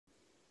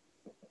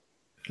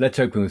Let's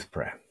open with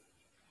prayer.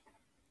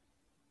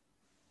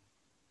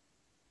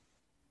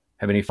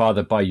 Heavenly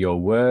Father, by your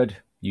word,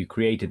 you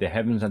created the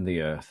heavens and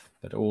the earth,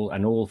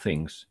 all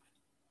things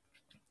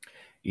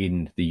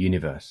in the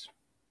universe.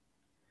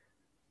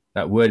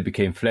 That word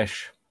became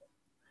flesh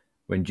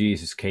when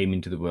Jesus came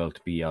into the world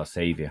to be our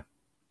Savior.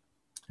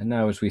 And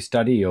now as we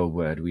study your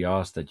word, we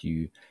ask that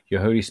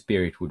your Holy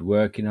Spirit would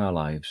work in our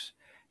lives,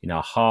 in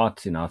our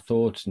hearts, in our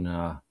thoughts, in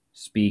our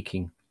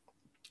speaking,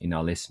 in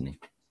our listening.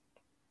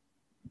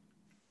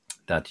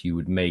 That you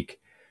would make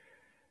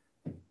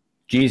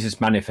Jesus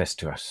manifest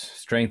to us,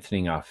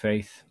 strengthening our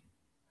faith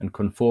and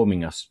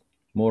conforming us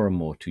more and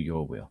more to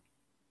your will.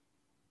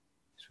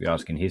 So we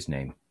ask in his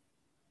name.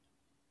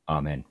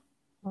 Amen.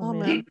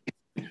 Amen.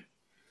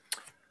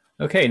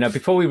 Okay, now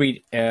before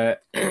we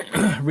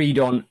read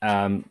on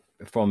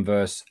from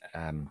verse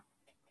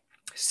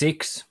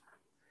 6,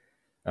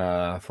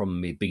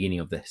 from the beginning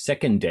of the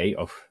second day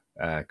of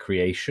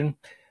creation,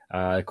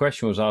 the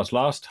question was asked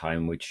last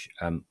time, which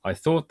I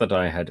thought that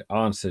I had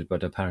answered,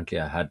 but apparently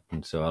I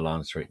hadn't, so I'll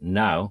answer it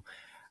now.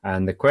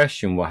 And the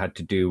question had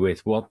to do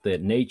with what the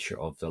nature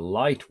of the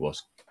light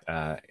was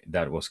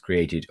that was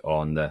created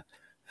on the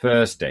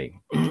first day,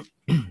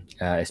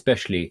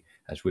 especially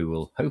as we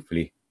will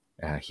hopefully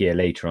hear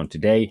later on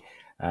today,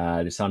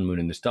 the sun, moon,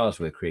 and the stars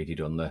were created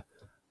on the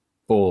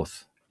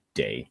fourth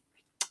day.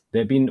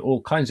 There have been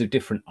all kinds of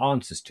different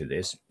answers to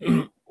this,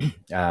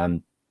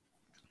 and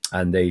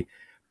they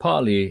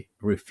partly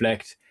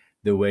reflect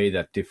the way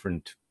that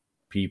different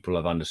people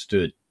have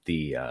understood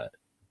the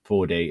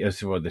 4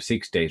 days, or the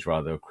 6 days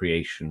rather, of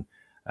creation,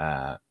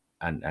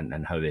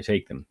 and how they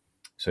take them.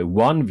 So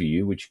one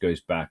view, which goes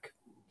back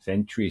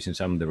centuries, and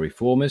some of the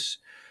reformers,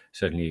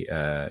 certainly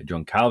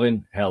John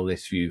Calvin, held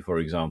this view, for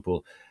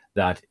example,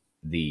 that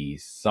the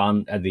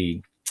sun,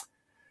 that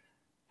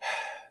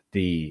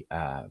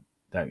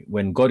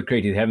when God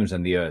created the heavens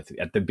and the earth,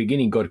 at the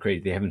beginning, God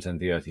created the heavens and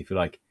the earth, if you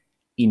like,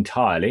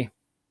 entirely.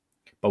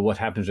 But what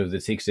happens over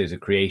the 6 days of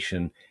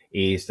creation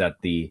is that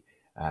if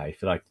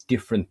you like,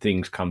 different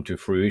things come to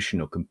fruition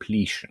or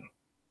completion.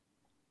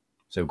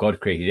 So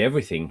God created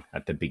everything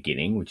at the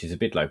beginning, which is a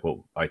bit like what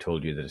I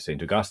told you that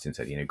St. Augustine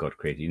said, God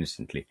created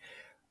instantly,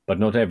 but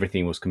not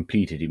everything was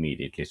completed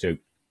immediately. So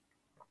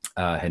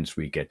hence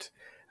we get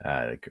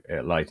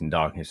light and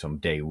darkness on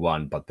day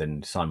one, but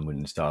then sun, moon,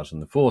 and stars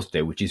on the fourth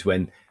day, which is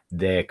when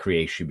their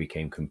creation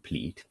became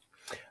complete.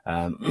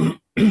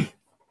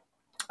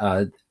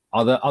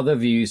 Other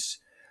views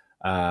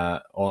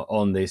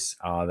on this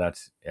are that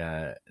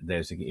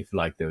there's, if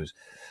like those,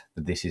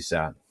 that this is.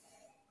 I'm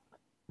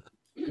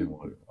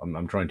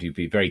trying to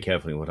be very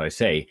careful in what I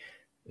say,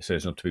 so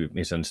as not to be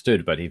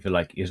misunderstood. But if you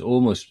like, is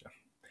almost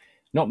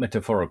not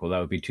metaphorical. That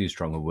would be too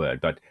strong a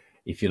word. But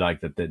if you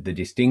like, that the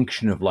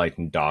distinction of light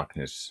and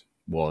darkness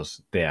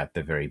was there at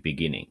the very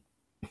beginning,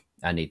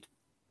 and it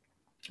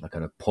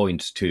kind of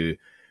points to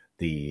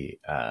the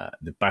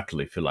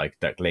battle, if you like,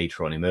 that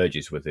later on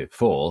emerges with the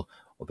fall,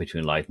 or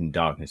between light and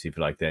darkness, if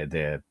you like,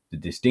 the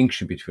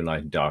distinction between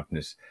light and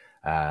darkness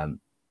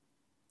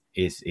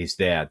is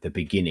there at the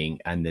beginning,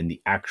 and then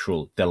the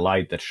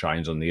light that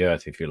shines on the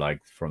earth, if you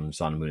like, from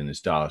sun, moon, and the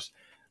stars,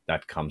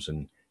 that comes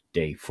on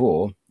day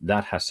 4.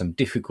 That has some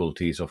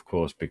difficulties, of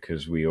course,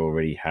 because we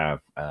already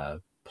have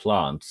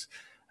plants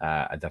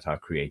that are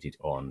created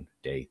on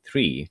day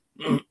 3,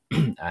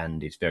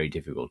 and it's very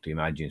difficult to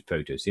imagine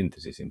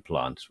photosynthesis in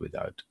plants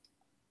without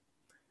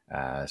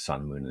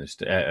sun, moon, and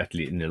at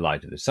least in the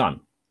light of the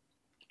sun.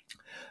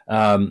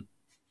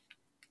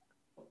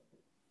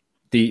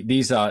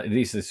 These are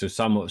so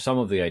some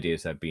of the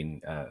ideas have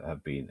been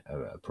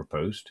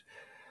proposed.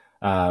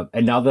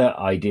 Another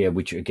idea,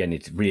 which again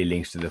it really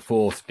links to the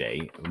fourth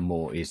day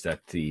more, is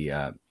that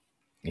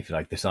if you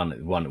like, the sun.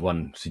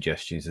 One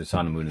suggestion is the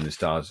sun, moon, and the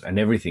stars, and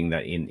everything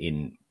that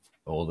in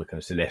all the kind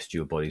of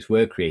celestial bodies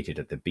were created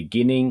at the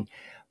beginning,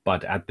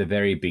 but at the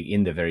very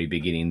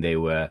beginning they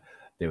were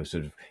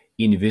sort of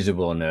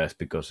invisible on Earth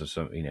because of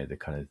some,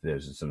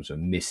 there's some sort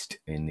of mist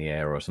in the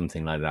air or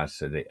something like that.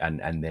 So they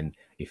and then,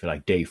 if you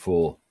like, day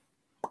 4,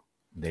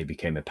 they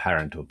became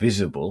apparent or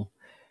visible.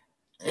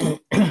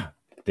 The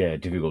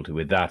difficulty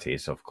with that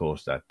is, of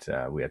course,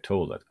 that we are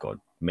told that God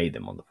made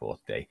them on the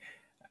fourth day,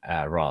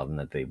 rather than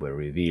that they were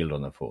revealed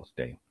on the fourth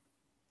day.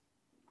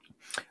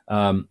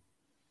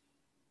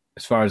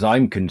 As far as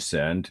I'm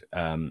concerned,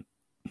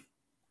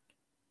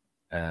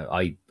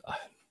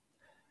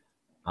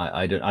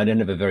 I don't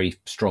have a very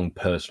strong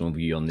personal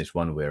view on this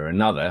one way or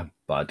another,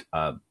 but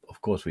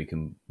of course we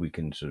can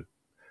sort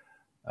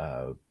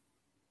of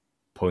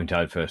point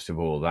out first of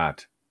all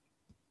that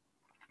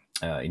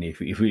if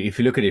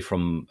you look at it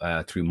from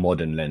through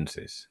modern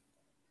lenses,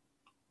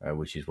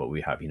 which is what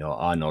we have,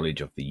 our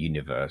knowledge of the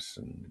universe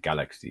and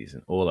galaxies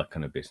and all that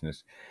kind of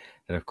business,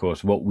 then of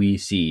course what we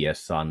see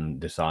as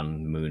the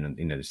sun, moon,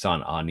 and the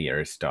sun, our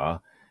nearest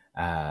star,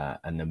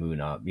 and the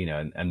moon are,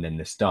 and then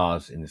the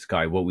stars in the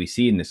sky. What we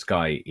see in the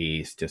sky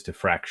is just a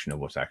fraction of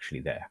what's actually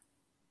there.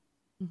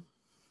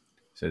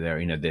 So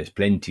there's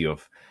plenty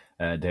of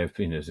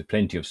there's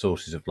plenty of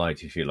sources of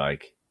light, if you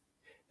like,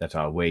 that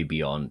are way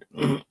beyond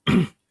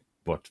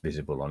what's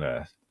visible on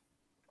Earth.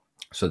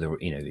 So there,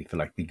 if you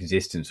like, the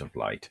existence of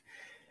light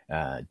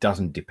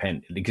doesn't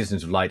depend. The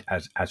existence of light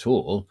at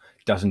all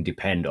doesn't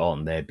depend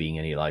on there being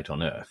any light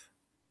on Earth.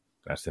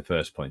 That's the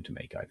first point to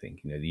make, I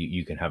think.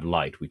 You can have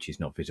light which is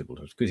not visible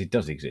to us because it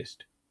does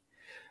exist.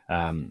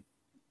 And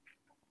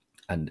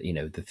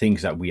the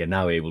things that we are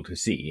now able to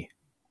see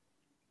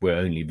were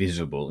only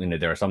visible.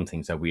 There are some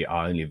things that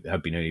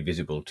have been only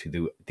visible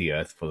to the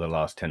Earth for the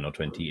last 10 or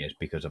 20 years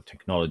because of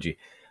technology,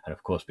 and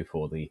of course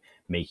before the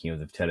making of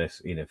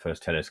the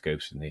first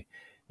telescopes in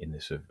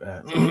the sort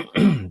of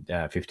 15th,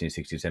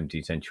 16th,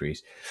 17th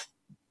centuries.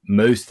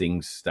 Most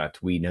things that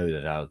we know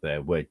that are out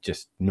there were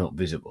just not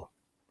visible.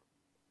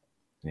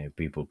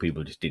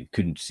 People just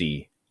couldn't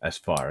see as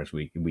far as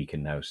we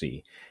can now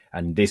see,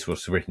 and this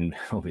was written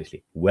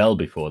obviously well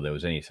before there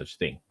was any such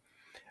thing.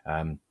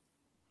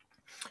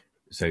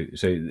 So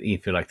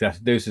if you like that,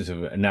 those are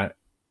sort of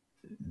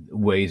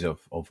ways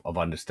of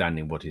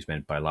understanding what is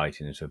meant by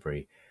light in a sort of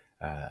very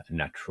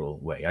natural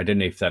way. I don't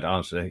know if that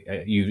answer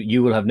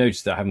you will have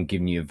noticed that I haven't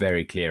given you a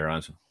very clear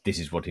answer. This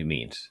is what it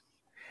means,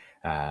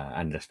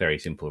 and this very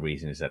simple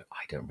reason is that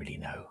I don't really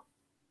know.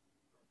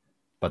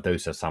 But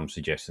those are some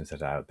suggestions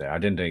that are out there. I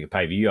don't know,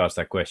 Päivi, you asked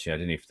that question. I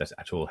don't know if that's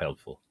at all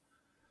helpful.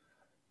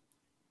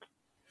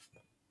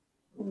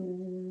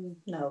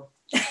 No,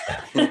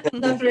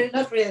 not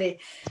really.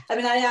 I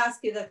mean, I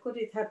asked you that could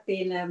it have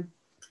been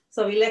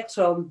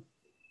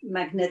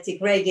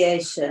electromagnetic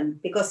radiation,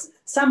 because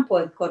at some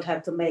point God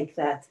had to make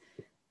that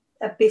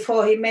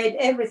before he made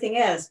everything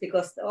else,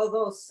 because all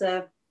those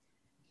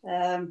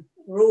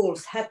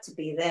rules had to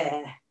be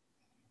there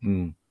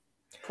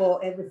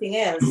for everything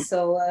else.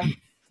 So.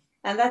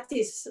 And that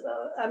is,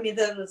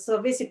 the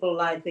visible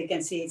light we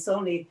can see, it's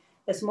only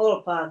a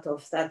small part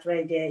of that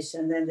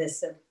radiation. Then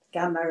there's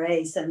gamma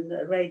rays and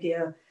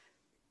radio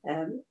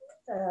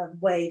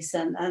waves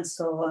and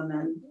so on.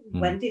 And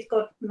when did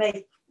God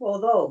make all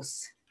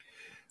those?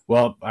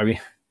 Well, I mean,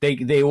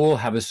 they all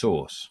have a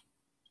source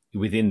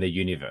within the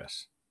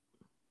universe.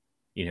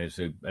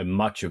 So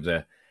much of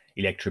the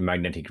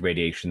electromagnetic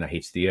radiation that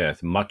hits the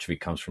Earth, much of it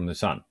comes from the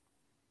sun.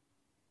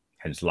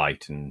 Hence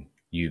light and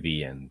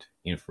UV and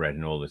infrared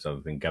and all this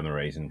other thing, gamma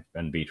rays and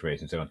beta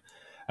rays and so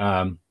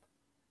on,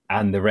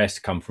 and the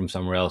rest come from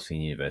somewhere else in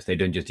the universe. They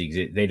don't just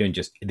exist. They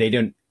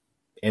don't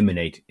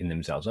emanate in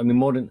themselves. I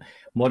mean,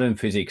 modern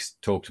physics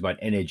talks about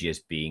energy as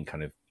being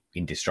kind of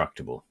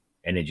indestructible.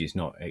 Energy is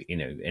not,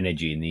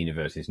 energy in the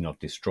universe is not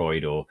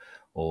destroyed or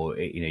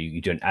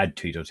you don't add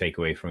to it or take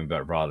away from it,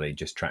 but rather you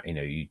just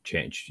you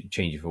change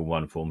it from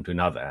one form to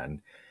another, and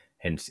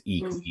hence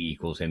E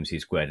equals mc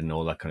squared and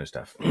all that kind of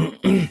stuff.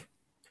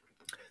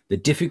 The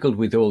difficult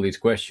with all these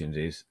questions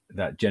is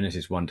that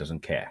Genesis 1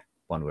 doesn't care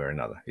one way or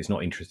another. It's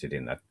not interested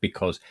in that,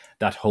 because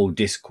that whole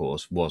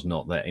discourse was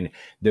not there.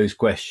 Those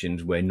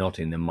questions were not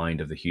in the mind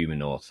of the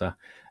human author,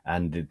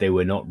 and they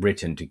were not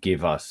written to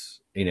give us,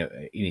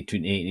 Genesis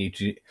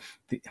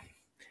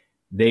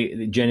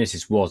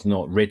was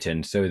not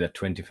written so that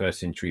 21st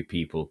century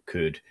people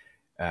could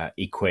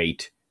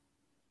equate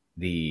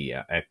the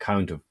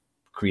account of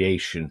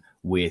creation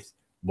with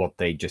what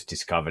they just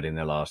discovered in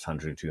the last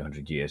 100 or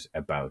 200 years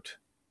about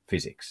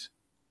physics.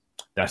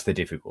 That's the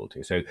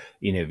difficulty. So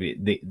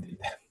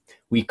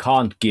we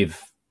can't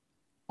give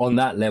on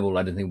that level.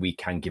 I don't think we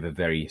can give a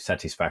very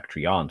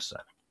satisfactory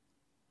answer,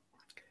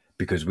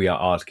 because we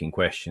are asking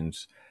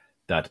questions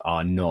that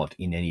are not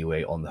in any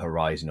way on the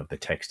horizon of the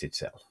text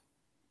itself.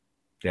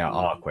 There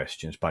are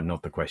questions, but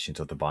not the questions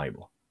of the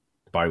Bible.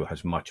 The Bible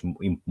has much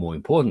more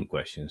important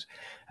questions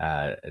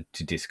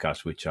to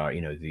discuss, which are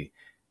the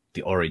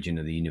origin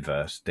of the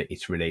universe,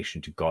 its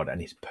relation to God,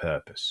 and its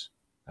purpose.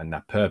 And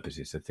that purpose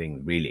is the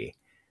thing really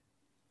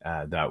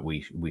that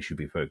we should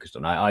be focused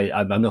on.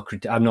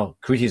 I'm not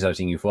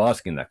criticizing you for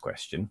asking that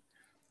question.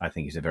 I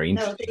think it's a very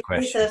interesting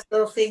question. These are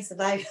those things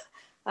that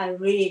I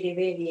really,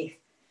 really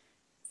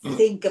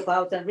think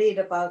about and read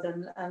about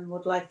and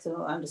would like to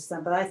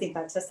understand. But I think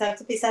I just have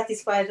to be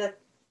satisfied that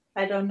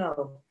I don't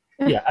know.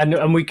 Yeah,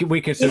 and we can.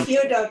 If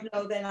you don't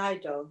know, then I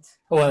don't.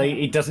 Well,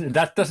 it doesn't.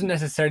 That doesn't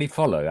necessarily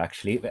follow.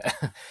 Actually,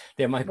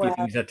 there might be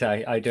things that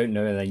I don't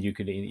know, and then you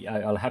could.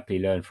 I'll happily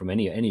learn from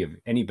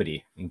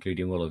anybody,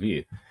 including all of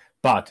you.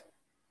 But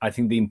I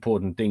think the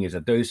important thing is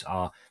that those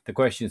are the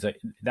questions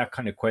that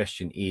kind of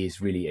question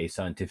is really a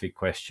scientific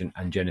question,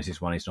 and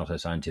Genesis 1 is not a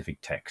scientific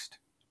text.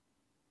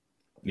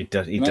 It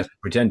doesn't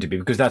pretend to be,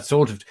 because that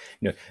sort of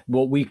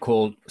what we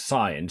call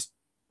science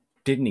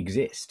didn't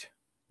exist.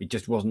 It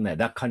just wasn't there.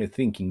 That kind of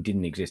thinking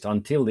didn't exist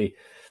until the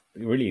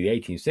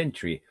 18th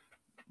century.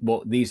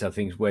 These are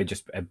things were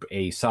just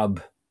a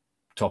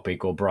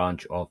sub-topic or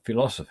branch of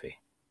philosophy.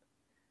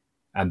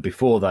 And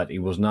before that, it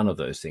was none of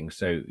those things.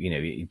 So,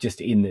 just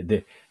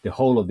in the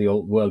whole of the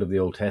old world of the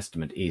Old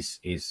Testament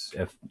is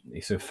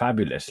so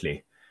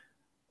fabulously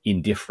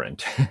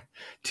indifferent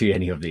to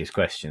any of these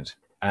questions,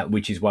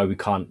 which is why we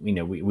can't,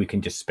 we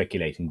can just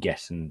speculate and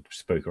guess and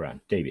spoke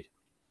around. David.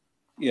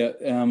 Yeah,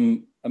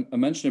 I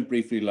mentioned it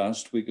briefly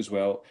last week as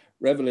well.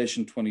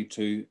 Revelation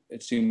 22,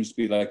 it seems to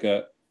be like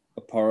a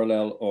a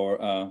parallel or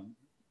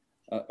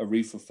a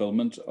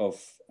re-fulfillment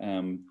of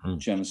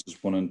Genesis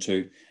 1 and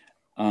 2.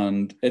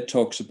 And it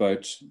talks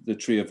about the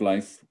tree of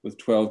life with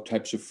 12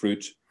 types of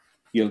fruit,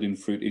 yielding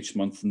fruit each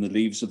month, and the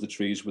leaves of the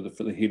trees were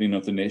for the healing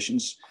of the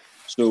nations.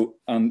 So,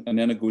 and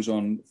then it goes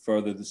on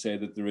further to say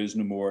that there is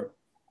no more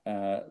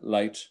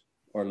light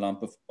or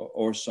lamp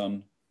or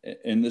sun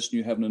in this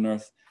new heaven and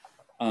earth.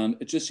 And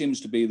it just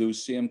seems to be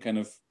those same kind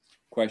of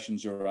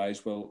questions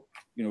arise. Well,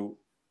 you know,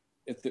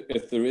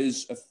 if there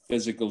is a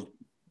physical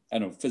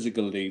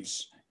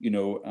leaves, you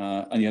know,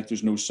 and yet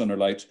there's no sun or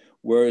light,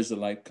 where is the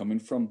light coming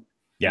from?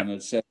 Yeah. And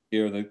it says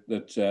here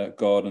that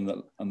God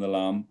and the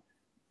Lamb,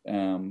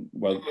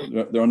 well,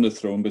 they're on the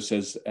throne, but it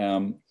says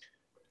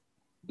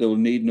they will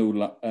need no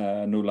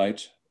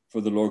light,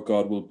 for the Lord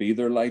God will be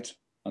their light,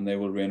 and they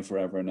will reign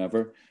forever and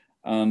ever.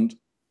 And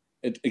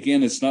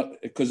it's not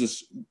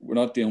because we're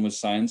not dealing with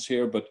science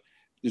here, but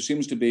there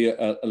seems to be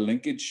a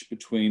linkage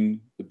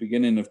between the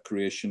beginning of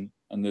creation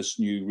and this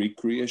new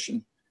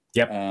recreation.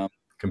 Yep,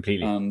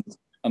 completely.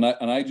 And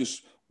I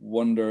just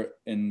wonder,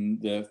 in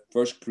the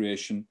first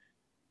creation,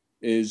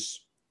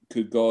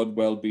 could God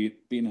well be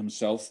being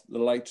himself the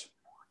light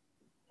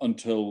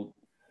until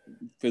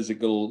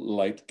physical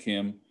light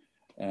came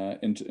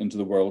into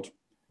the world?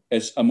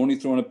 I'm only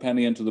throwing a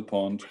penny into the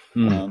pond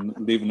and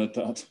leaving it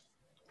at that.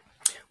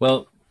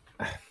 Well,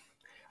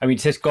 I mean,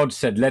 it says God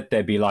said, "Let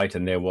there be light,"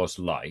 and there was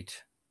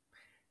light.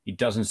 It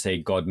doesn't say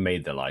God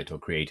made the light or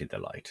created the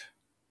light.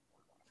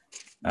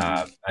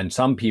 And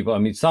some people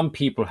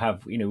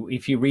have, you know,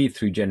 if you read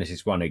through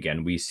Genesis 1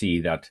 again, we see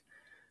that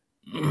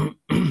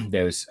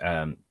there's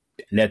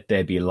 "let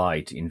there be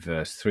light" in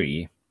verse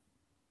 3,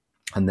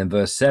 and then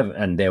verse 7,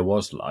 and there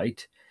was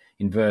light.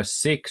 In verse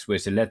 6, where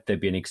it says, "Let there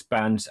be an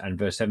expanse," and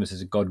verse 7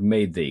 says, "God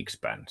made the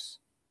expanse."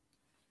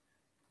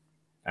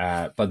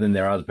 But then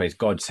there are other places,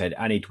 God said,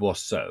 and it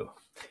was so.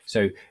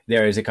 So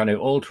there is a kind of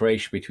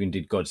alteration between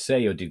did God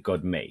say or did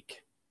God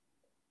make?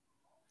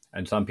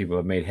 And some people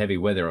have made heavy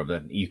weather of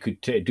that. You could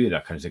do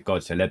that kind of say,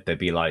 God said, "Let there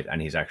be light,"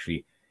 and he's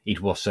actually,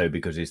 it was so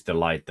because it's the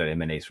light that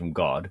emanates from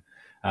God.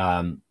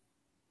 And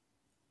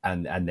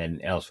then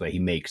elsewhere he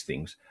makes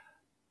things.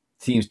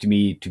 Seems to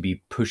me to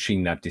be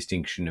pushing that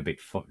distinction a bit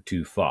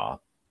too far.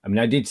 I mean,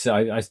 I did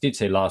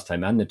say last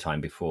time and the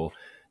time before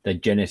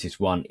that Genesis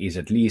 1 is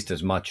at least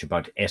as much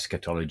about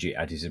eschatology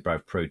as it is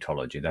about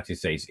protology. That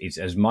is, it's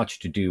as much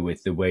to do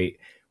with the way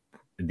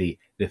the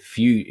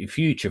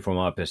future from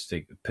our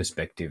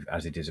perspective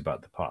as it is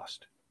about the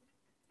past.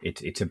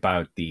 It's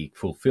about the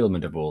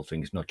fulfillment of all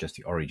things, not just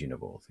the origin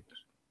of all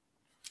things.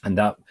 And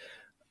that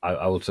I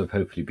also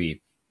hopefully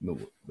be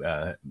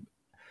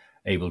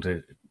able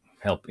to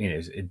help, you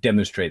know,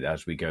 demonstrate that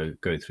as we go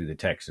through the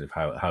text of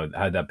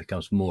how that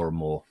becomes more and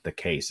more the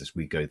case as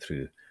we go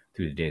through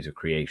the days of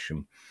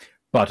creation.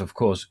 But of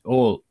course,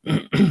 all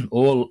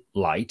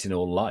light and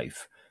all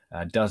life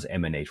does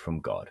emanate from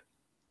God.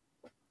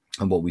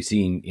 And what we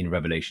see in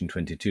Revelation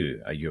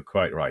 22, you're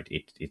quite right,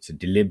 it's a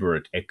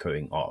deliberate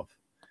echoing of.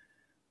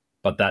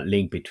 But that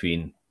link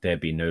between there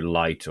be no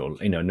light or,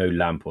 you know, no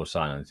lamp or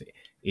sun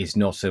is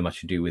not so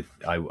much to do with,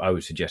 I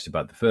would suggest,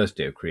 about the first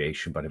day of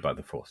creation, but about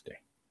the fourth day,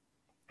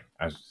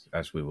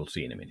 as we will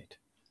see in a minute,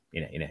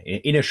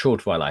 in a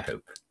short while, I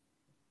hope.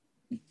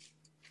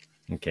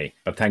 Okay,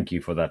 but thank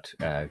you for that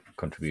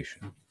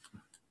contribution.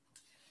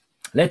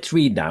 Let's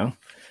read now,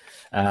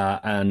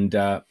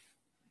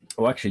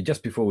 actually,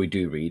 just before we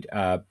do read,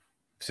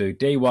 so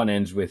day 1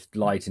 ends with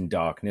light and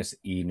darkness,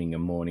 evening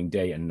and morning,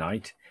 day and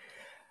night.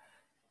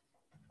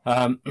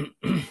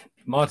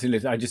 Martin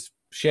Luther, I just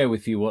share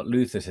with you what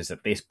Luther says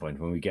at this point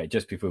when we get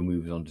just before we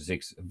move on to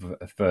 6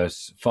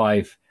 verse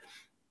 5.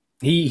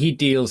 He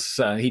deals,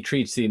 he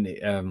treats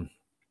in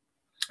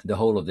the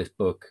whole of this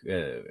book,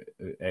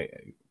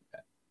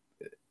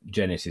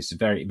 Genesis,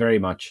 very very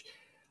much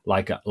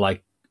like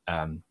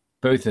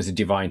both as a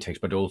divine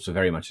text, but also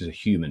very much as a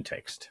human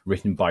text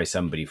written by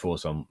somebody for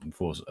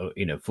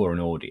an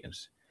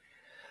audience.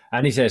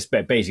 And he says,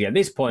 basically, at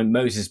this point,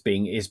 Moses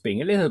is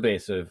being a little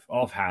bit sort of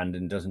offhand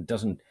and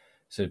doesn't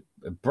sort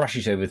of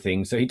brushes over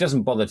things. So he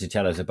doesn't bother to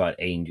tell us about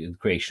the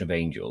creation of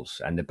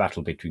angels and the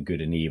battle between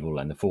good and evil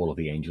and the fall of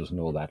the angels and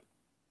all that.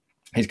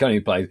 He's kind of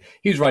implies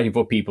he was writing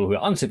for people who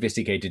are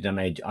unsophisticated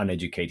and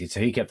uneducated,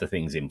 so he kept the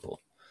thing simple.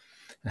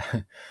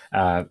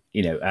 Of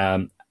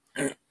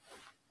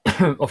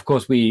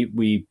course,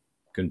 we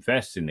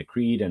confess in the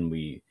creed, and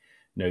we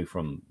know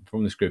from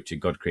the scripture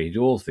God created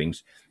all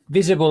things,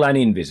 visible and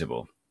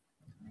invisible.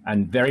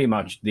 And very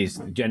much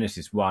this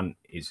Genesis 1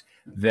 is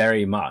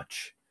very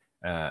much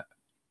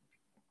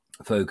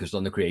focused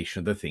on the creation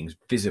of the things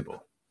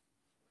visible.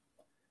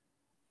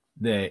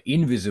 The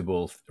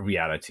invisible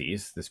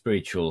realities, the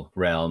spiritual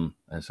realm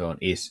and so on,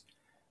 is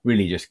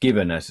really just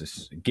given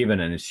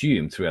and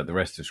assumed throughout the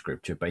rest of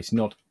Scripture, but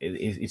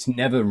it's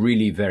never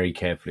really very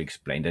carefully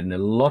explained. And a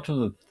lot of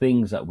the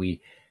things that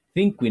we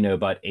think we know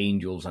about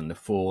angels and the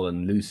fall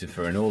and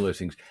Lucifer and all those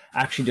things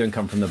actually don't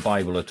come from the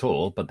Bible at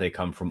all, but they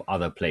come from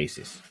other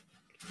places.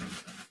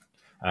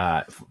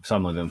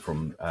 Some of them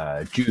from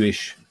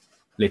Jewish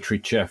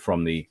literature,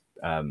 from the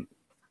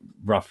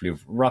roughly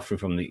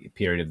from the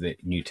period of the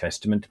New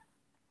Testament.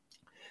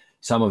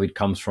 Some of it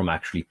comes from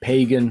actually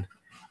pagan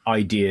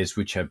ideas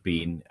which have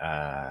been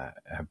kind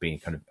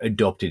of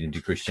adopted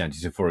into Christianity.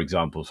 So, for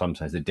example,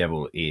 sometimes the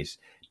devil is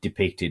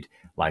depicted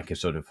like a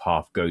sort of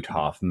half goat,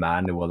 half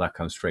man. Well, that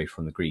comes straight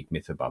from the Greek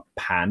myth about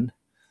Pan,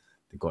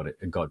 the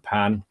god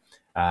Pan.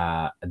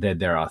 Then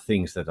there are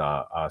things that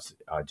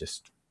are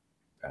just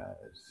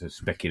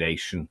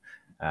speculation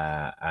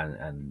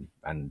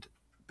and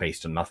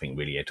based on nothing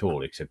really at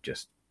all, except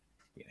just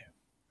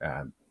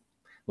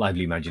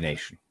lively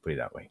imagination. Put it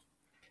that way.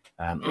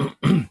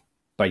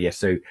 But yes,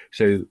 so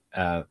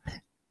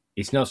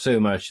it's not so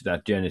much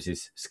that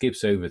Genesis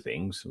skips over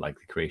things like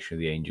the creation of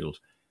the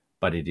angels,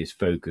 but it is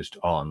focused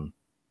on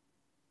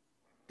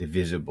the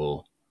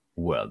visible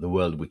world, the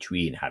world which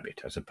we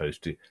inhabit, as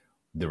opposed to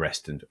the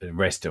rest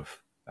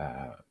of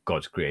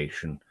God's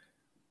creation,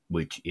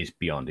 which is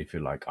beyond, if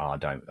you like,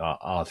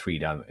 our three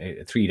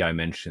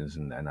dimensions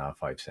and our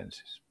five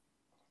senses.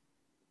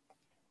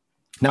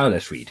 Now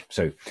let's read.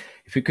 So,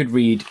 if we could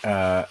read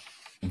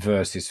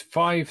verses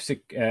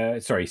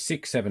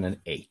 6, 7, and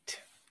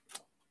 8.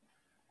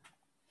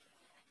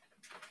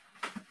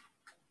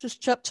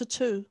 Just chapter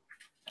 2.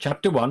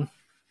 Chapter 1.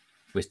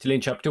 We're still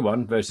in chapter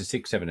 1, verses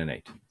 6, 7, and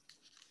 8.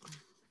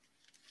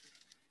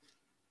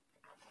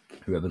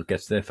 Whoever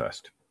gets there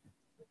first.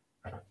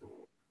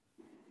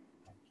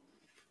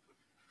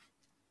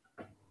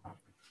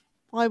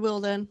 I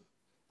will then.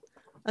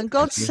 And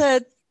God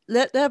said,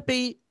 "Let there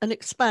be an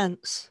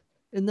expanse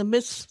in the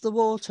midst of the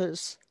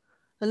waters,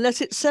 and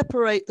let it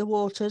separate the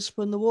waters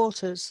from the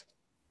waters."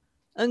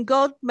 And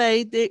God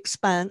made the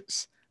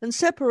expanse and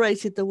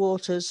separated the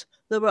waters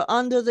that were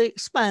under the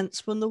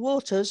expanse from the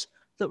waters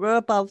that were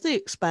above the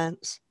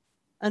expanse.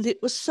 And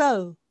it was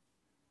so.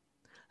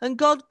 And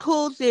God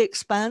called the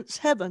expanse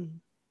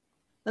heaven.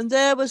 And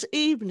there was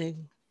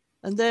evening,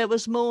 and there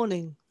was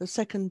morning the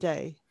second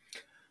day.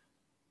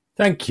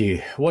 Thank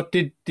you. What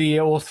did the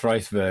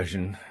Authorized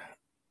Version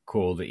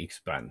call the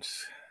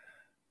expanse?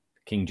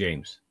 King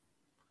James.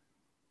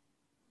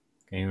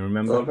 Can you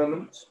remember?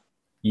 Firmament?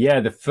 Yeah,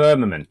 the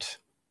firmament.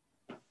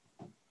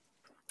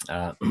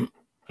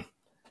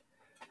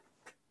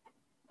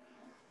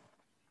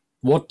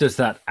 What does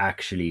that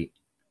actually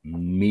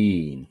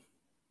mean?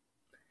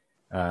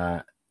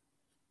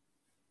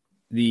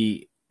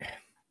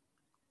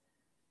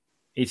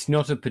 It's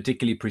not a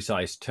particularly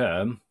precise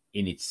term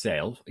in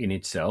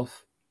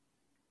itself.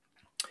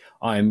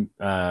 I'm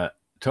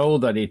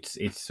told that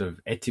it's sort of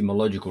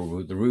etymological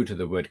root. The root of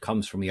the word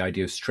comes from the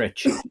idea of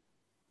stretching,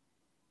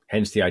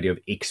 hence the idea of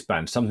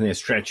expanse, something that's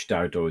stretched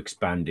out or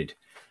expanded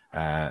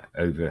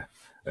over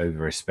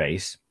a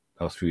space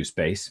or through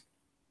space.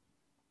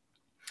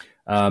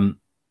 A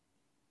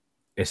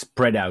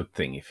spread out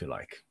thing, if you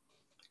like.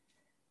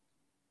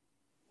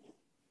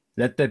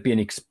 Let there be an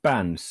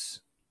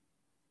expanse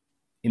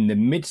in the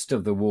midst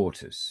of the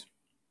waters.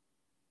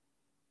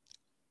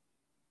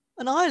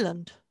 An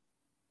island?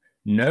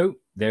 No,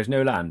 there's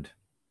no land.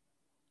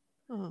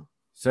 Oh.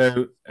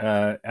 So,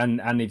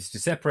 and it's to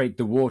separate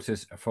the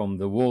waters from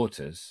the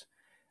waters.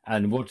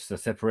 And what's the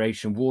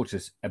separation?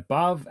 Waters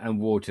above and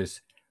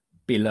waters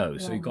below.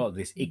 So you've got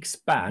this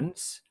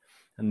expanse,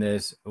 and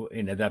there's,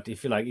 that,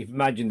 if you like, if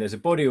imagine there's a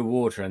body of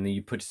water, and then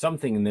you put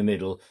something in the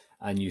middle,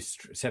 and you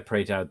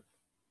separate out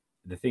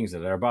the things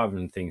that are above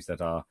and things that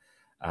are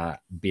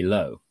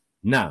below.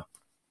 Now,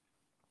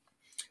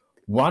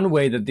 one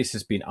way that this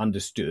has been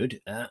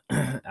understood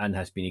and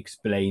has been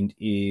explained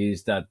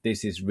is that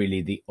this is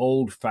really the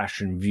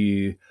old-fashioned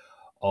view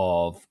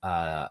of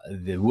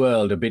the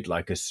world, a bit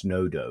like a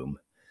snow dome,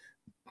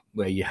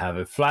 where you have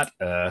a flat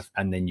Earth,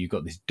 and then you've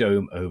got this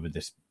dome over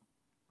the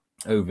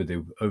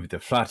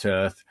flat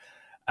Earth,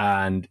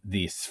 and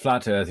this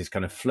flat Earth is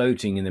kind of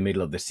floating in the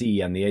middle of the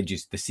sea, and the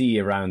edges, the sea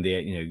around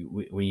the,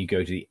 when you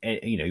go to the,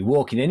 you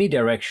walk in any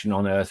direction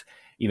on Earth,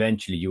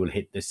 eventually you will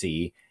hit the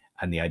sea.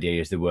 And the idea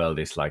is the world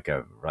is like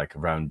a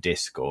round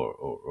disc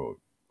or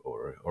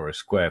a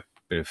square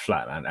bit of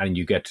flat, and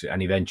you get to,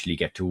 and eventually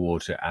get to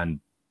water, and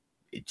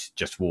it's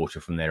just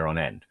water from there on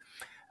end.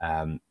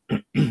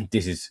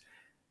 This is,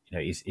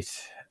 there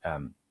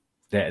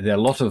are a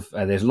lot of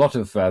there's a lot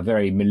of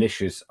very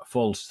malicious,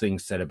 false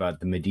things said about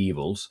the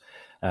medievals,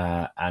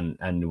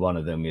 and one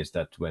of them is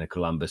that when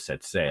Columbus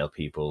set sail,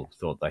 people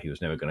thought that he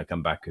was never going to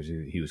come back because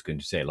he was going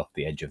to sail off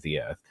the edge of the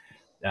earth.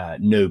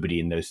 Nobody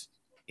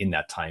in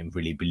that time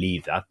really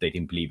believed that. They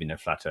didn't believe in a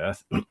flat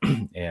Earth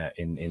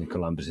in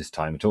Columbus's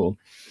time at all.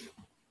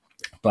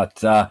 But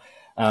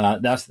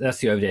that's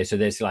the idea. So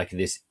there's like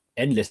this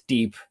endless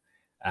deep,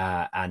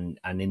 and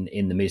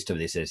in the midst of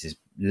this, there's this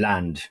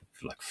land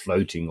like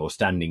floating or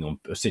standing on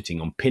or sitting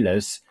on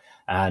pillars,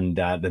 and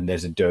then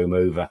there's a dome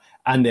over,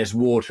 and there's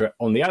water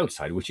on the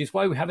outside, which is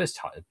why we have this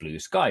blue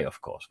sky.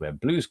 Of course, we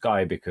have blue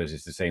sky because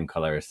it's the same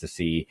color as the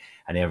sea,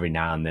 and every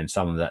now and then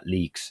some of that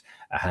leaks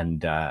and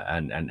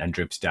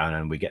drips down,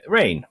 and we get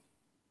rain.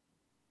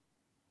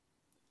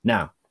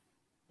 Now,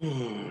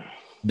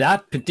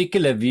 that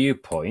particular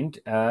viewpoint,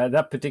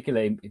 that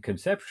particular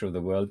conception of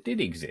the world did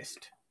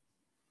exist.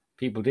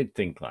 People did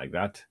think like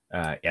that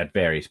at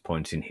various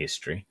points in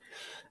history.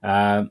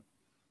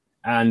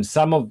 And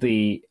some of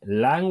the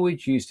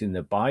language used in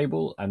the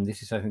Bible, and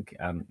this is, I think,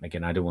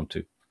 again, I don't want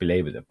to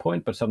belabor the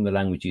point, but some of the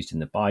language used in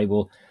the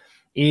Bible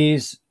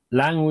is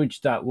language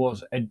that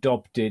was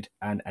adopted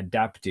and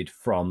adapted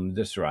from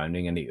the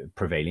surrounding and the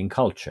prevailing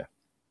culture.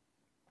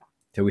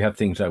 So we have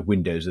things like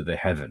windows of the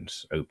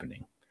heavens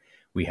opening.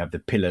 We have the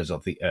pillars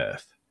of the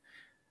earth,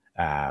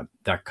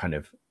 that kind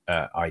of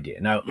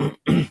idea. Now,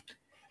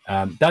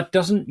 that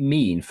doesn't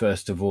mean,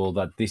 first of all,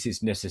 that this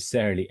is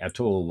necessarily at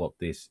all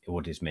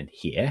what is meant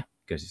here,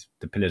 because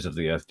the pillars of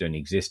the earth don't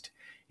exist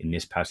in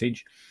this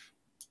passage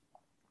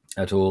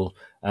at all.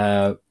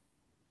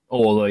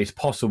 Although it's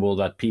possible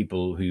that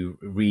people who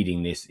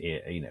reading this,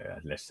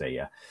 let's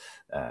say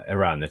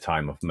around the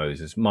time of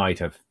Moses, might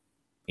have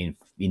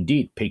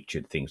indeed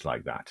pictured things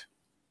like that.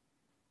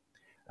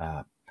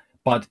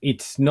 But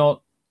it's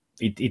not.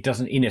 It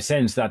doesn't, in a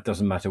sense, that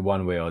doesn't matter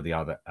one way or the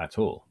other at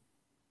all,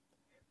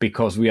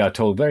 because we are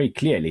told very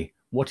clearly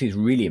what is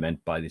really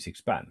meant by this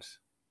expanse,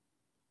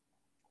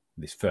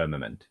 this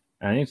firmament,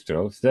 and it's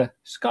the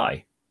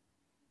sky.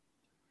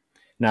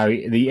 Now,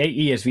 the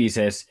ESV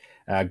says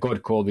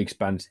God called the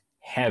expanse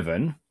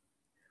heaven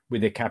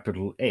with a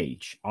capital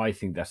H. I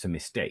think that's a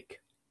mistake,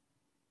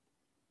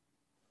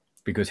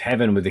 because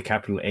heaven with a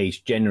capital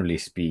H, generally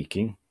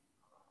speaking,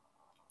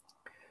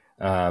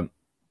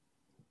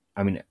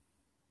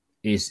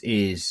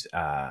 is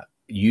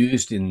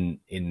used in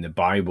the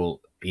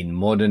Bible in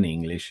modern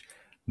English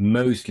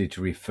mostly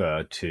to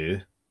refer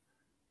to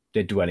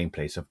the dwelling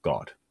place of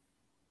God.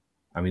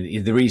 I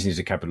mean, the reason it's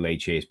a capital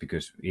H is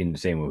because in the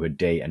same way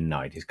day and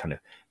night is kind of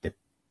the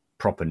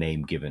proper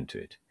name given to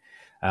it.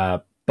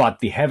 But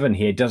the heaven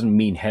here doesn't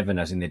mean heaven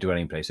as in the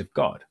dwelling place of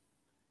God,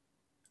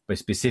 but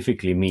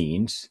specifically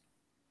means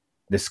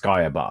the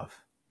sky above.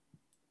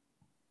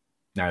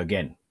 Now,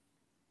 again,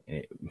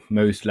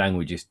 most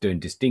languages don't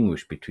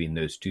distinguish between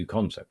those two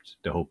concepts.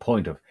 The whole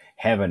point of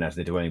heaven as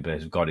the dwelling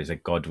place of God is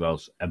that God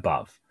dwells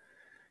above,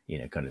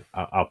 kind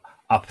of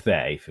up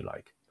there, if you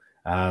like.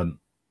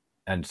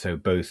 And so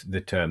both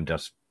the term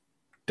does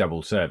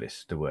double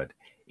service, the word.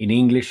 In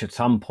English, at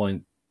some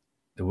point,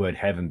 the word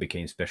heaven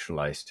became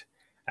specialized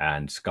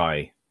and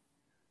sky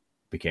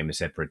became a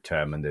separate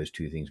term, and those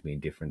two things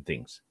mean different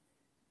things.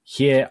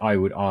 Here, I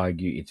would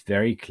argue it's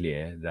very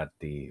clear that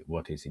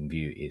what is in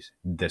view is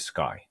the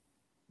sky,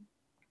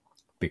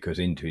 because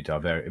into it are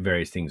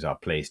various things are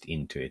placed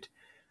into it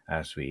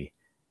as we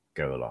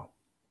go along.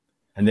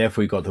 And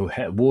therefore, we've got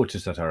the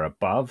waters that are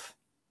above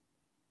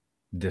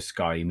the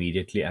sky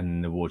immediately,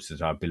 and the waters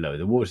that are below.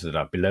 The waters that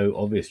are below,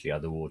 obviously, are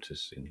the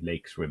waters in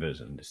lakes, rivers,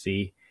 and the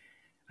sea.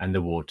 And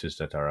the waters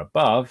that are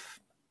above,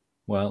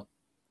 well,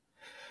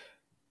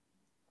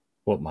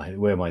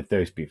 where might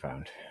those be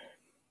found?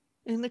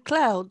 In the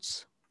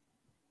clouds.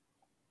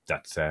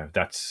 That's a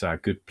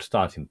good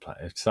starting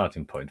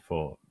point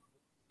for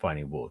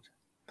finding water.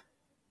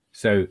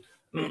 So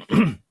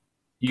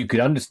you could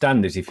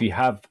understand this if you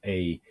have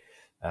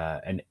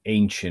an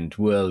ancient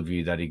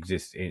worldview that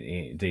exists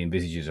in the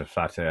envisages of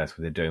flat Earth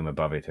with a dome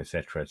above it,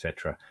 etc.,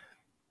 etc.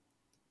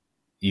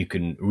 You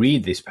can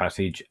read this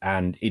passage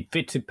and it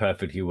fits it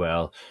perfectly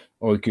well,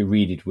 or you could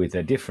read it with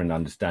a different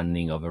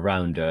understanding of a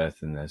round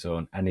Earth and so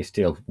on, and it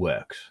still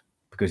works,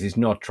 because it's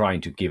not trying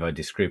to give a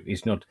description.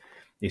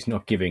 It's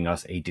not giving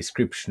us a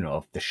description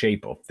of the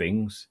shape of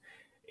things.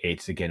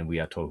 It's, again, we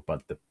are talking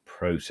about the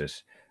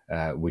process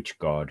which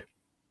God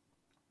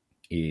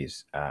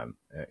is,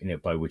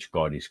 by which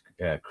God is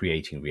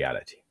creating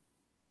reality.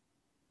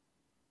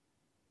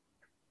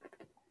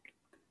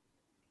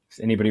 Does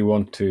anybody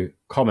want to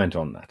comment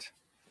on that?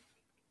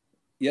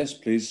 Yes,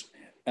 please.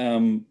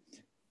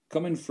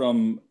 Coming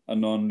from a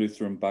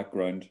non-Lutheran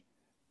background,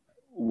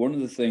 one of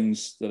the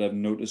things that I've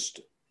noticed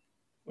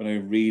when I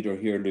read or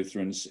hear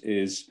Lutherans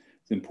is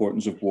the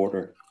importance of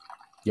water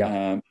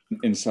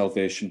in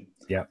salvation.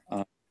 Yeah.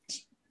 And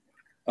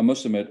I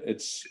must admit,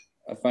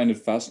 I find it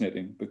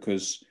fascinating,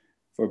 because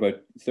for about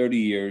 30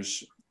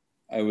 years,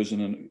 I was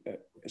in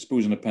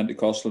a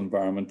Pentecostal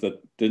environment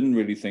that didn't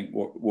really think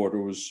water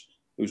was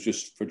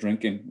just for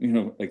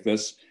drinking, like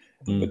this.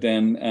 But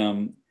then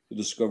to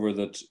discover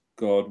that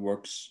God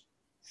works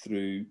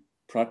through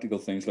practical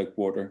things like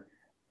water.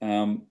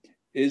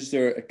 Is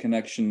there a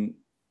connection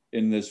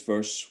in this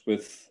verse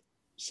with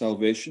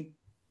salvation?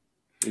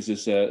 Is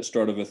this a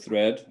start of a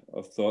thread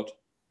of thought?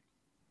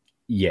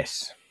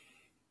 Yes.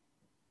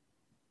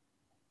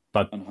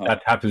 But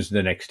that happens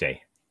the next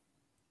day.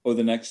 Oh,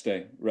 the next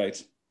day, right.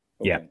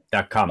 Okay. Yeah,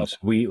 that comes.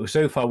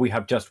 So far we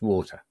have just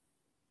water.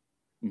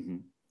 Mm-hmm.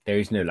 There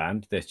is no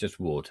land, there's just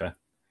water.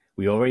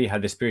 We already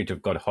had the Spirit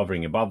of God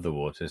hovering above the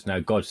waters. Now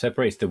God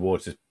separates the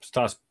waters,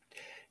 starts,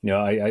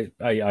 I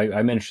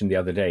mentioned the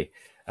other day,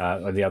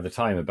 or the other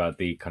time, about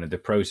the kind of the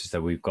process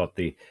that we've got,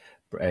 the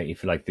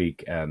if you like,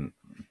 the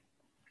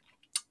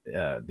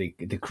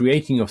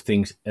creating of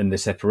things and the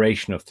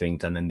separation of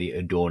things, and then the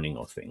adorning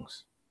of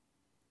things.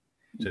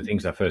 So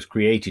things are first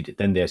created,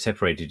 then they're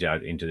separated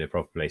out into their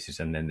proper places,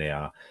 and then they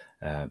are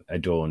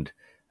adorned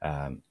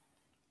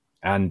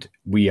And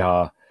we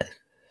are,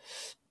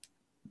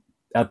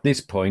 at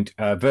this point,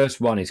 verse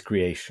 1 is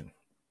creation.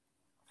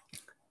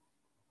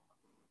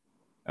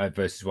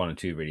 Verses 1 and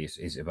 2 really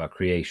is about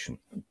creation.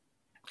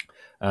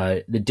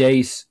 The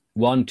days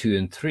 1, 2,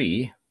 and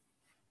 3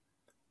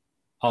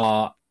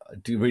 are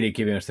really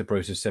giving us the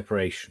process of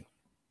separation,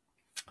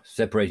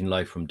 separating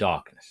light from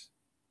darkness.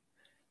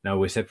 Now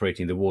we're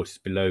separating the waters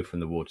below from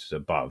the waters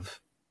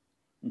above.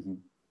 Mm-hmm.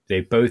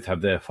 They both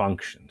have their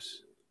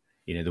functions.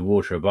 You know, the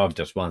water above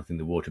does one thing,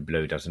 the water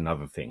below does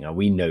another thing. Now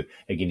we know,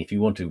 again, if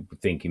you want to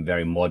think in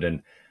very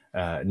modern,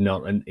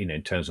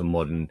 in terms of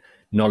modern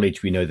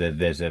knowledge, we know that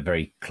there's a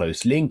very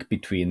close link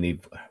between the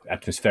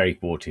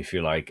atmospheric water, if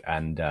you like,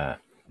 and the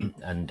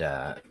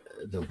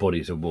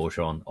bodies of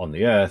water on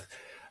the Earth.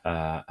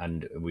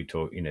 And we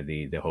talk,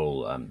 the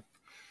whole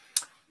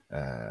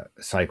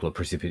cycle of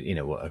precipitation,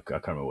 I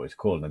can't remember what it's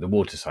called now, the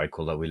water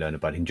cycle that we learn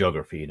about in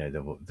geography,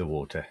 the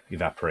water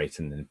evaporates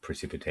and then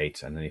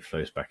precipitates and then it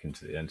flows back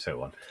into and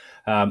so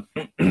on.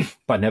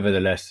 But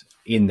nevertheless,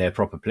 in their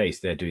proper place,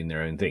 they're doing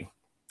their own thing.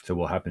 So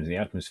what happens in the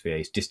atmosphere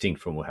is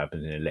distinct from what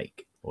happens in a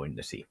lake or in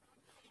the sea.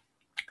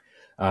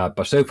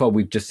 But so far,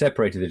 we've just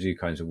separated the two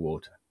kinds of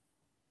water.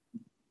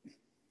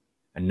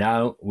 And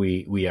now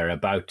we are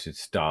about to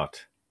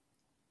start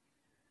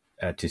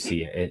to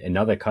see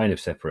another kind of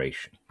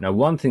separation. Now,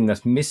 one thing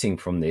that's missing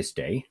from this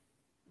day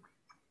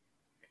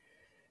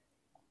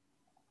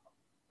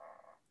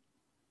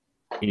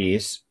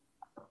is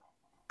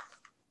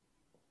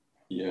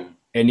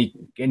any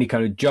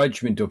kind of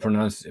judgment or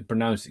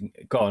pronouncing.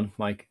 Go on,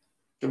 Mike.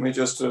 Can we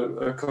just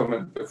a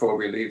comment before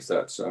we leave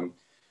that?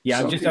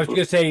 I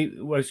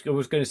was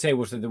going to say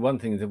was that the one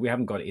thing that we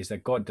haven't got is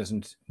that God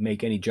doesn't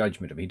make any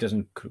judgment of it. He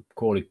doesn't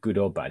call it good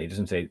or bad. He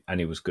doesn't say,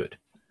 and it was good.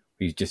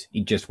 He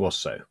just was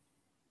so.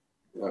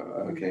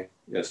 Okay.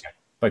 Yes.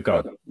 By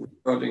God.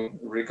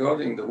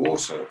 Regarding the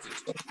water,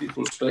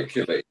 people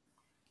speculate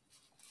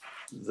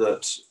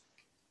that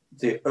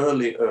the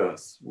early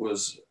Earth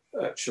was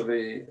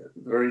actually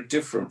very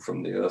different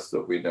from the Earth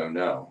that we know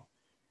now,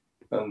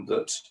 and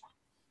that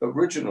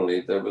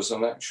originally there was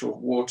an actual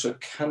water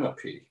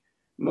canopy,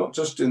 not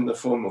just in the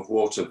form of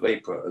water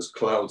vapor as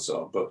clouds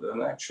are, but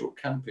an actual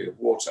canopy of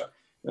water.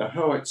 Now,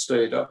 how it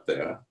stayed up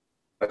there,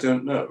 I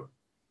don't know,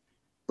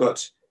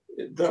 but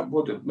that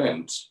would have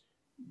meant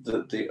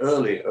that the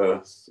early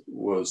Earth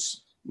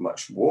was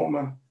much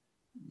warmer,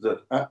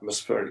 that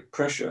atmospheric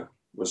pressure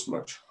was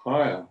much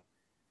higher,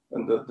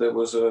 and that there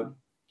was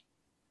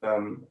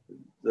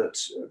that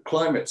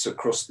climates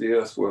across the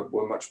Earth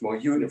were much more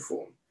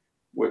uniform,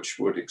 which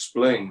would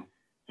explain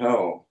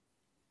how,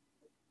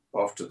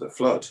 after the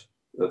flood,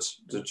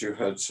 that you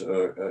had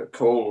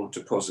coal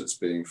deposits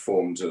being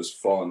formed as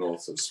far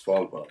north as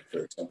Svalbard, for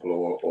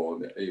example, or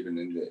even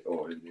in the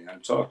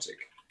Antarctic,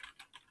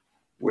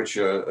 which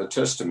are a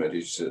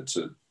testimony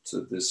to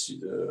this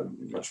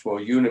much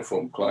more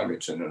uniform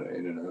climate in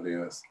an early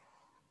Earth.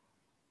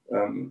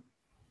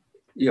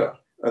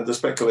 And the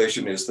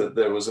speculation is that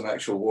there was an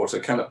actual water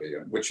canopy,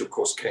 which of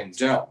course came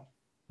down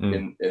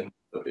in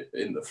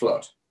the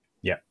flood.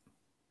 Yeah,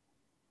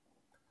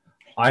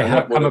 I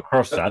have come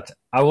across that.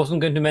 I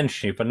wasn't going to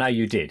mention it, but now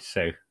you did.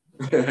 So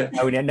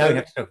now we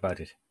have to talk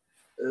about it.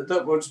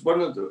 That was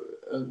one of the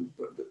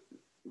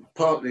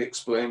partly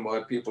explain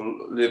why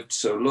people lived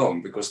so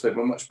long, because they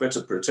were much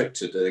better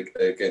protected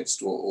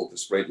against all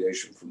this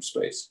radiation from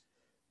space,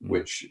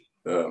 which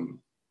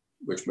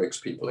makes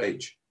people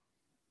age.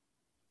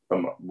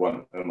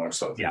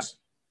 Amongst others. Yeah.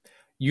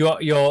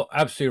 You're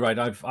absolutely right.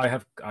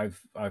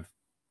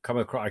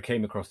 I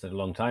came across it a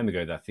long time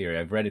ago, that theory.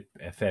 I've read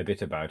a fair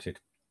bit about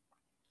it.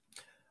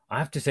 I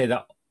have to say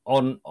that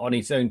on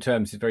its own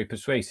terms, it's very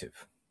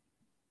persuasive,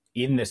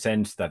 in the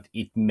sense that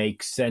it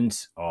makes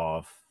sense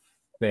of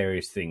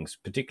various things,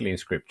 particularly in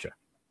scripture.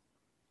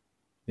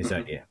 This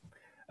idea.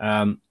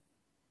 I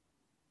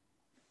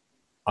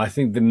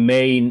think the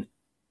main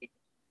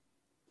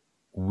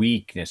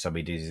weakness of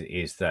it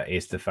is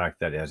the fact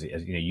that, as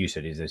you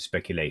said, is a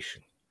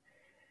speculation.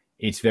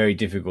 It's very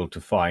difficult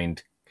to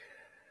find.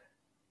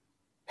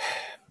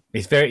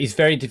 It's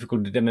very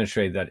difficult to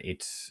demonstrate that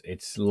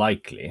it's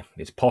likely,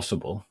 it's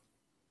possible.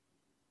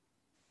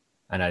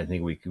 And I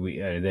think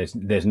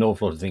there's an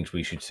awful lot of things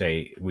we should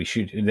say.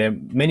 There are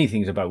many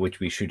things about which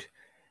we should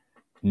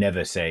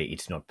never say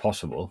it's not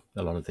possible.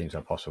 A lot of things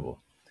are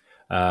possible.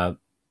 I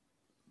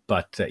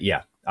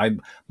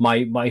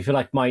feel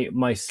like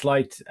my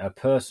slight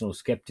personal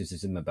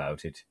skepticism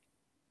about it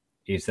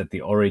is that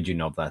the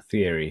origin of that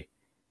theory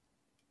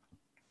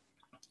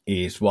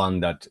is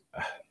one that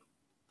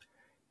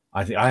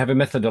I have a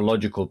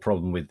methodological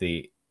problem with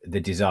the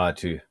desire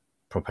to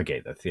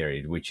propagate that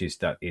theory, which is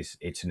that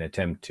it's an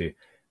attempt to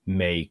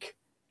make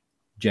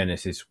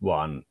Genesis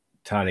 1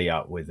 tally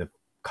up with the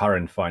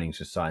current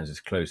findings of science as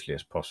closely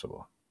as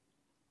possible.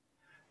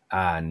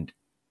 And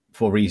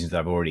for reasons that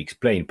I've already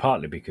explained,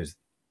 partly because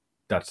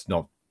that's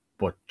not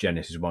what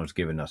Genesis 1 was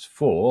given us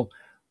for,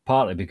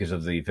 partly because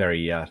of the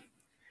very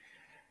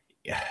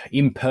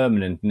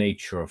impermanent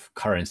nature of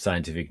current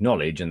scientific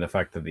knowledge and the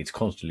fact that it's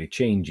constantly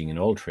changing and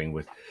altering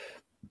with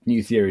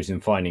new theories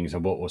and findings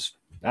of what was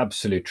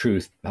absolute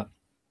truth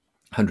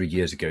 100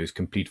 years ago is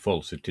complete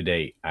falsehood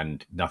today,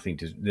 and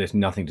there's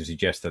nothing to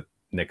suggest that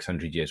next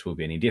 100 years will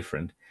be any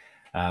different.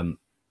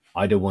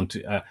 I don't want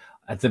to,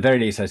 at the very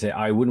least, I say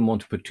I wouldn't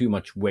want to put too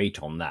much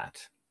weight on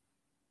that.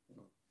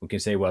 We can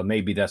say, well,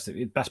 maybe that's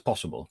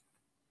possible.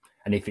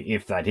 And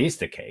if that is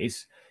the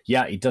case,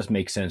 yeah, it does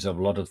make sense of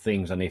a lot of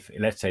things. And if,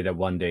 let's say that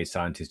one day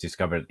scientists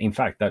discovered, in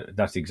fact,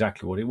 that's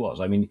exactly what it was.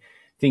 I mean,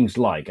 things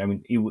like,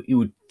 it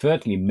would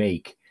certainly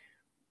make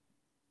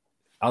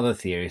other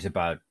theories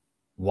about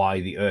why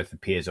the Earth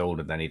appears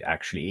older than it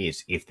actually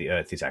is, if the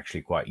Earth is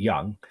actually quite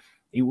young.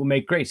 It will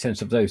make great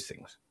sense of those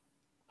things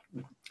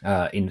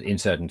in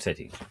certain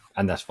settings,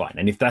 and that's fine.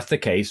 And if that's the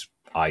case,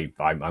 I'm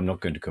not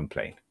going to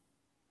complain.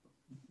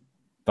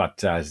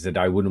 But as I said,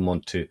 I wouldn't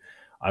want to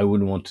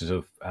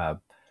sort of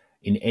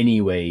in any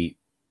way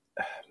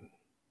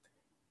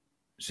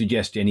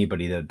suggest to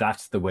anybody that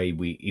that's the way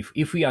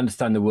if we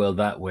understand the world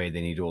that way,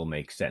 then it all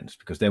makes sense,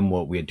 because then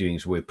what we're doing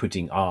is we're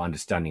putting our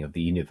understanding of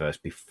the universe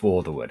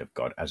before the word of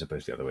God, as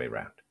opposed to the other way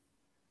around.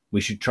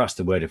 We should trust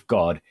the word of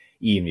God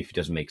even if it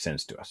doesn't make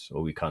sense to us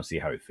or we can't see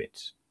how it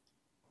fits.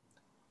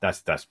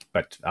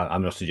 But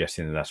I'm not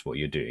suggesting that that's what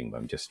you're doing.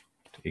 I'm just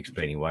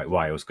explaining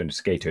why I was going to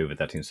skate over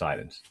that in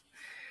silence.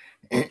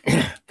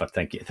 But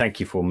thank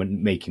you for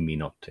making me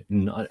not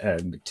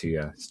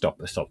to stop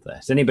there.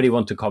 Does anybody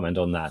want to comment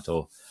on that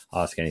or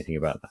ask anything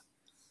about that?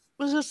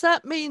 Well, does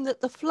that mean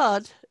that the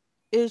flood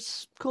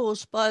is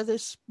caused by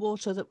this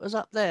water that was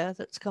up there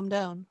that's come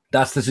down?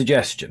 That's the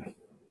suggestion.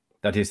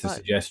 That is the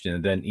suggestion.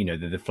 And then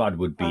the flood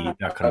would be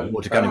that kind of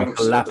water kind of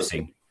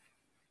collapsing.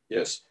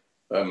 Yes,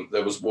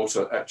 there was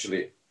water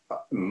actually,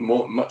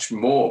 much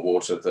more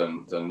water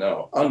than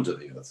now under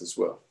the earth as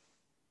well.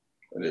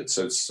 And it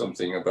says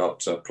something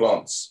about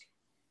plants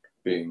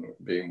being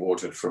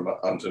watered from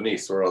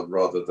underneath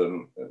rather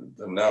than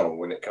now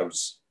when it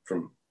comes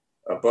from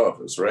above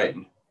as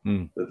rain.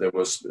 That there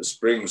was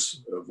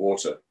springs of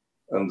water,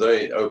 and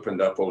they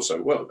opened up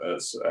also. Well,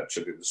 as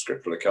actually the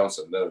scriptural accounts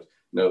of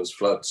Noah's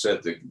flood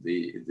said,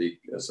 the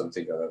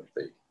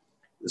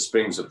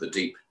springs of the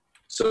deep.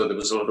 So there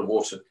was a lot of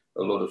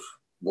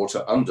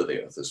water under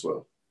the earth as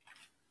well.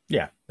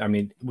 Yeah, I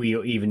mean,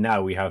 even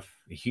now we have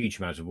a huge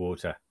amount of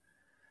water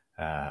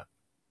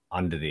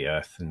under the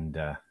earth, and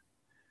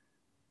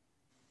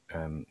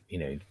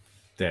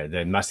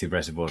they're massive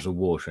reservoirs of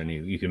water, and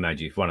you can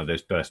imagine if one of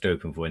those burst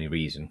open for any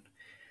reason,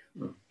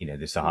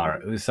 the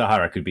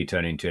Sahara could be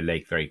turned into a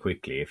lake very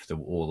quickly if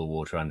all the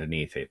water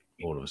underneath it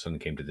all of a sudden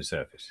came to the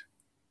surface.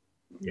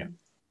 Yeah.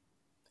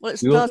 Well,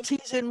 it's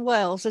artesian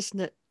wells, isn't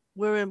it?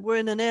 We're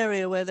in an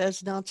area where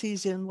there's an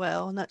artesian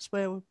well, and that's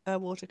where our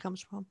water comes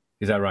from.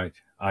 Is that right?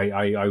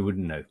 I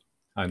wouldn't know.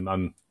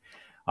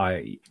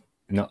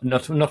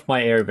 Not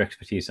my area of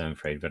expertise, I'm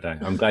afraid, but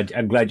I'm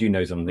glad you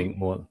know something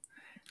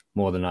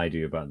more than I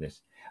do about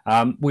this.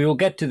 We will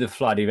get to the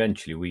flood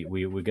eventually.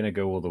 We're going to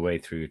go all the way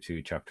through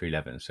to chapter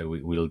 11, so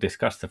we'll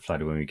discuss the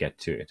flood when we get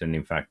to it. And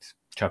in fact,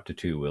 chapter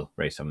 2 will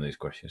raise some of those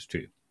questions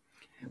too.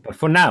 But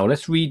for now,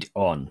 let's read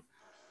on.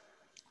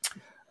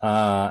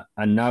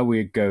 And now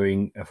we're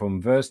going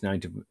from verse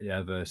 9 to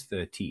verse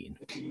 13.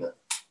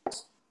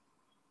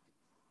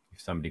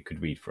 If somebody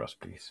could read for us,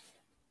 please.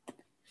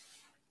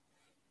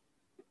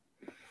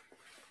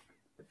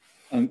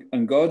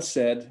 And God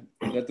said,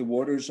 let the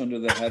waters under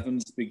the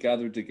heavens be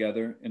gathered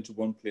together into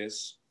one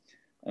place,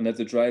 and let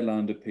the dry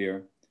land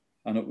appear.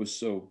 And it was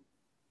so.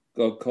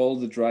 God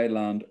called the dry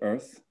land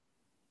earth,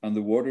 and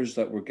the waters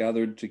that were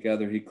gathered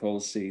together he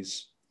called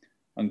seas.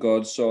 And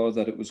God saw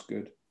that it was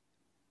good.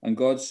 And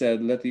God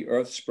said, let the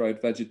earth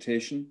sprout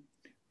vegetation,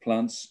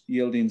 plants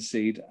yielding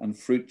seed, and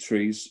fruit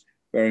trees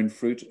bearing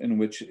fruit in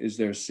which is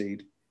their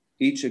seed,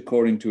 each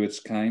according to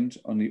its kind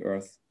on the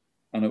earth.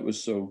 And it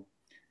was so.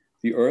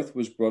 The earth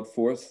was brought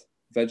forth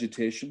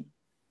vegetation,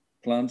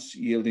 plants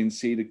yielding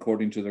seed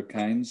according to their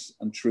kinds,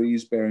 and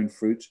trees bearing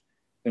fruit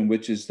in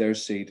which is their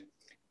seed,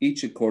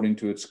 each according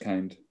to its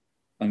kind.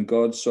 And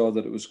God saw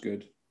that it was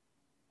good.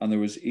 And there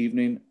was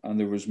evening and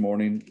there was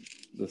morning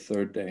the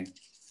third day.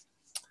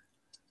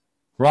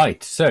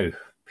 Right, so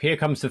here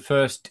comes the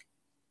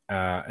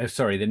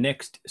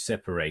next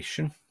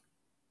separation.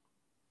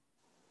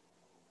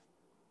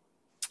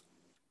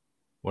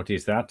 What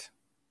is that?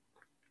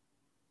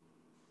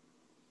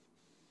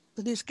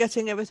 That he's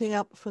getting everything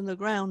up from the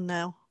ground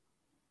now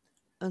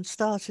and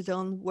started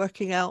on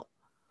working out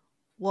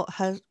what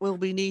will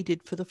be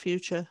needed for the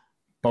future.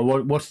 But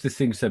what's the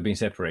things that have been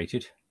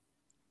separated?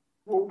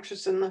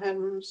 Waters in the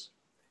heavens.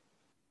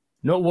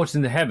 Not what's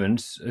in the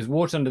heavens. Is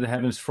water under the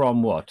heavens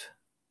from what?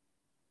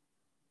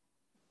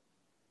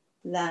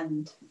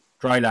 Land.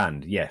 Dry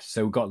land, yes.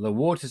 So we've got the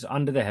waters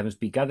under the heavens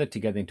be gathered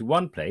together into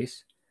one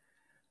place,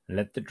 and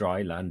let the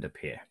dry land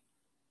appear.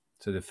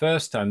 So this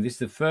is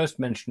the first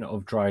mention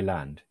of dry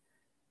land.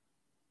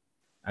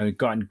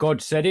 And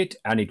God said it,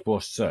 and it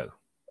was so.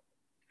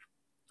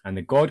 And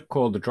the God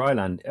called the dry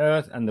land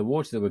earth, and the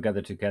waters that were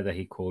gathered together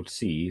he called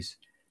seas.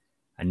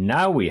 And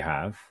now we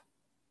have,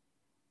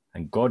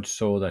 and God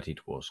saw that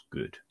it was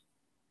good.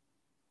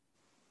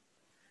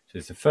 So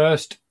it's the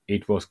first,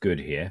 it was good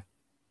here.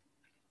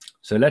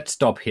 So let's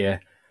stop here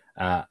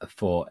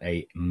for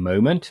a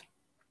moment.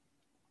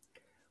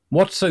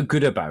 What's so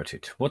good about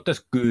it? What does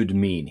good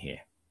mean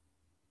here?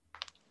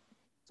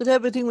 That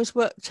everything was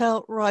worked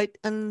out right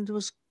and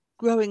was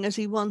growing as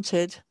he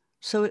wanted.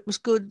 So it was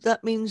good.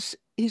 That means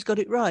he's got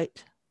it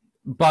right.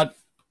 But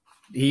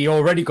he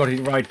already got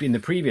it right in the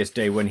previous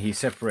day when he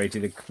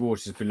separated the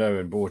waters below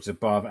and waters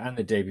above, and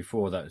the day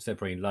before that,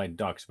 separating light and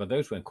dark. But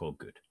those weren't called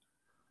good.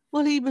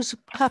 Well, he was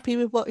happy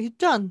with what he'd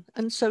done,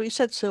 and so he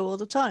said so all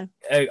the time.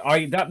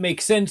 That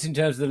makes sense in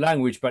terms of the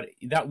language, but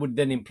that would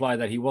then imply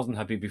that he wasn't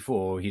happy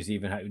before he's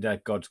even happy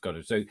that God's got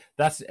it. So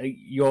that's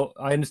I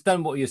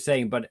understand what you're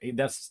saying, but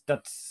that's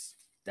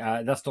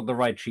not the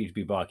right tree to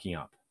be barking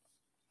up.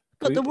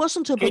 But there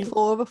wasn't a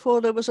before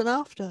there was an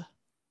after.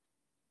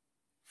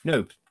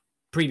 No,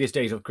 previous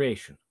days of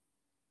creation.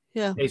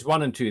 Yeah. Days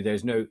 1 and 2,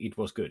 there's no it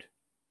was good.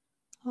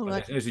 All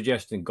right. There's no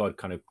suggestion God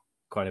kind of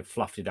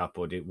fluffed it up,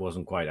 or it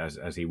wasn't quite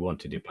as he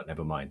wanted it, but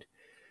never mind.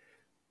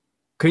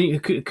 You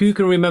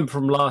can remember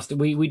from last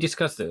we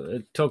discussed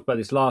talked about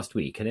this last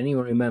week. Can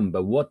anyone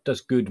remember what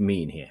does good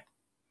mean here?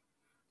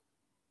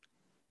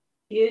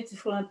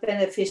 Beautiful and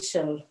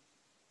beneficial.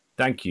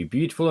 Thank you.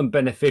 Beautiful and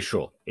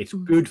beneficial. It's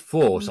good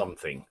for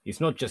something.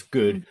 It's not just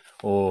good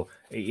or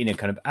in a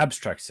kind of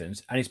abstract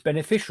sense, and it's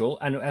beneficial.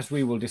 And as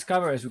we will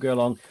discover as we go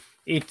along,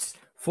 it's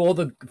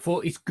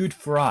it's good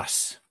for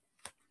us.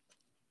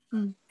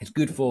 It's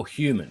good for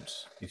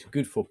humans. It's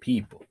good for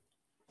people.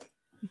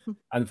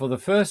 And for the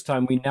first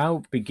time, we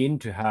now begin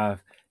to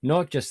have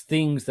not just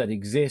things that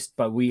exist,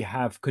 but we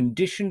have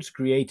conditions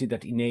created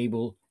that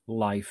enable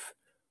life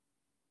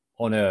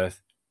on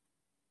Earth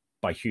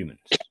by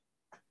humans.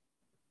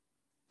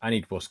 And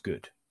it was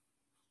good.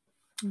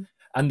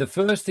 And the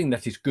first thing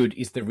that is good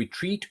is the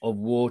retreat of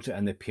water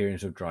and the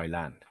appearance of dry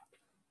land.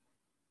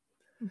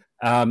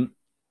 Now,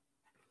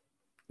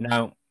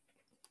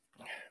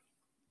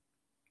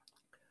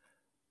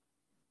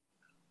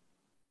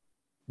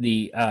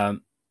 the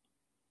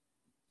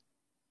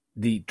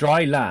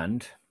dry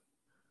land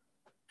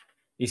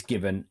is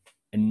given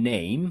a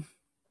name,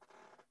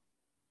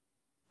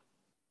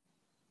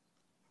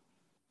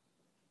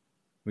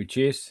 which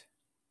is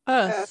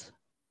Earth.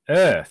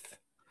 Earth.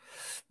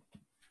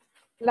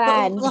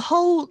 Land. The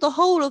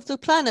whole of the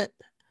planet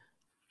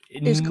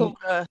is called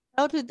Earth.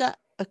 How did that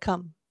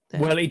come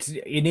then? Well, it's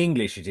in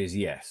English it is,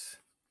 yes.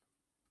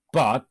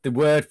 But the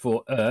word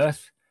for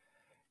earth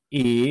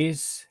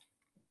is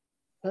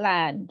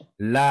Land.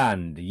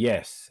 land,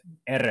 yes.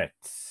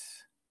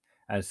 Eretz.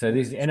 And so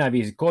this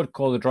NIV is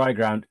called the dry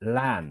ground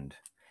land.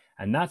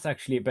 And that's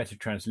actually a better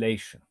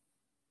translation.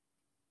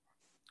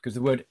 Because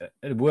the word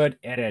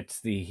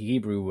Eretz, the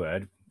Hebrew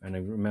word, and I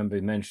remember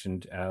you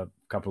mentioned a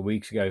couple of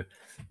weeks ago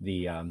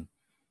the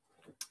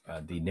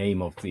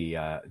name of the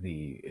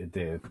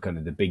kind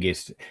of the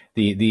biggest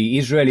the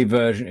Israeli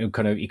version,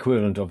 kind of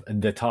equivalent of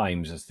the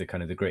Times as the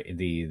kind of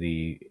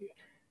the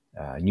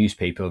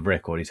newspaper of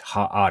record is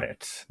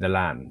Haaretz, the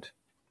land.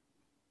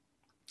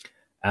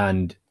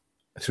 And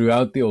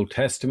throughout the Old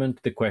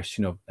Testament, the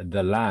question of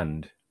the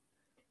land,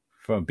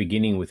 from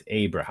beginning with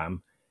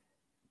Abraham,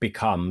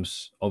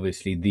 becomes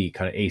obviously the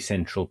kind of a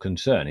central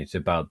concern. It's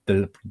about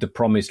the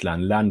promised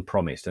land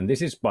promised. And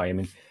this is why, I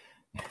mean,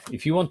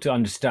 if you want to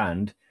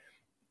understand,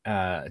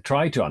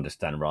 try to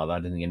understand rather,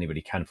 I don't think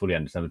anybody can fully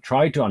understand, but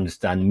try to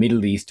understand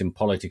Middle Eastern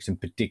politics, and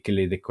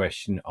particularly the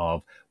question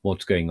of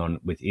what's going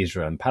on with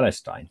Israel and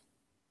Palestine.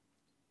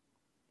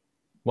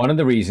 One of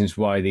the reasons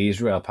why the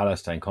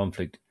Israel-Palestine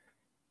conflict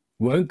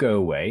won't go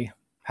away,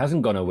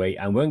 hasn't gone away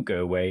and won't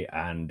go away,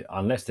 and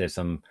unless there's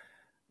some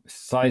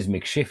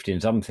seismic shift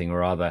in something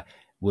or other,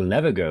 will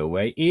never go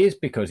away, is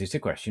because it's a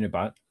question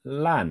about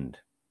land.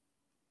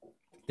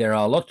 There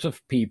are lots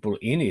of people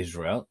in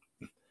Israel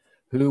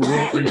who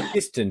will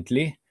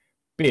insistently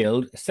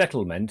build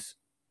settlements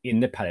in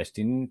the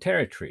Palestinian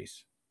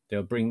territories.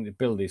 They'll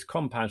build these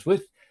compounds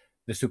with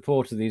the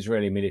support of the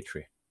Israeli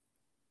military.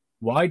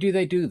 Why do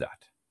they do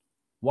that?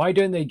 Why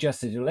don't they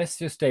just say, let's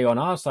just stay on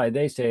our side,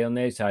 they stay on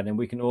their side, and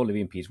we can all live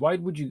in peace? Why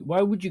would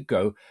you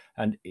go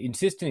and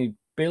insistently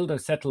build a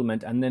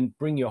settlement and then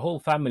bring your whole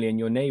family and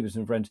your neighbors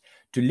and friends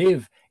to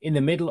live in the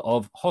middle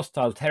of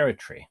hostile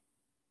territory,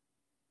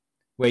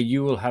 where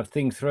you will have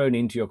things thrown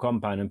into your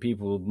compound and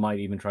people might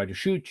even try to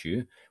shoot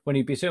you, when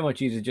it'd be so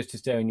much easier just to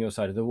stay on your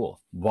side of the wall?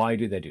 Why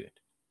do they do it?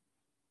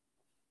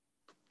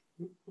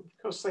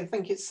 Because they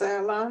think it's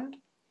their land.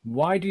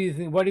 Why do you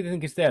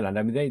think it's their land?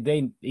 I mean,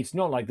 they it's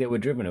not like they were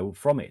driven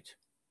from it.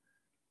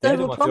 They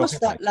were promised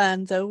that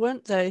land, though,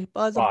 weren't they?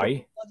 By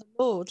the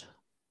Lord.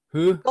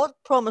 Who? God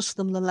promised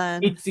them the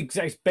land.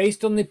 It's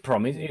based on the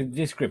promise,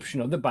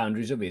 description of the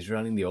boundaries of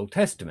Israel in the Old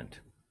Testament.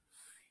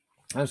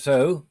 And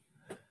so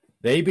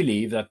they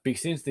believe that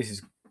since this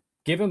is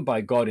given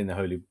by God in the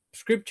Holy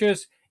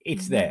Scriptures,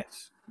 it's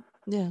theirs.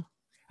 Yeah.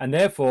 And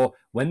therefore,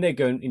 when they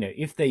go,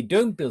 if they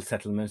don't build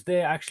settlements,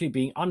 they're actually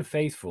being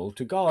unfaithful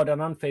to God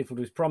and unfaithful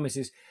to his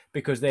promises,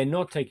 because they're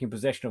not taking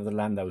possession of the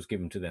land that was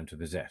given to them to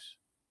possess.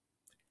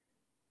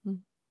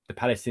 the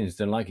Palestinians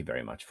don't like it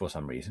very much for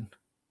some reason.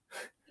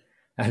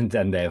 And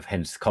then they have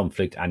hence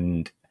conflict,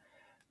 and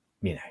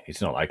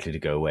it's not likely to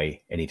go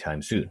away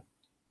anytime soon.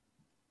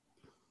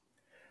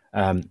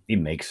 It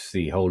makes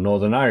the whole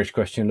Northern Irish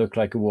question look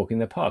like a walk in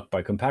the park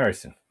by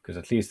comparison, because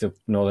at least the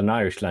Northern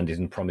Irish land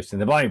isn't promised in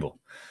the Bible,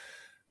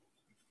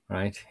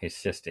 right?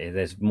 It's just,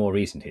 there's more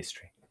recent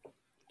history.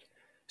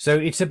 So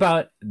it's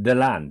about the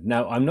land.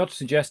 Now, I'm not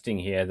suggesting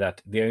here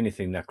that the only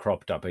thing that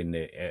cropped up in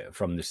the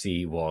from the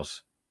sea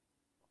was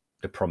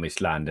the promised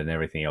land and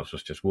everything else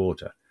was just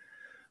water.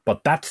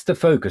 But that's the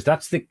focus.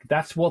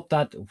 That's what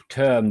that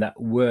term,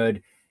 that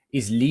word,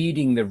 is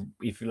leading the,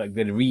 if you like,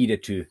 the reader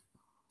to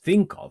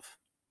think of,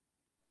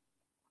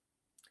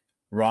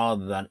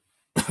 rather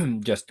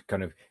than just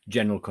kind of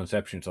general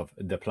conceptions of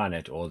the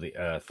planet or the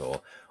earth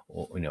or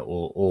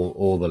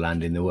all the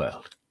land in the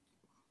world.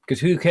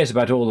 Because who cares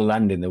about all the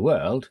land in the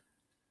world,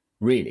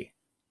 really?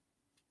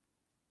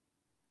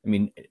 I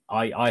mean,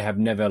 I have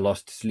never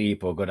lost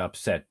sleep or got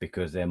upset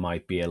because there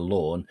might be a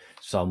lawn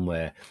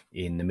somewhere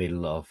in the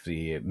middle of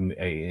the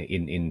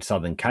in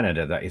southern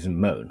Canada that isn't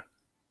mown.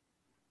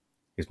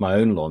 It's my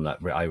own lawn that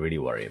I really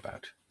worry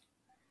about.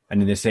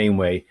 And in the same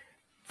way,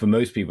 for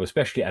most people,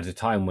 especially at a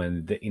time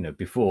when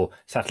before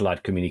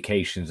satellite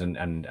communications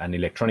and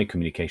electronic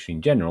communication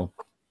in general,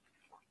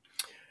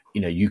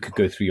 you could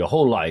go through your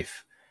whole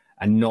life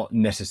and not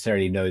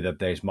necessarily know that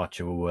there's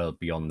much of a world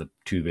beyond the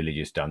 2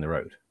 villages down the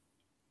road.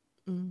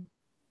 Mm.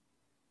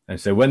 And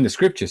so when the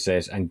scripture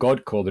says, and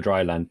God called the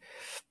dry land,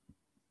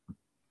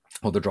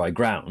 or the dry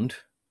ground,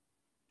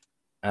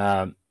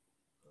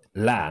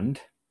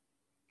 land,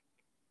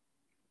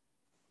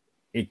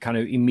 it kind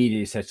of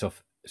immediately sets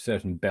off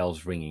certain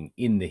bells ringing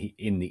in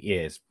the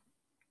ears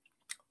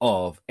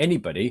of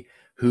anybody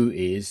who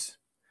is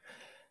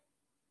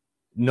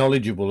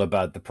knowledgeable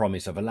about the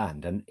promise of a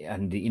land.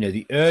 And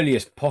the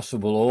earliest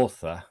possible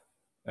author,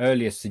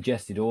 earliest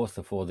suggested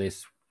author for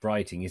this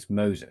writing is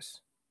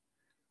Moses.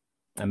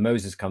 And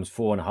Moses comes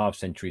 4.5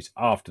 centuries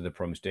after the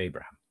promise to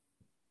Abraham.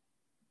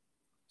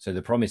 So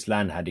the promised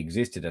land had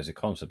existed as a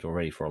concept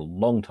already for a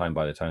long time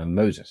by the time of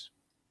Moses.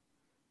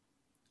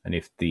 And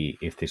if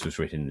this was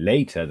written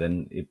later,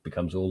 then it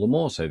becomes all the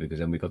more so, because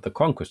then we got the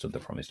conquest of the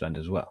promised land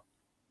as well.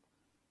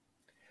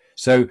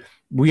 So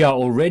we are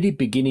already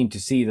beginning to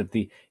see that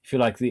the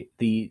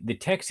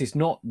text is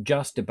not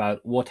just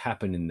about what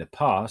happened in the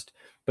past,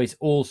 but it's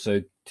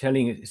also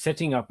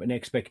setting up an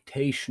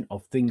expectation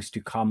of things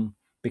to come.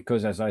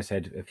 Because, as I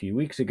said a few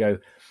weeks ago,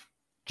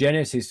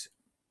 Genesis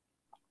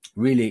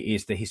really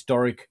is the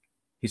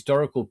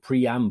historical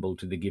preamble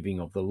to the giving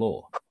of the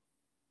law.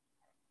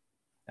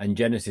 And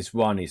Genesis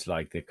 1 is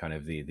like the kind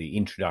of the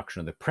introduction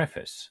of the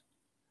preface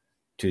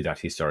to that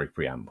historic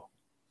preamble.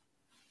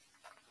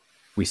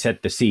 We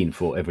set the scene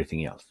for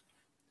everything else.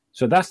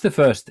 So that's the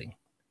first thing.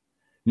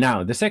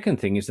 Now, the second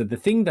thing is that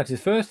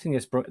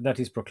that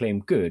is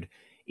proclaimed good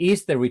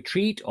is the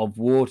retreat of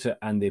water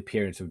and the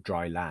appearance of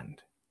dry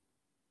land.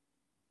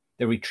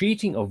 The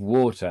retreating of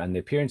water and the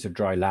appearance of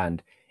dry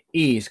land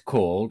is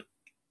called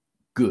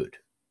good.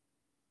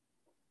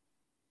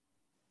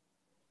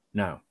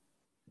 Now,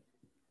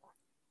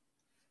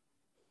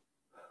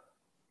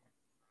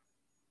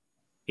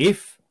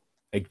 if,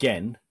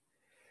 again,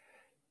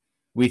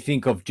 we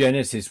think of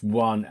Genesis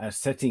 1 as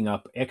setting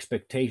up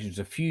expectations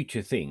of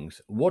future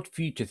things, what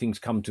future things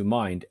come to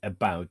mind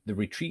about the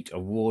retreat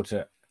of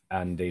water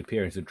and the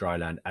appearance of dry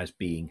land as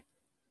being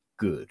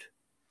good?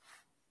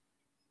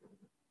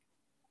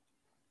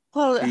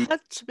 Well, it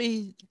had to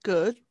be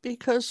good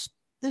because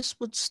this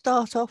would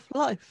start off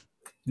life.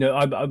 No,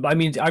 I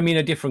mean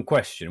a different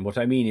question. What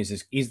I mean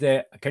is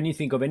there? Can you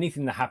think of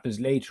anything that happens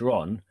later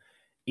on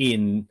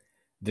in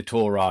the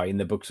Torah, in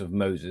the books of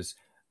Moses,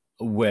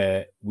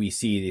 where we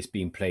see this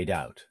being played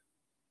out?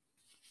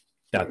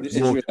 That the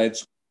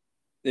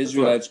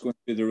Israelites going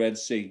through the Red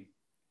Sea.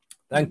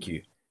 Thank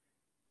you.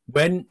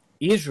 When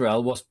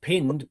Israel was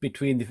pinned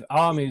between the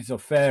armies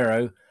of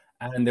Pharaoh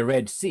and the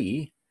Red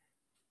Sea,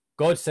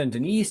 God sent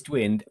an east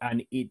wind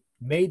and it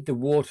made the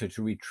water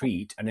to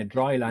retreat and a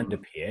dry land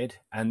appeared,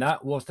 and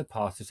that was the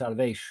path to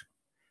salvation.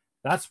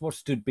 That's what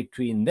stood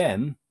between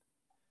them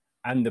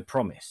and the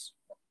promise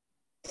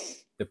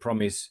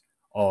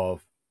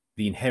of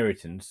the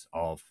inheritance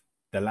of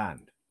the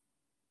land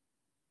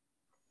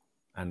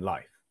and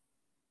life.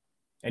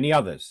 Any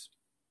others?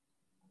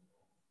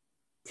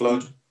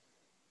 Flood.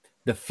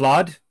 The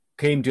flood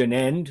came to an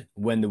end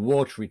when the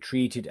water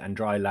retreated and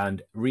dry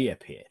land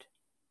reappeared.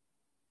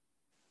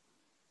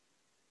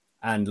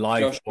 And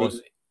life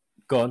was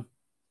gone.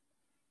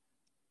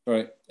 All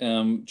right.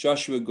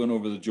 Joshua going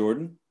over the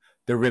Jordan.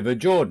 The River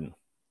Jordan.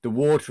 The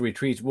water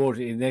retreats. Water,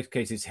 in this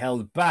case, is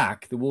held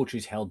back. The water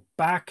is held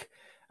back.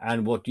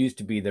 And what used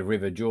to be the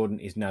River Jordan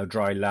is now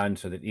dry land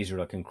so that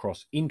Israel can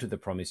cross into the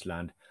promised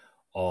land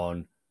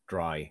on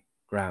dry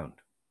ground.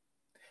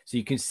 So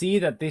you can see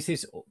that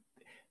this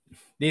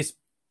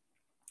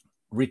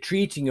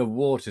retreating of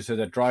water so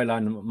that dry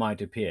land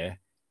might appear.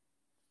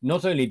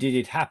 Not only did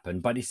it happen,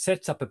 but it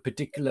sets up a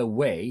particular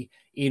way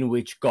in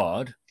which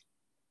God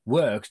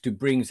works to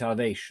bring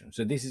salvation.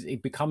 So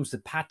it becomes the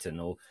pattern,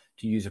 or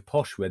to use a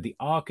posh word, the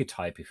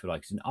archetype, if you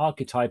like. It's an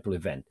archetypal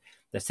event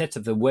that sets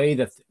up the way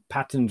that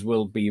patterns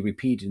will be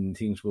repeated and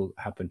things will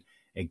happen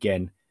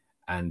again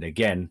and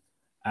again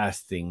as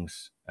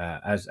things,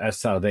 as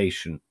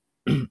salvation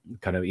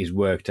kind of is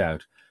worked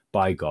out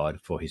by God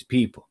for his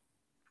people.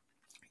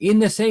 In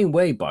the same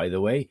way, by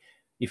the way,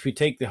 if we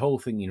take the whole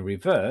thing in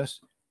reverse,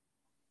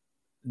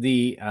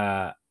 the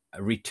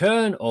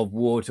return of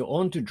water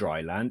onto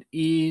dry land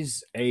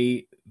is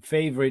a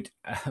favorite,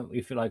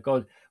 if you like,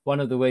 God, one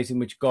of the ways in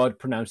which God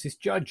pronounces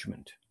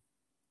judgment.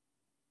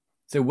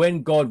 So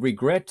when God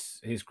regrets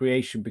his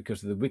creation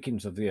because of the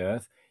wickedness of the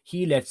earth,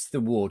 he lets the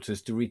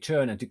waters to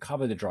return and to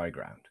cover the dry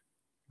ground.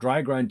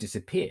 Dry ground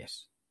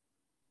disappears.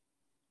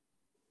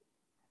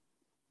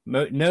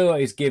 Noah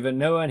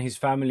and his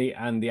family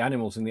and the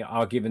animals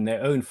are given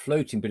their own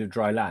floating bit of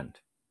dry land.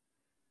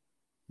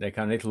 Their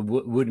kind of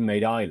little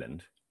wood-made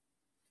island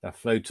that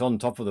floats on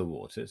top of the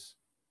waters.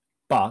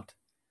 But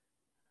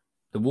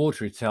the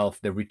water itself,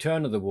 the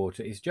return of the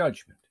water, is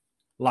judgment.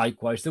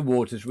 Likewise, the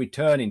waters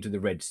return into the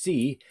Red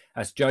Sea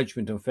as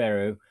judgment on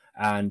Pharaoh,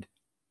 and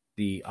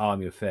the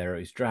army of Pharaoh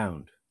is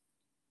drowned.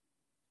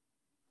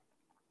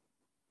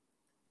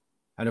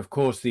 And of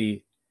course,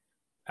 in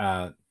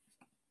a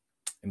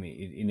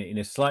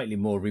slightly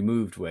more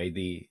removed way,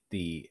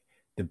 the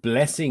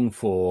blessing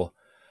for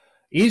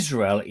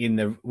Israel in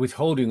the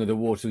withholding of the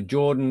waters of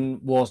Jordan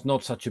was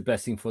not such a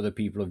blessing for the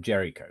people of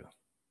Jericho.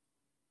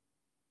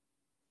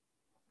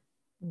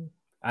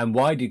 And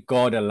why did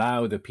God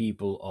allow the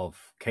people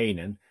of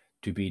Canaan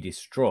to be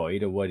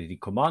destroyed, or why did he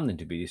command them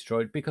to be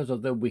destroyed? Because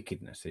of their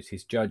wickedness. It's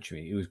his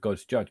judgment. It was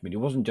God's judgment. It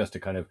wasn't just a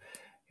kind of,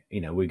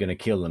 we're going to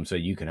kill them so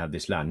you can have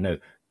this land. No,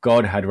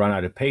 God had run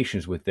out of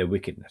patience with their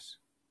wickedness.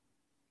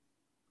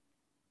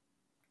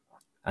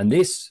 And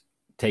this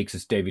takes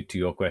us, David, to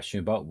your question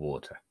about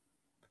water.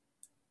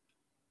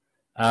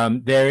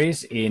 There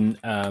is in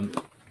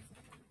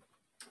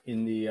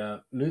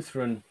the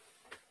Lutheran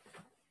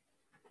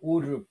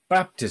order of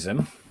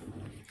baptism,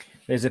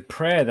 there's a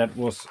prayer that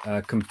was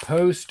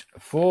composed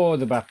for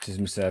the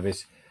baptism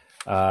service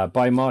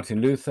by Martin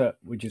Luther,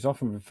 which is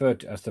often referred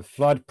to as the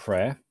flood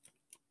prayer.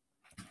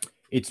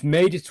 It's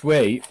made its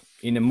way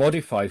in a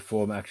modified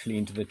form, actually,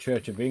 into the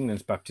Church of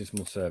England's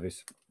baptismal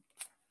service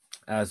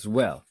as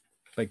well.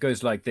 But it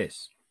goes like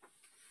this.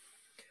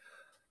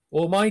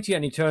 Almighty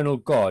and eternal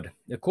God,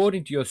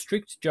 according to your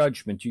strict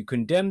judgment, you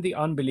condemned the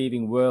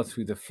unbelieving world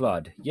through the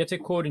flood. Yet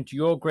according to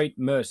your great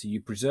mercy,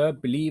 you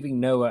preserved believing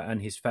Noah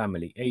and his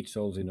family, 8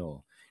 souls in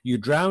all. You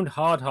drowned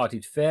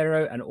hard-hearted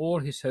Pharaoh and all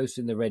his hosts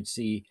in the Red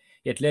Sea,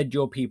 yet led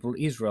your people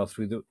Israel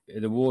through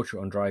the water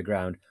on dry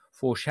ground,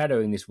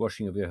 foreshadowing this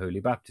washing of your holy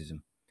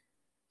baptism.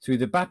 Through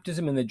the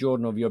baptism in the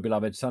Jordan of your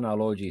beloved Son, our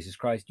Lord Jesus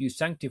Christ, you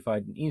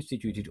sanctified and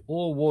instituted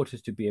all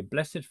waters to be a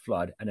blessed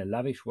flood and a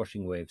lavish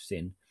washing away of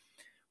sin.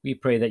 We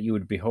pray that you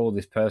would behold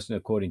this person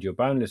according to your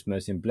boundless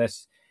mercy and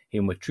bless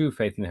him with true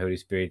faith in the Holy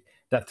Spirit,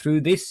 that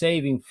through this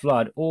saving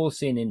flood all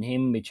sin in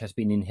him which has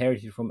been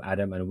inherited from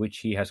Adam and which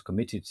he has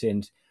committed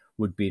sins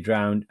would be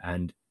drowned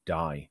and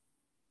die.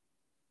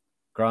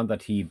 Grant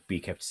that he be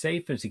kept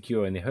safe and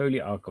secure in the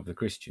holy ark of the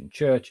Christian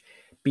Church,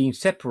 being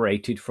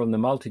separated from the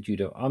multitude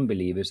of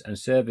unbelievers and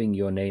serving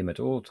your name at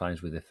all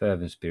times with a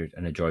fervent spirit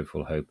and a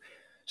joyful hope,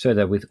 so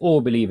that with all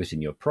believers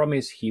in your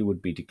promise he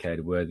would be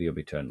declared worthy of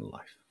eternal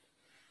life.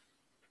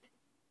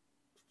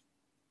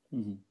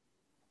 Mm-hmm.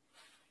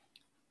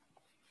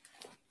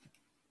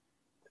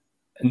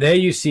 And there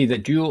you see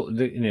that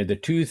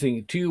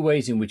the two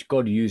ways in which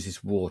God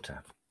uses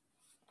water.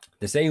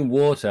 The same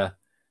water,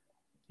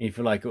 if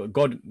you like,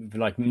 God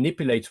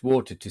manipulates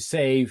water to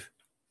save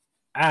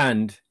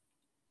and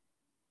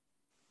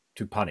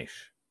to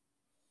punish,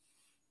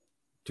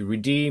 to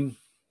redeem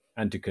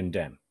and to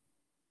condemn.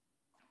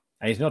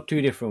 And it's not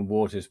two different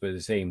waters, but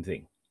the same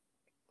thing.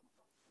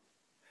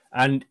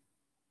 And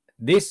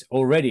this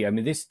already,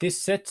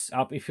 this sets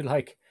up, if you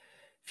like,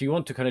 if you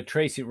want to kind of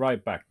trace it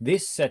right back,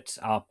 this sets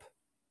up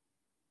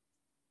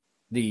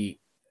the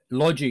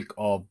logic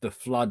of the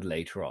flood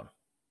later on.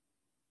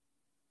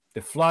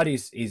 The flood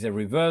is a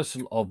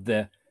reversal of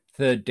the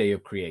third day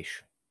of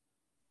creation,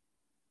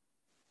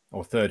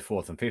 or third,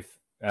 fourth, and fifth,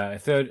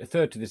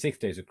 third to the 6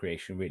 days of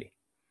creation, really.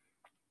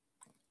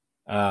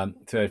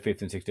 Third,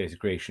 fifth, and 6 days of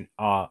creation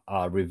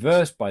are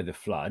reversed by the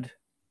flood.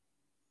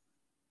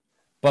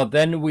 But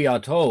then we are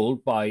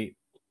told by,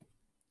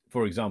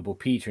 for example,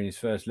 Peter in his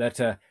first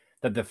letter,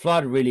 that the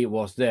flood really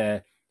was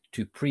there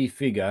to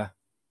prefigure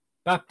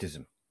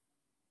baptism.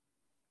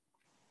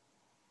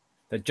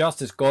 That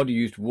just as God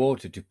used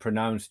water to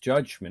pronounce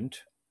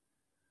judgment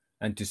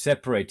and to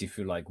separate, if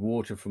you like,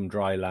 water from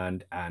dry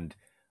land and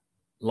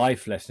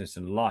lifelessness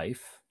and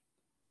life,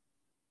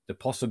 the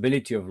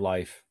possibility of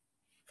life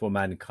for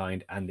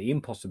mankind and the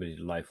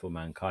impossibility of life for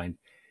mankind,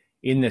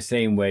 in the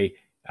same way,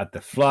 at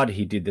the flood,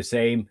 he did the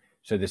same.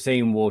 So the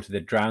same water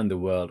that drowned the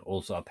world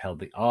also upheld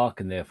the ark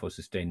and therefore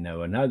sustained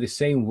Noah. Now the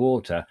same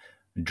water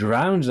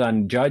drowns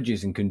and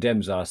judges and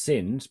condemns our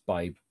sins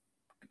by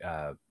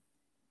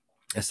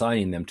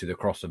assigning them to the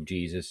cross of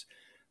Jesus,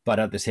 but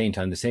at the same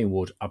time, the same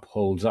water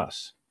upholds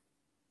us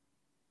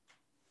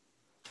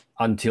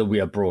until we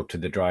are brought to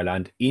the dry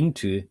land,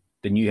 into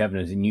the new heaven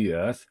and the new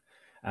earth.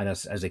 And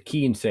as a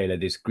keen sailor,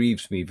 this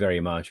grieves me very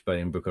much, but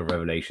in the book of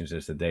Revelation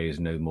says that there is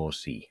no more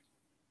sea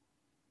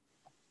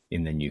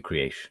in the new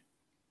creation.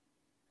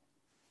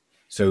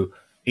 So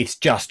it's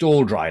just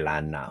all dry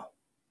land now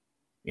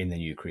in the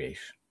new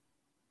creation,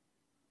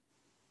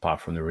 apart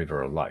from the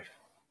river of life.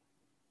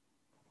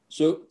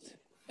 So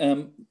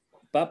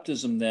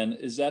baptism then,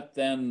 is that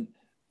then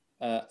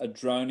a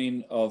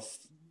drowning of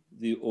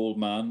the old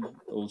man,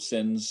 old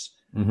sins,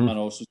 Mm-hmm. and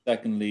also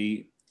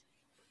secondly,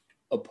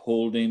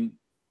 upholding,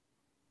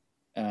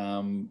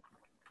 but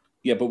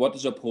what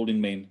does upholding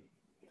mean?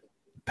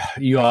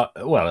 You are,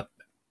 well,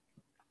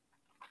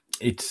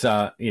 it's,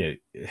 1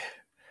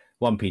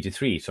 Peter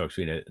 3 talks,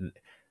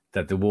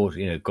 that the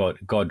water,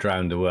 God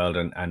drowned the world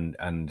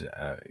and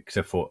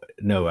except for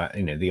Noah,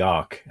 the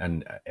ark,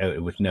 and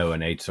with Noah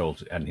and 8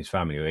 souls and his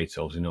family, or 8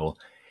 souls in all.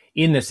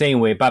 In the same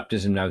way,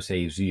 baptism now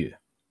saves you.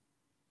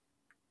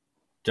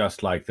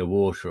 Just like the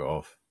water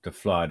of the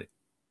flood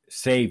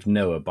saved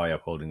Noah by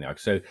upholding the ark.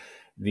 So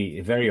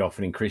very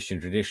often in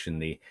Christian tradition,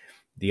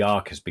 the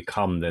ark has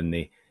become then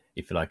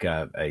if you like,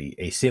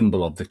 a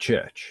symbol of the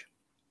church.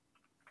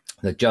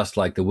 That just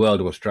like the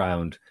world was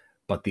drowned,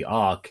 but the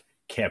ark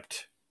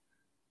kept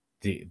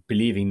the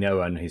believing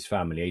Noah and his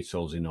family, 8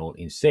 souls in all,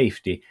 in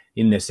safety.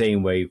 In the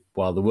same way,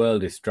 while the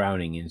world is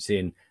drowning in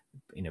sin,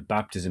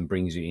 baptism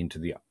brings you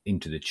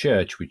into the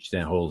church, which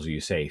then holds you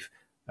safe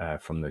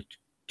from the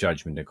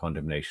judgment and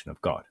condemnation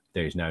of God.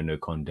 There is now no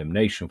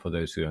condemnation for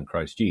those who are in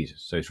Christ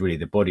Jesus. So it's really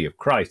the body of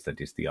Christ that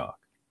is the ark.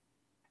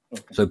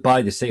 Okay. So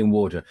by the same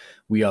water,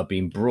 we are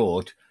being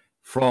brought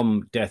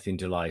from death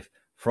into life,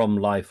 from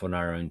life on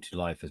our own to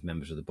life as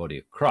members of the body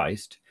of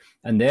Christ.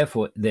 And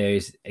therefore,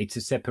 it's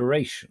a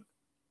separation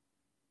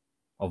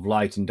of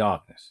light and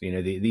darkness.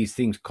 These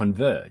things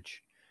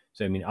converge.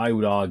 So, I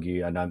would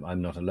argue, and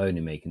I'm not alone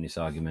in making this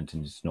argument,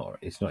 and it's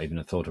not even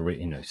a thought,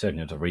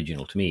 certainly not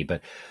original to me, but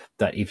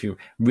that if you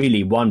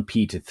really 1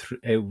 Peter,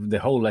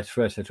 the whole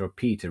first letter of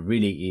Peter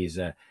really is,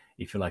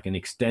 if you like, an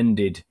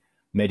extended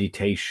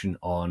meditation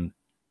on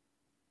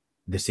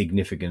the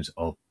significance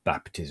of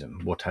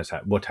baptism. When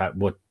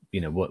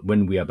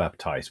we are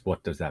baptized,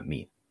 what does that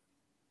mean?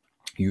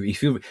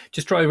 If you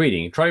just try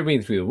reading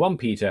through 1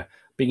 Peter,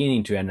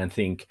 beginning to end, and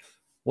think,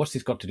 what's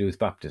this got to do with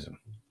baptism?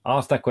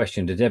 Ask that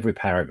question at every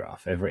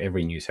paragraph,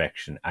 every new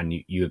section, and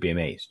you'll be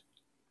amazed.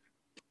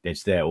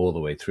 It's there all the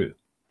way through.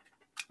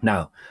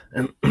 Now,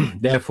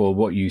 therefore,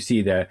 what you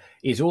see there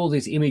is all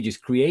these images,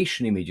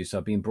 creation images,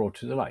 are being brought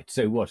to the light.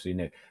 So what?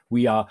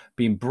 We are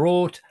being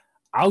brought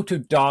out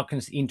of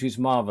darkness into his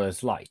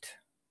marvelous light.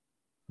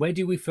 Where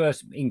do we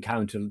first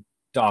encounter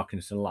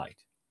darkness and light?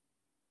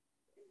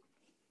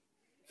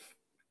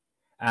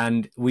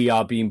 And we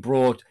are being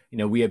brought,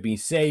 we are being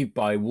saved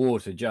by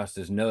water, just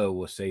as Noah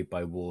was saved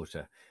by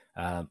water.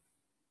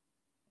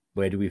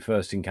 Where do we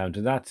first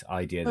encounter that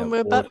idea? When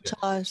we're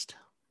baptized.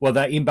 Well,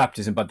 that in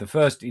baptism, but the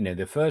first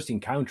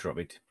encounter of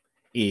it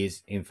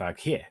is, in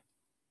fact, here.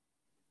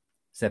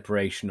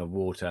 Separation of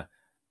water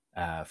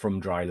from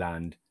dry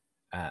land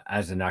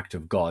as an act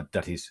of God.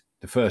 That is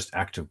the first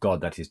act of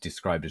God that is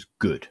described as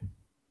good,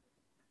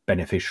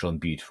 beneficial, and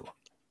beautiful.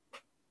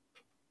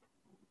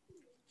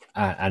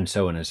 And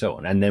so on and so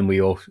on. And then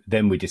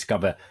we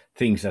discover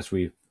things as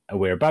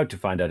we're about to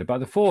find out about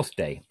the 4th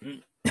day.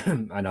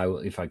 And I will,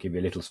 if I give you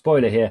a little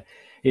spoiler here,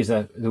 is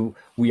that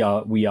we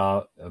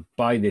are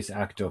by this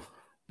act of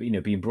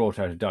being brought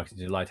out of darkness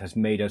into light has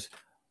made us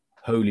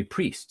holy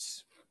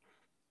priests,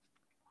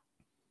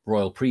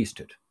 royal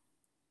priesthood,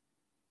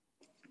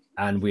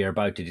 and we are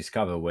about to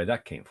discover where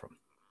that came from.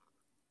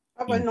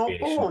 But we're not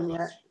born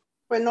yet.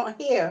 We're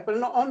not here. We're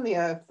not on the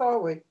earth, are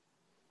we?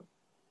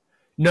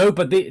 No,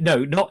 but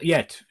not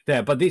yet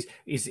there. But this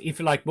is, if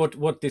you like,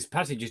 what this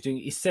passage is doing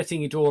is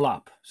setting it all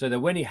up so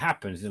that when it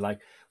happens, it's like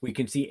we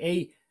can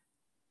see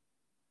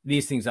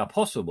these things are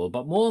possible,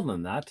 but more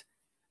than that,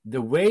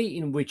 the way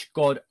in which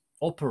God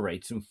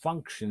operates and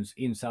functions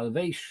in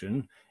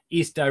salvation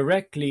is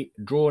directly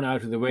drawn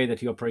out of the way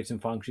that he operates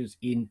and functions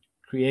in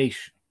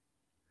creation.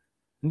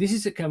 And this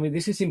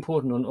is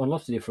important on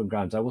lots of different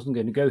grounds. I wasn't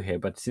going to go here,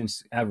 but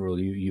since Avril,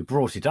 you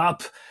brought it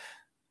up,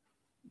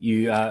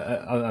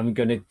 I'm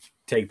going to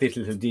take this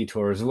little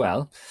detour as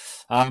well.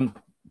 And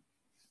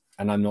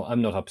I'm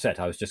not upset.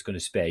 I was just going to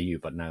spare you,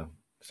 but now,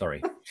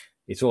 sorry,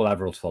 it's all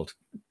Avril's fault.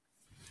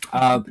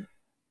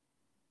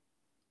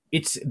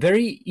 It's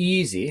very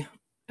easy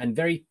and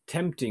very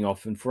tempting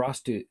often for us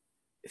to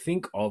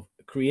think of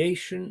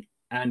creation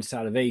and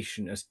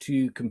salvation as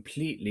two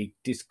completely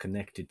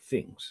disconnected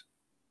things.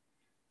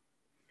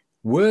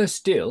 Worse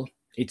still,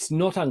 it's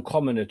not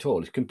uncommon at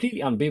all. It's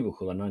completely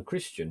unbiblical and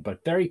unchristian,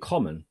 but very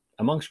common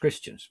amongst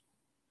Christians.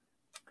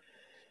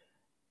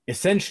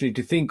 Essentially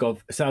to think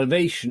of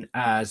salvation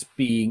as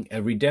being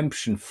a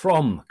redemption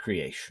from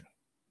creation.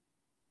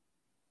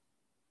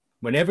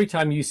 When every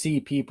time you see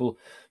people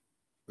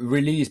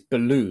release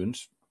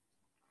balloons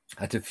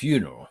at a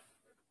funeral,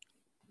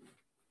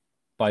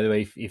 By the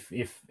way,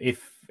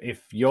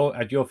 if you're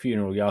at your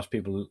funeral, you ask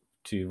people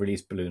to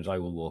release balloons, I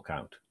will walk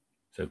out.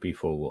 So be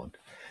forewarned.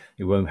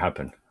 It won't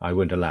happen. I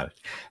won't allow it.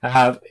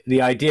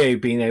 The idea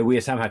being that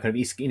we're somehow kind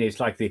of, it's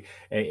like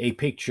a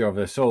picture of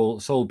a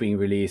soul being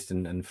released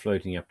and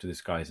floating up to the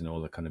skies and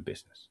all that kind of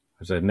business.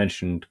 As I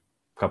mentioned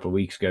a couple of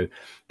weeks ago,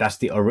 that's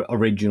the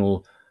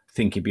original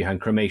thinking behind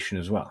cremation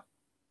as well.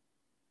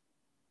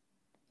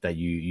 That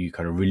you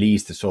kind of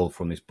release the soul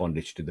from its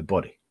bondage to the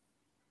body.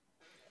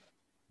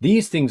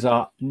 These things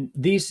are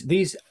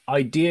these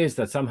ideas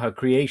that somehow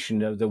creation,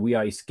 that we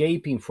are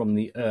escaping from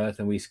the earth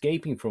and we're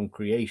escaping from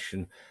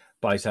creation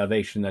by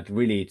salvation, that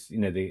really it's,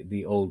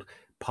 the old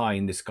pie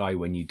in the sky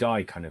when you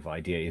die kind of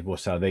idea is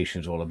what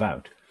salvation is all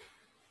about,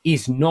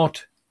 is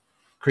not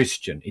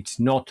Christian. It's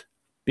not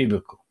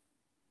biblical.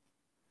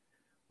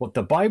 What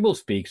the Bible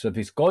speaks of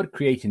is God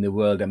creating the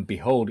world, and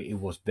behold,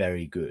 it was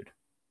very good.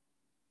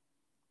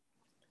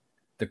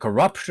 The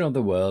corruption of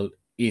the world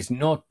is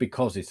not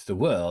because it's the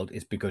world,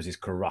 it's because it's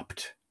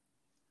corrupt,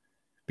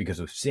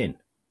 because of sin.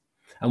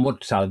 And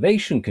what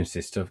salvation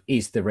consists of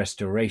is the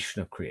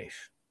restoration of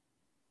creation.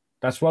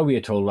 That's why we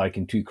are told, like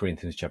in 2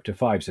 Corinthians chapter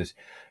 5 says,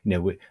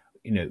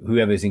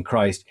 whoever is in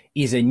Christ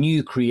is a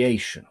new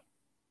creation.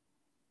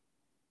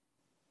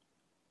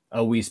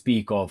 We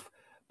speak of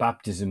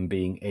baptism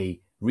being a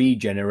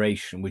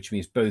regeneration, which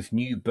means both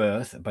new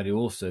birth, but it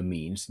also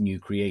means new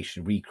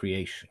creation,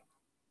 recreation.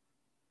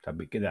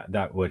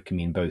 That word can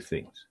mean both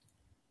things.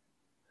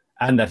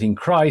 And that in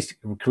Christ,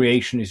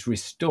 creation is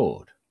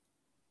restored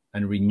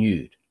and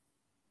renewed.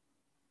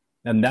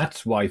 And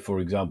that's why, for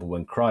example,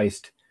 when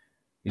Christ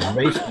is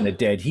raised from the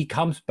dead, he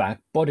comes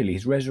back bodily,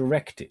 he's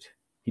resurrected.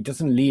 He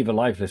doesn't leave a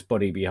lifeless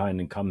body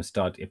behind and come and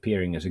start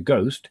appearing as a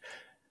ghost.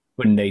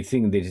 When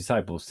the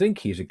disciples think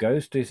he's a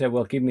ghost, they say,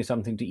 well, give me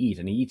something to eat.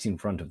 And he eats in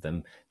front of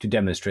them to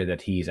demonstrate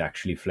that he is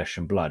actually flesh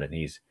and blood.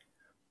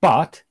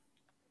 But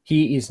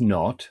he is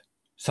not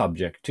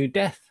subject to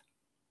death.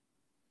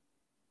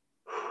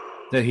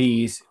 So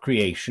he is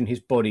creation, his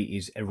body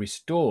is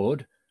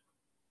restored,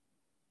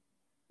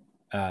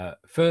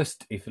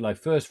 first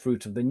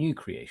fruits of the new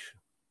creation.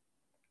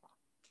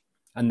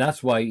 And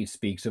that's why it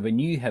speaks of a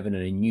new heaven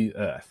and a new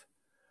earth,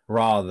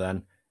 rather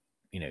than,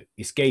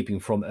 escaping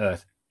from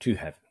earth to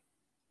heaven.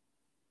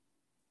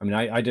 I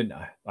mean,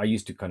 I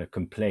used to kind of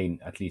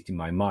complain, at least in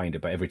my mind,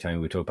 about every time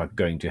we talk about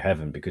going to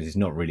heaven, because it's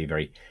not really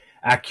very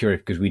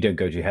accurate, because we don't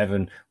go to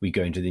heaven, we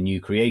go into the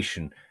new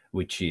creation,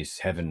 which is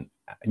heaven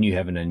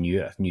and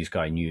new earth, new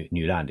sky,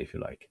 new land, if you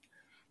like.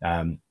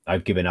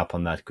 I've given up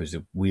on that, because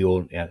we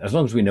all, as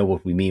long as we know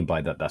what we mean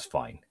by that, that's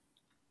fine.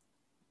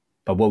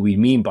 But what we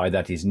mean by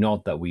that is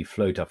not that we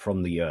float up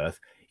from the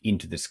earth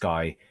into the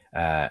sky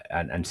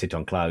and sit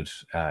on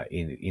clouds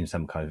in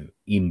some kind of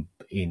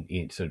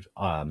in sort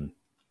of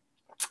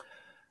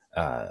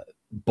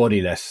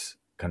bodiless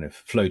kind of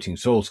floating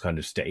souls kind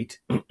of state,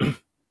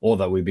 or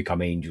that we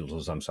become angels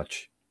or some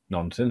such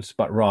nonsense,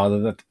 but rather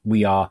that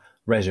we are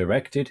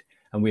resurrected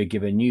and we are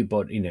given new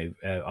body.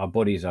 Our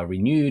bodies are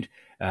renewed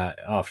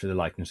after the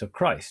likeness of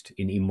Christ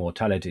in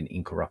immortality and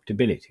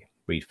incorruptibility.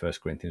 Read 1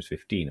 Corinthians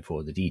 15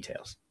 for the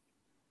details.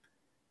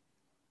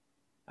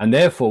 And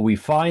therefore we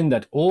find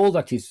that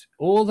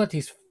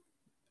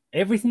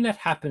everything that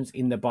happens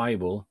in the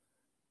Bible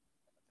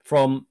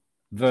from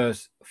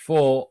verse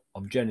 4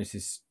 of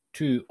Genesis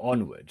 2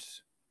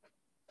 onwards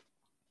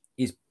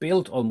is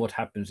built on what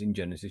happens in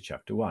Genesis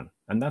chapter 1.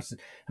 And that's,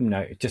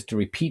 just to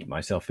repeat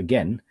myself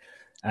again,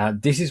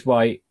 this is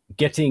why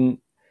getting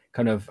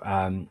kind of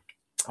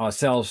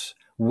ourselves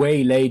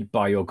waylaid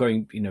by, or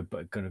going,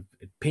 kind of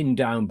pinned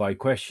down by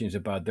questions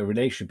about the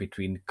relation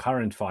between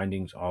current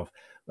findings of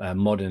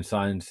modern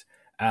science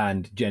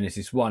and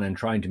Genesis 1, and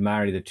trying to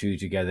marry the two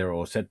together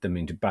or set them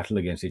into battle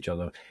against each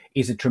other,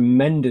 is a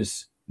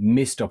tremendous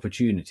missed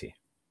opportunity,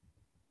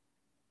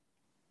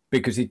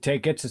 because it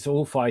gets us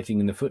all fighting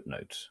in the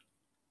footnotes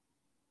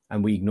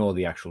and we ignore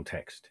the actual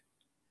text.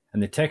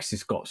 And the text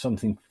has got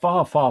something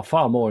far, far,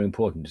 far more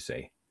important to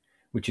say,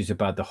 which is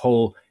about the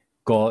whole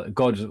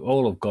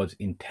all of God's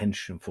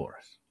intention for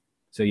us.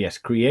 So yes,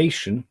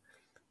 creation,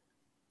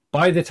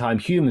 by the time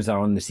humans are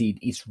on the scene,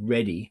 is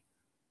ready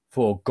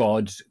for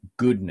God's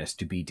goodness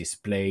to be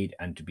displayed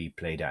and to be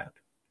played out.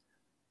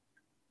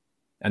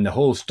 And the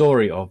whole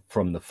story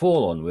from the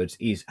fall onwards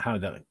is how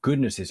the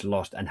goodness is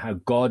lost and how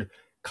God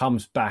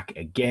comes back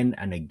again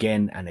and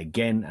again and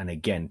again and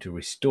again to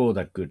restore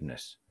that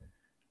goodness.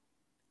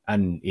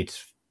 And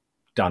it's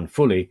done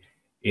fully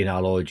in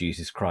our Lord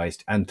Jesus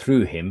Christ, and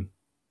through him,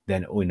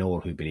 then in all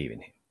who believe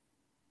in him.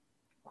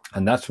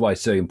 And that's why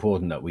it's so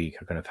important that we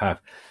kind of have,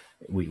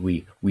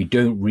 we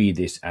don't read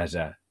this as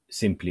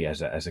simply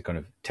as a kind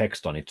of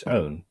text on its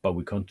own, but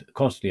we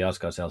constantly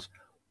ask ourselves,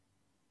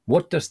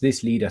 what does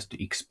this lead us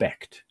to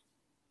expect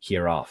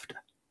hereafter?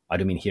 I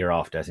don't mean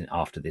hereafter as in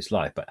after this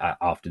life, but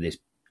after this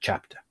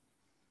chapter.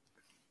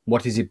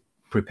 What is it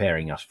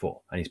preparing us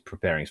for? And it's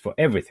preparing us for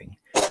everything.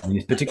 In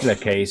this particular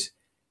case,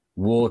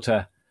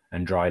 water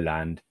and dry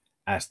land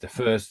as the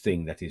first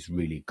thing that is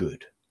really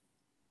good.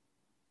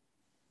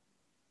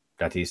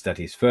 That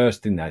is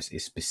first thing that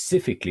is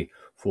specifically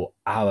for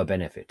our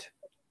benefit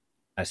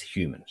as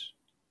humans.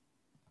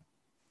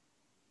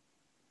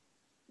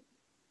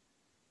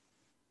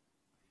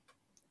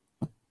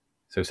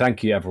 So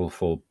thank you, Avril,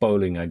 for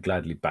bowling. I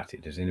gladly bat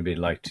it. Does anybody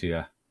like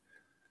to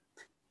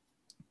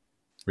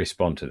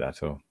respond to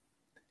that, or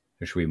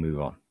should we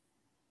move on?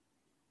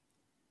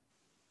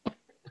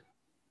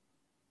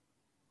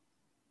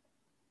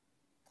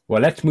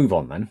 Well, let's move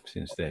on then,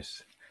 since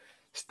there's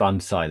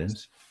stunned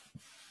silence.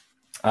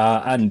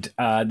 And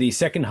the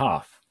second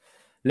half.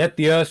 Let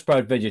the earth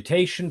sprout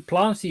vegetation,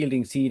 plants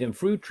yielding seed, and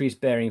fruit trees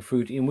bearing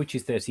fruit, in which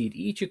is their seed,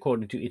 each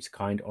according to its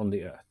kind on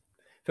the earth.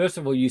 First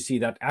of all, you see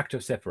that act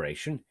of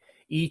separation,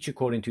 each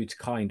according to its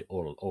kind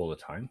all the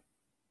time.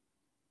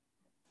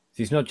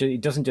 So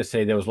it doesn't just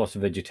say there was lots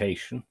of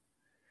vegetation,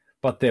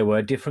 but there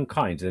were different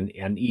kinds,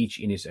 and each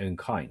in its own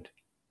kind.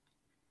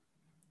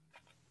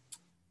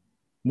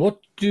 What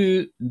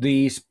do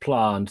these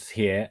plants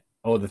here,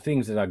 or the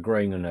things that are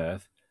growing on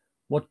earth,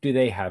 what do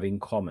they have in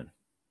common?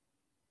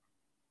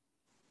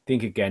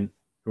 Think again.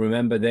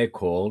 Remember, they're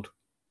called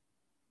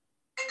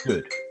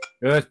good.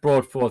 Earth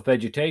brought forth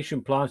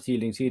vegetation, plants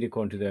yielding seed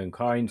according to their own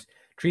kinds,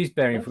 trees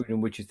bearing fruit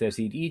in which is their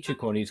seed, each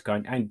according to its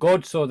kind, and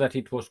God saw that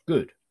it was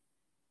good.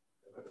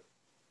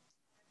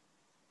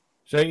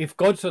 So if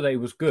God saw that it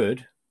was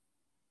good,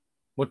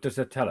 what does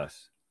that tell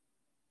us?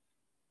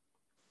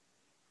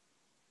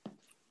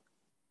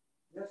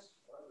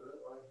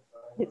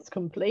 It's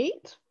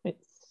complete.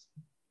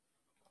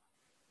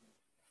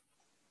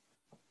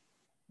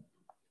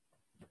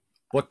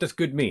 What does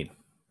good mean?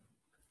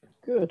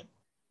 Good.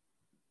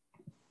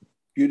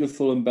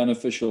 Beautiful and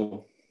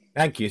beneficial.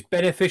 Thank you. It's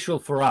beneficial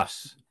for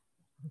us.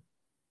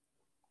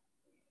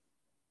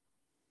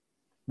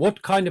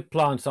 What kind of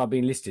plants are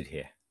being listed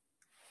here?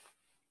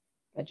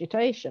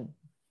 Vegetation.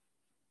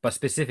 But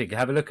specifically,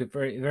 have a look at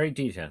very, very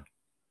detailed.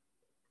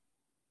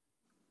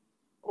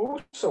 All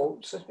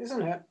sorts,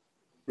 isn't it?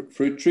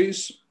 Fruit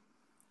trees.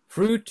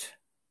 Fruit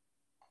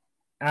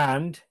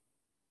and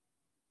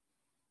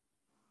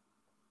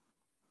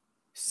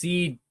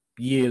seed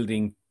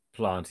yielding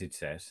plants, it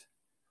says.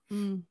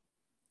 Mm.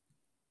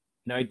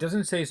 Now, it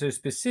doesn't say so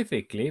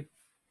specifically,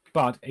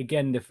 but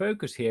again, the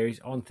focus here is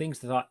on things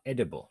that are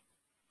edible.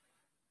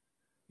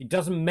 It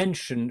doesn't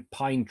mention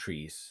pine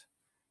trees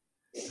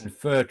and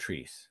fir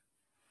trees.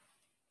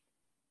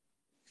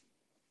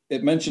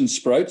 It mentions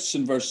sprouts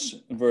in verse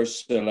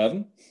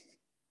 11.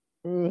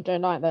 Ooh,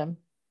 don't like them.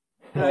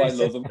 Oh, I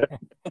love them.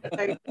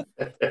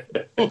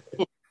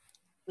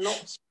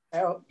 Not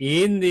sprout.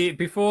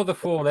 Before the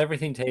fall,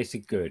 everything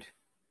tasted good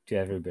to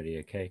everybody.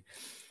 Okay,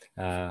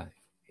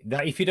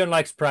 that if you don't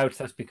like sprouts,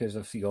 that's because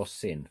of your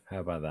sin. How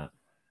about that?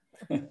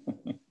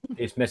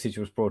 This message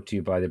was brought to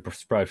you by the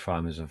sprout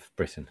farmers of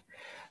Britain.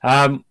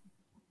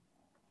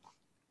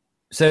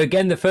 So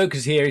again, the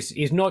focus here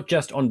is not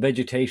just on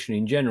vegetation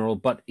in general,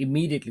 but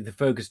immediately the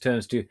focus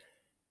turns to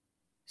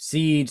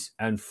seeds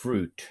and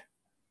fruit,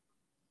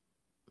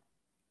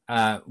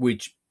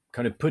 which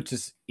kind of puts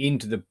us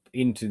into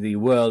the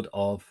world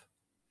of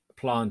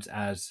plants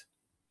as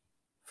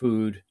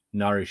food,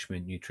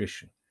 nourishment,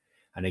 nutrition.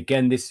 And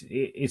again, this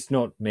it's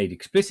not made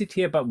explicit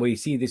here, but we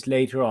see this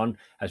later on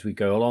as we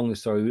go along the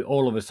story.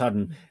 All of a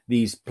sudden,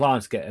 these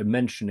plants get a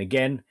mention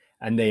again,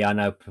 and they are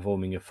now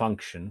performing a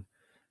function,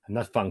 and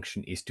that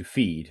function is to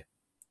feed.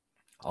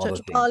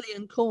 Such barley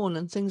and corn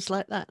and things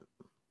like that.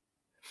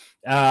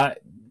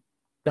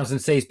 Doesn't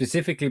say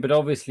specifically, but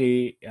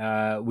obviously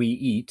we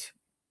eat.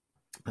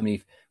 I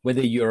mean,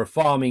 whether you're a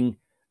farming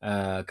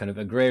kind of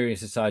agrarian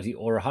society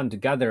or a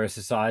hunter-gatherer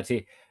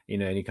society,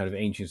 any kind of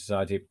ancient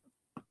society,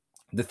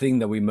 the thing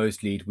that we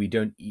mostly eat, we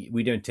don't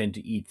tend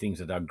to eat things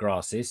that are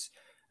grasses,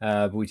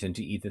 but we tend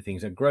to eat the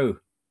things that grow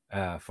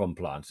from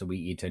plants. So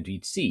we tend to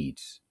eat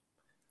seeds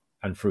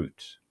and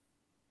fruits.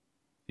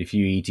 If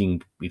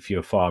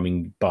you're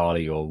farming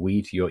barley or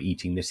wheat, you're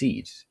eating the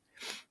seeds.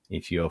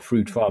 If you're a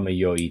fruit farmer,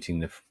 you're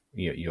eating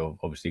you're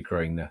obviously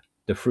growing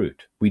the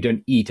fruit. We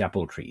don't eat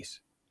apple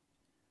trees,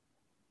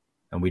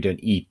 and we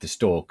don't eat the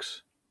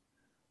stalks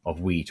of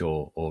wheat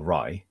or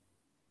rye,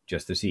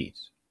 just the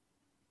seeds.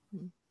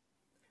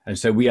 And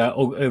so we are,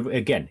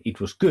 again, it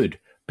was good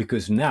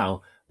because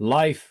now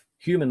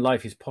human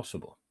life is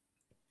possible.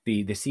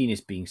 The scene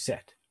is being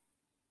set.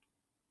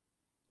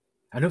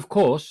 And of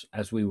course,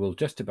 as we're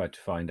just about to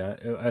find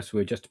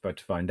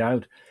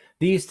out,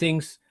 these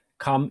things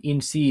come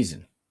in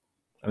season.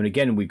 I mean,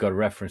 again, we got a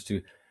reference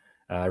to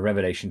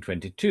Revelation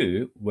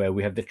 22, where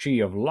we have the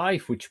tree of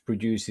life, which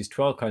produces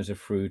 12 kinds of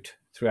fruit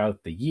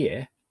throughout the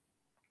year.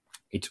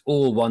 It's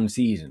all one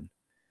season.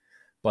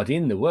 But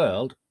in the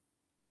world,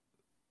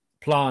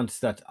 plants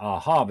that are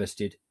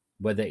harvested,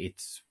 whether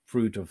it's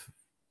fruit of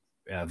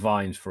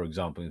vines, for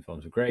example, in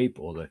forms of grape,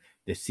 or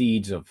the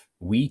seeds of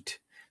wheat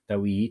that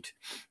we eat,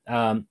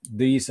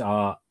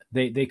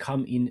 they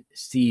come in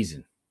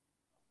season,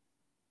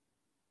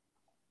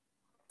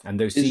 and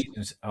those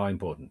seasons are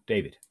important.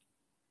 David?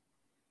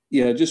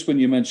 Yeah, just when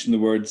you mentioned the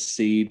word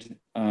seed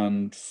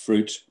and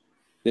fruit,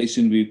 they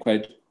seem to be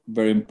quite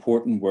very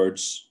important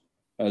words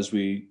as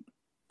we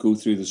go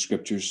through the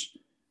scriptures.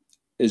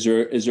 Is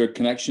there a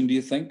connection, do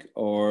you think,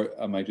 or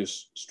am I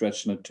just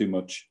stretching it too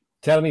much?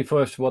 Tell me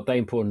first what the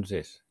importance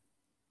is.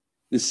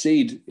 The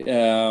seed.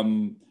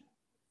 Well,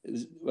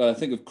 I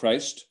think of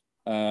Christ,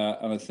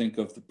 and I think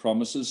of the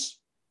promises.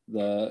 Is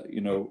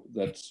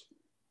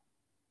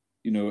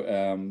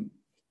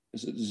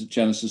it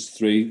Genesis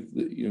 3?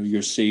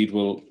 Your seed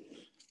will.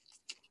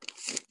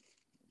 Just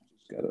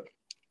get it.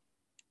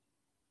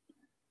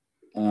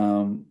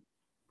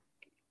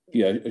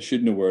 I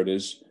should know where it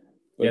is.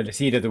 Yeah, the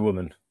seed of the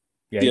woman.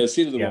 Yeah,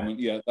 seed of the woman.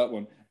 Yeah, that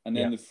one. And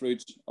then the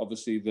fruit,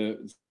 obviously,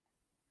 the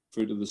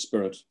fruit of the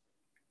Spirit.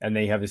 And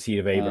then you have the seed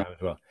of Abraham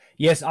as well.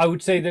 Yes, I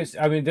would say those.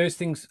 I mean, those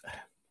things,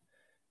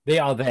 they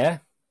are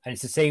there, and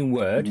it's the same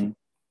word. Mm-hmm.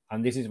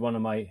 And this is one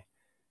of my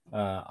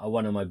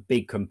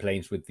big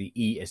complaints with the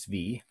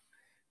ESV,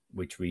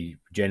 which we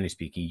generally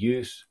speaking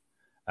use,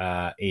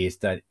 is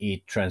that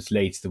it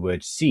translates the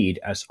word seed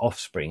as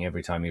offspring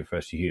every time it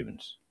refers to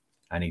humans.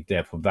 And it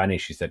therefore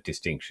vanishes that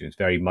distinction. It's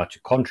very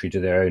much contrary to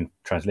their own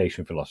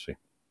translation philosophy.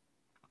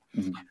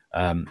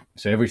 Mm-hmm.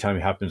 So every time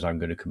it happens, I'm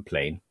going to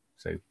complain.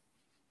 So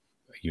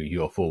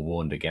you're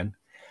forewarned again.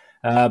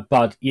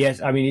 But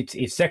yes, I mean,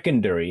 it's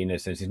secondary in a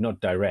sense. It's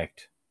not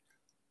direct.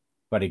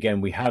 But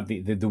again, we have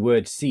the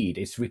word seed.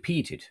 It's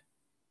repeated.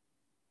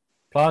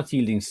 Plants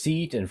yielding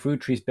seed and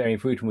fruit trees bearing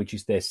fruit in which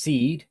is their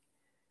seed.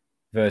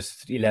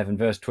 Verse 11,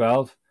 verse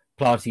 12.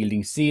 Plants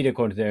yielding seed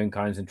according to their own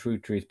kinds, and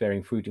fruit trees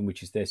bearing fruit in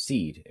which is their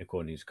seed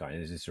according to its kind.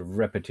 There's this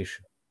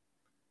repetition.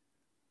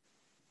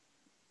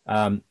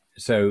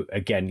 So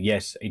again,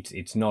 yes,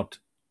 it's not.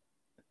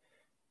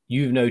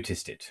 You've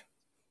noticed it,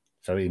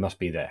 so it must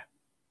be there,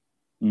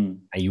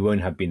 and you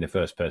won't have been the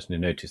first person to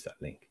notice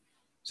that link.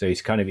 So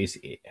it's kind of,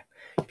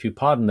 if you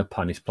pardon the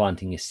pun, it's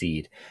planting a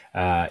seed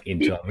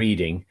into our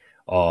reading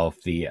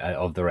of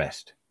the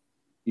rest.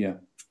 Yeah.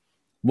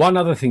 One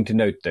other thing to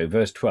note, though,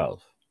 verse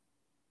 12.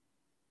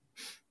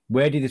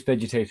 How did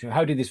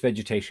this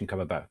vegetation come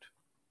about?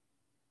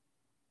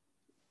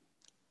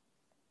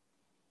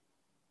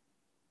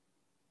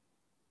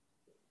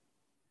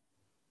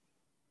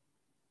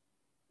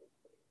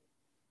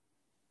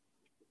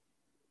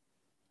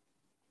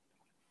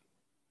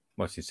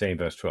 What's it say in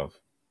verse 12?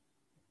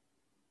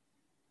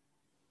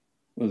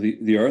 Well,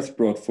 the earth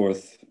brought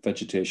forth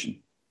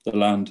vegetation, the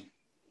land.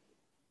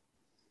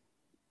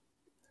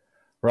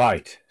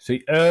 Right. So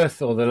the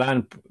earth or the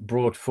land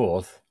brought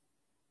forth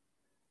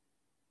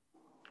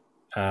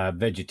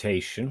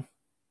vegetation.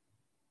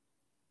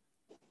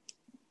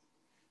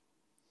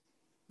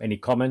 Any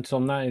comments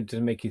on that? Does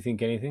it make you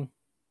think anything?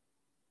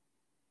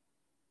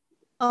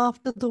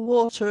 After the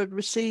water had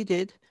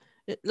receded,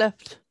 it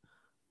left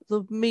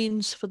the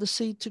means for the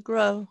seed to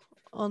grow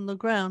on the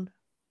ground.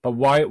 But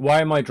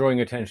why am I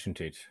drawing attention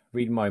to it?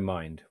 Read my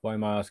mind. Why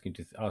am I asking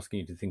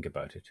you to think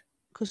about it?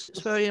 Because it's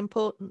a very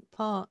important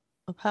part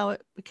of how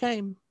it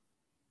became.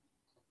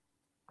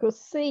 Because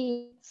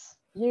seeds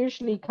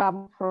usually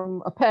come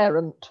from a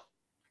parent,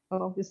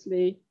 and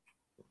obviously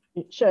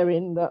it's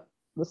showing that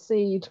the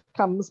seed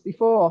comes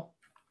before.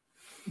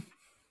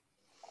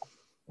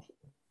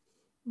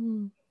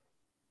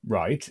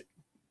 Right.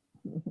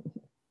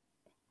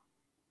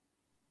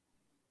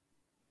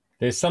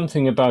 There's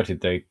something about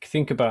it, though.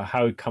 Think about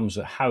how it comes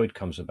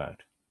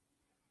about.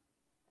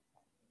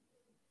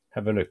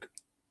 Have a look.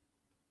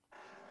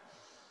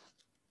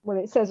 Well,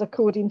 it says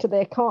according to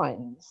their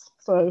kinds.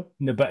 So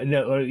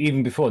no,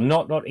 even before,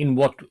 not in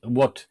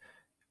what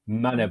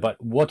manner,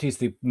 but what is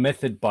the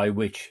method by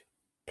which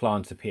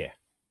plants appear?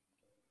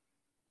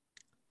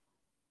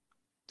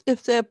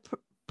 If they're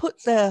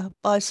put there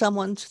by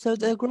someone, so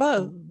they'll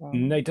grow.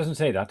 No, it doesn't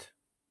say that.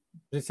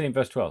 What does it say in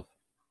verse 12?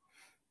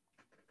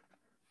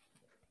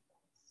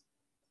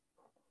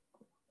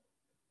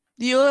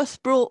 The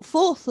earth brought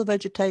forth the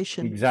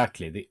vegetation.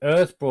 Exactly, the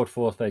earth brought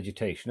forth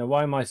vegetation. Now,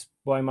 why am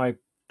I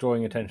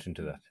drawing attention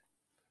to that?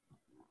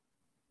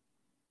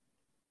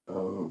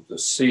 The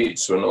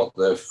seeds were not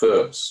there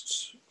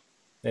first.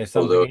 There's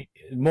something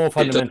more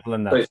fundamental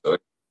than that.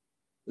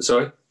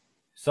 Sorry?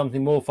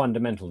 Something more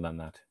fundamental than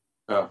that.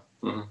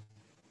 Mm-hmm.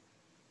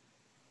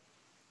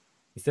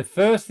 It's the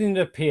first thing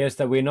that appears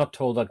that we're not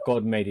told that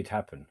God made it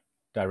happen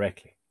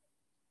directly.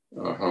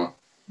 Uh-huh.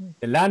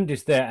 The land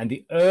is there and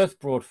the earth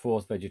brought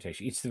forth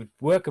vegetation. It's the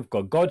work of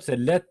God. God said,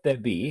 let there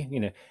be,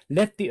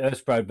 let the earth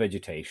sprout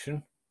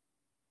vegetation.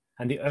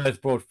 And the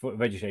earth brought forth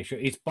vegetation.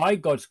 It's by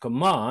God's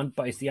command,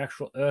 but it's the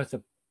actual earth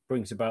that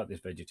brings about this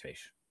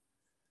vegetation.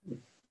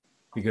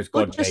 Because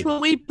God just when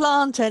we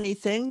plant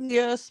anything, the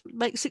earth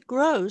makes it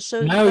grow.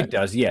 So now it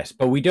does, yes.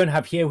 But we don't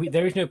have here,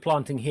 there is no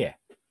planting here.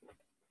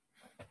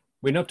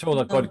 We're not told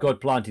that God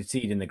planted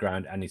seed in the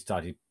ground and it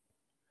started,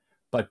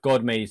 but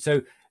God made it.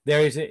 So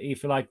there is,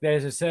 if you like,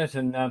 there's a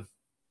certain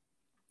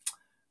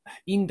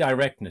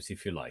indirectness,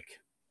 if you like.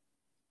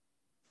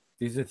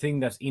 There's a thing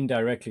that's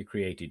indirectly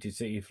created.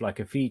 It's if like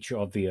a feature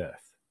of the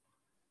earth.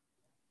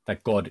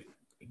 That God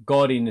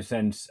in a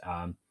sense,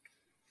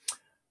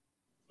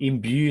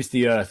 imbues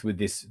the earth with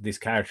this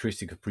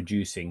characteristic of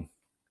producing,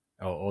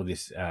 or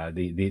this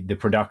the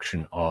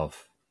production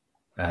of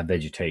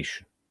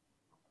vegetation.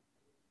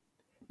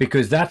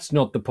 Because that's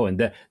not the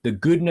point. The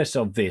goodness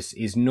of this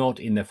is not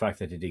in the fact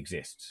that it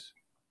exists.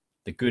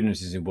 The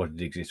goodness is in what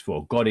it exists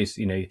for. God is,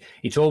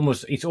 it's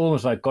almost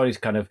like God is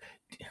kind of,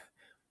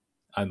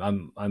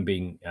 I'm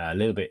being a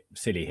little bit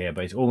silly here,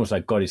 but it's almost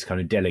like God is kind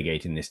of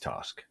delegating this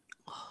task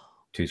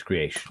to his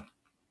creation.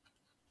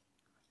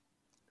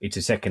 It's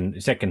a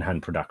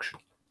second-hand production.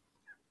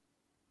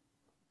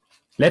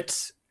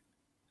 Let's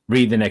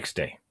read the next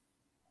day.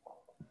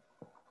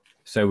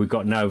 So we've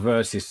got now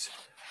verses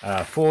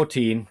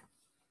 14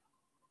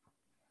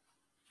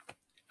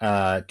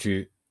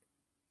 to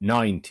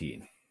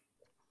 19.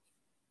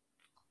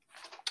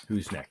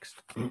 Who's next?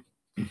 I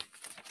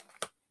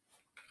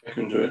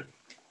can do it.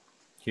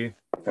 You.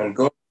 And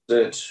God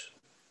said,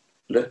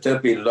 "Let there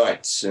be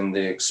lights in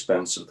the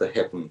expanse of the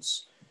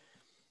heavens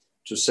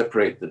to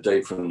separate the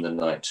day from the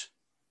night.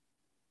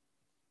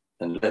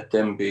 And let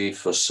them be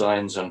for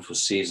signs and for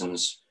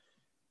seasons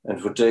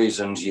and for days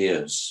and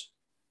years.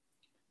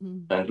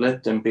 And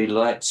let them be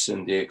lights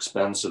in the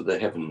expanse of the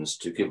heavens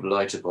to give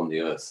light upon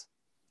the earth."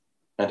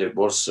 And it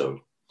was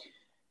so.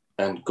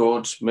 And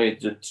God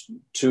made the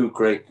two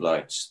great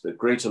lights, the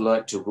greater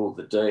light to rule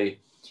the day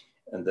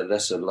and the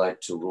lesser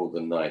light to rule the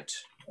night,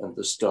 and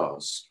the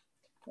stars.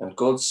 And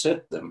God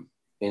set them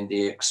in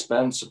the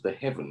expanse of the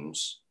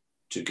heavens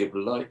to give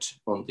light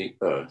on the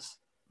earth,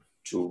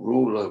 to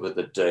rule over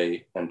the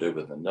day and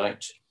over the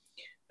night,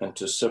 and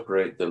to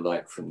separate the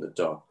light from the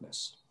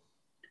darkness.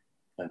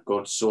 And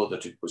God saw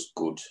that it was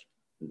good,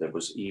 and there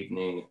was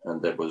evening,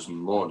 and there was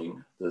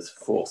morning, the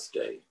fourth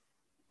day.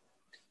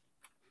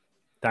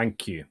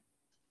 Thank you.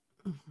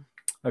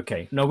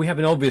 Okay, now we have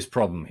an obvious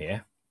problem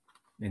here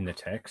in the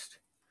text.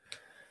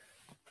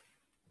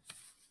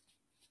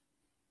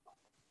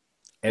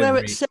 Where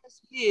it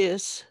says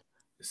years.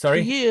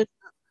 Sorry? Years.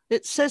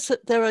 It says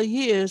that there are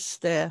years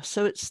there,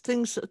 so it's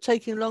things that are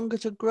taking longer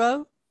to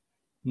grow.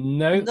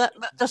 No. And that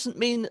doesn't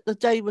mean that the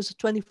day was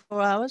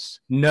 24 hours.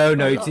 No,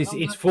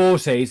 it's 4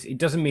 days. It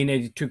doesn't mean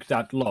it took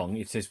that long.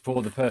 It says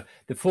for the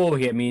 4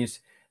 here means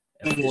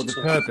for the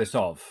purpose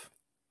of.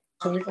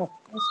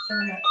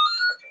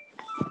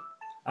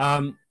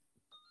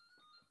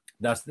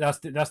 That's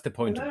the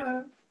point of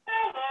it.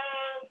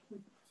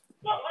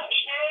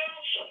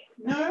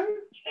 No.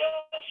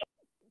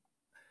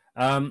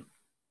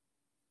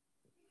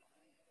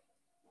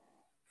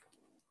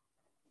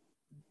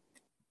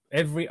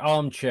 Every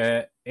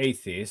armchair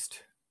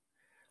atheist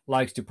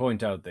likes to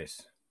point out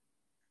this.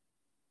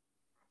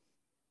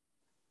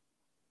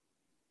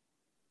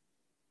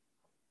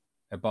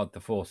 About the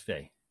fourth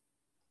day.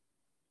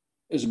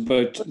 It's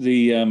about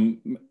the,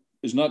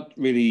 there's not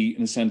really,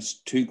 in a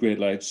sense, two great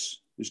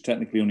lights. There's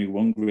technically only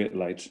one great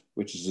light,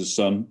 which is the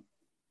sun.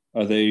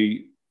 Are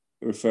they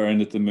referring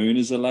that the moon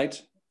is a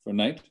light for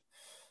night?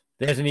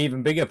 There's an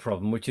even bigger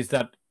problem, which is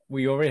that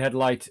we already had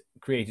light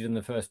created on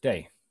the first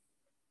day.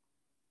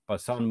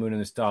 But sun, moon,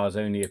 and the stars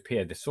only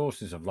appear, the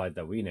sources of light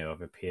that we know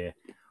of appear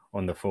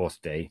on the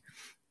fourth day.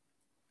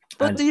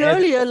 But and the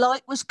earlier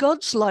light was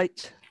God's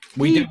light.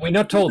 We're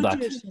not told that.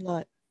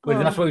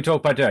 Well, that's what we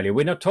talked about earlier.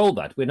 We're not told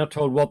that. We're not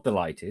told what the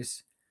light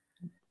is.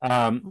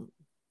 And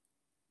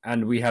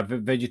we have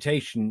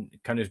vegetation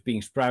kind of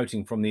being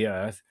sprouting from the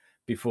earth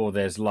before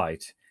there's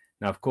light.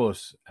 Now, of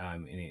course,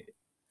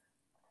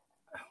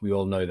 we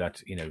all know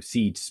that,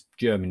 seeds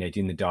germinate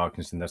in the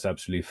darkness, and that's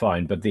absolutely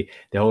fine. But the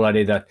whole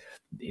idea that,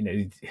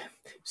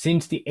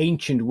 since the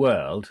ancient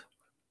world,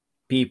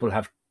 people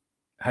have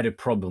had a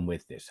problem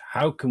with this.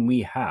 How can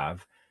we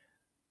have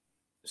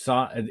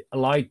a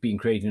light being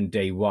created on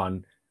day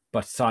 1,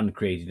 but sun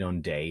created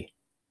on day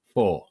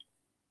 4?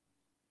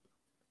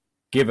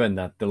 Given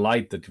that the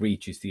light that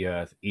reaches the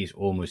earth is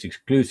almost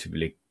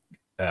exclusively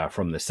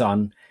from the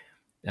sun,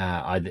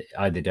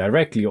 either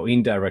directly or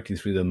indirectly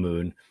through the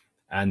moon,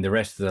 and the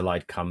rest of the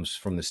light comes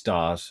from the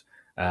stars,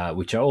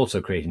 which are also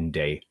created in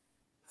day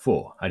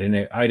 4. I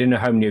don't know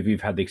how many of you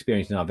have had the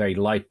experience in our very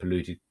light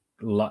polluted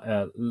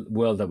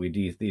world that we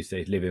these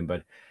days live in,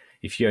 but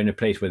if you're in a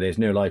place where there's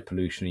no light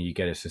pollution and you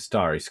get a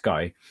starry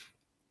sky,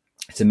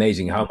 it's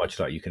amazing how much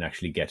light you can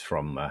actually get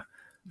from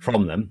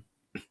them.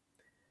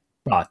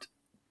 But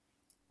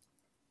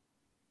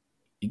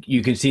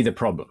you can see the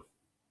problem.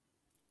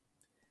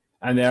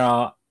 And there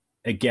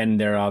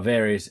are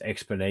various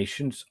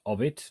explanations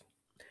of it.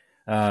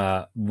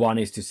 One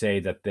is to say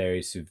that there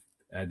is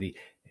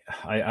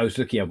I was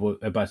looking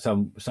about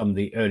some of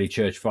the early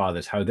church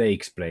fathers, how they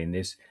explain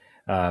this,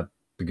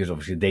 because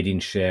obviously they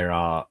didn't share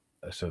our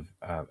sort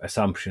of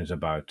assumptions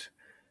about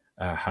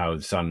how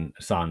the sun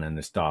and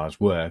the stars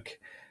work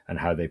and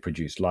how they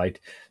produce light.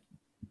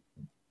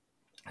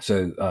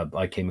 So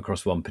I came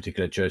across one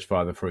particular church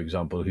father, for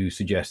example, who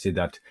suggested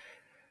that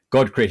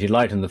God created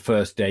light on the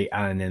first day,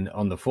 and then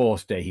on the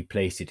fourth day he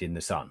placed it in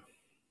the sun.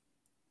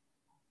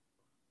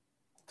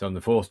 So on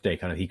the fourth day,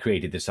 he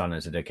created the sun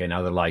and said, okay,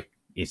 now the light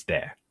is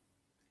there,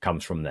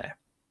 comes from there.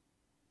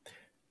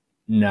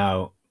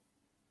 Now,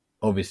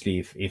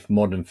 obviously, if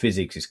modern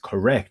physics is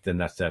correct, then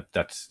that's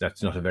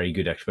not a very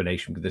good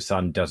explanation, because the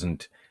sun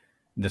doesn't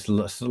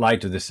the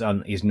light of the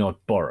sun is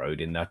not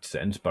borrowed in that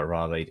sense, but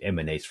rather it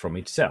emanates from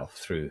itself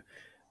through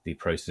the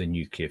process of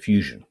nuclear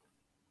fusion.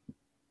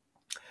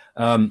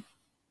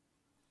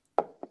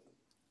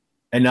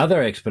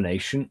 Another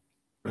explanation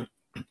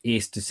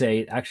is to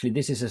say, actually,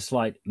 this is a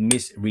slight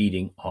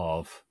misreading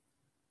of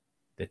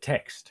the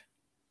text.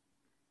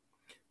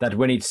 That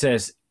when it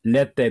says,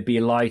 let there be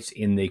light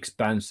in the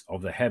expanse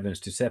of the heavens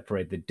to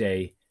separate the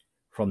day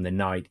from the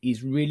night,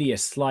 is really a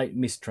slight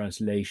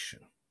mistranslation.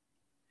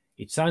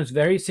 It sounds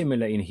very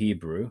similar in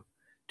Hebrew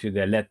to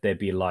the let there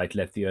be light,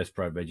 let the earth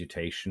sprout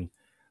vegetation,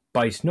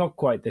 but it's not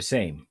quite the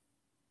same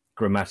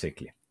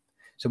grammatically.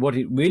 So what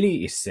it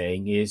really is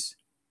saying is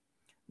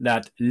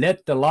that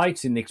let the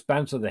lights in the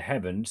expanse of the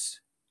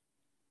heavens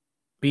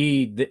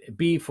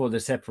be for the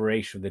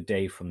separation of the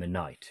day from the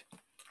night.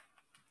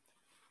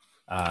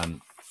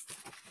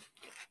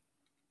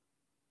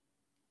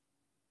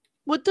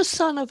 Would the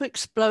sun have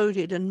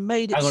exploded and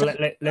made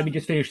it? Let me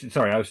just finish.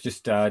 Sorry, I was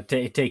just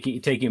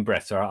taking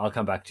breath. So I'll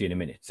come back to you in a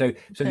minute. So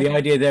the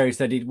idea there is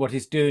that what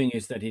it's doing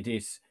is that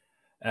it's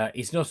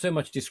not so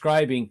much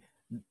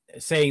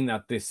saying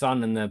that the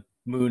sun and the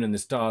moon and the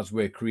stars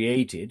were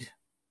created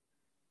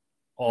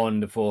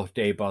on the fourth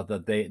day, but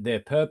that their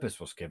purpose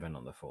was given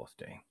on the fourth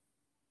day,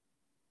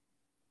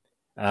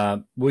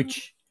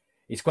 which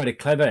is quite a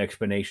clever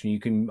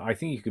explanation. I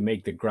think you can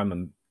make the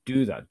grammar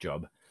do that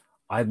job.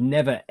 I've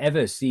never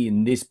ever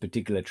seen this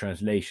particular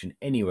translation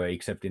anywhere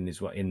except in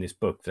this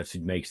book that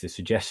makes the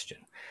suggestion,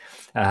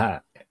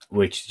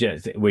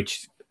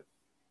 which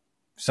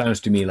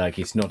sounds to me like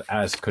it's not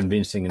as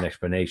convincing an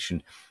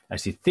explanation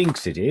as he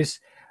thinks it is,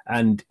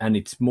 and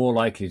it's more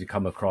likely to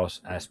come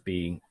across as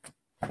being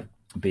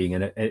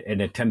an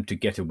attempt to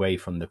get away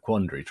from the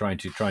quandary, trying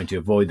to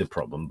avoid the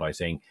problem by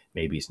saying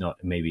maybe it's not,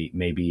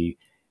 maybe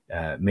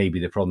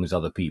the problem is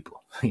other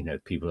people.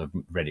 People have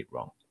read it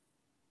wrong.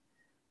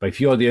 But if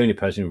you're the only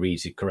person who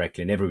reads it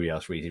correctly and everybody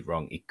else reads it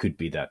wrong, it could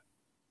be that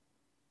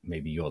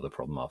maybe you're the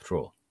problem after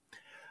all.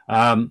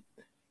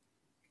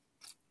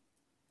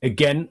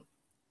 Again,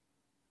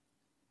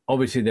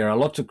 obviously there are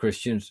lots of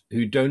Christians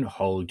who don't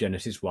hold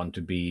Genesis 1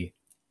 to be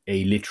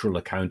a literal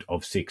account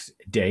of 6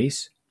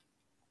 days.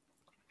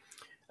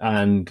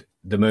 And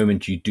the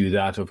moment you do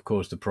that, of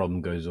course, the problem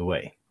goes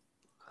away,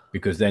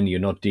 because then you're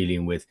not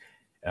dealing with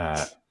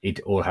it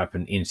all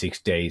happened in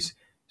 6 days,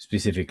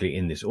 specifically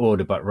in this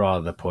order, but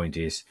rather the point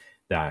is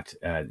that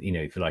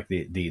if you like,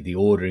 the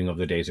ordering of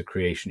the days of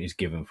creation is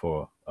given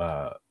for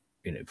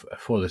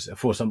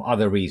some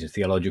other reasons,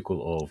 theological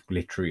or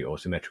literary or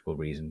symmetrical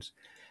reasons,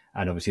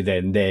 and obviously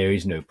then there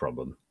is no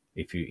problem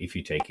if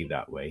you take it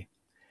that way.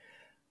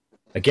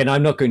 Again,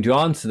 I'm not going to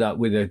answer that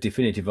with a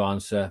definitive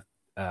answer,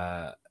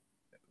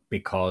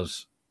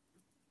 because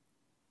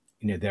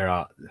there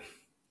are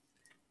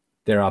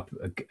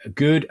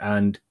good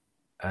and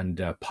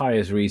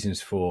pious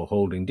reasons for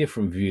holding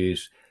different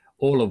views,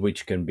 all of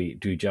which can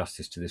do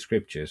justice to the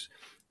scriptures.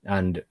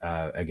 And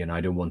again,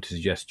 I don't want to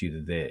suggest to you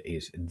that there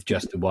is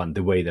just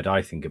the way that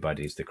I think about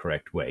it is the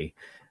correct way,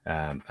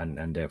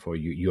 and therefore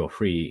you're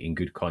free in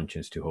good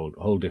conscience to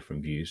hold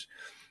different views.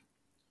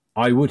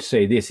 I would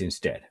say this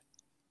instead: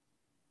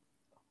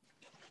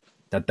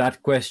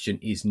 that question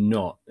is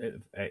not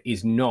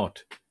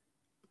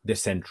the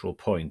central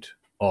point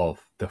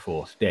of the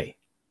fourth day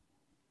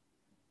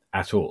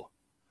at all.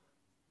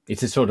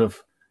 It's a sort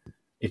of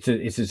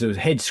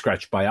head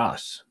scratch by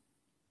us.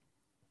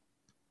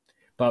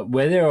 But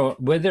whether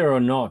or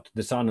not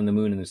the sun and the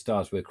moon and the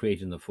stars were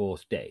created on the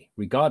fourth day,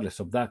 regardless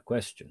of that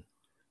question,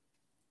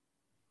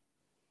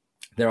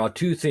 there are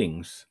two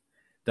things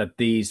that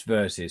these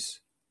verses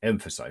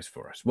emphasize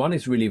for us. One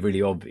is really,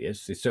 really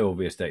obvious. It's so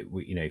obvious that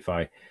if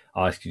I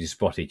asked you to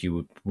spot it,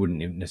 you wouldn't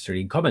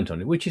necessarily comment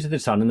on it, which is that the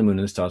sun and the moon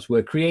and the stars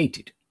were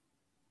created.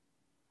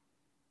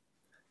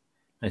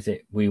 I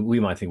say we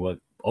might think, well,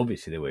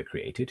 obviously they were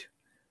created,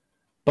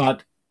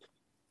 but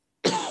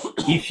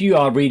if you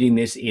are reading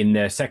this in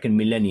the second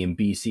millennium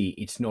BC,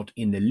 it's not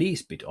in the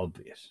least bit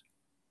obvious.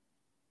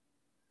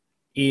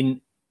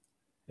 In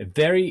a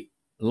very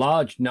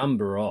large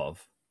number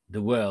of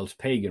the world's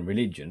pagan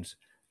religions,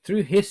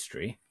 through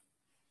history,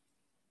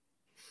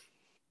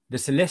 the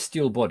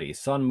celestial bodies,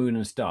 sun, moon,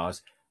 and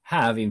stars,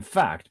 have in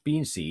fact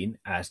been seen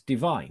as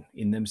divine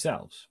in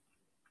themselves.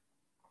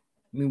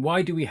 I mean,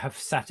 why do we have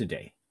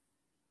Saturday?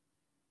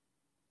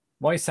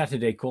 Why is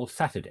Saturday called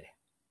Saturday?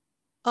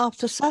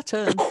 After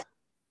Saturn.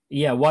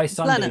 Yeah, why is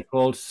Sunday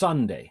called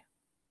Sunday?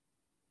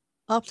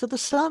 After the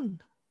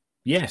sun.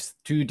 Yes,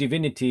 two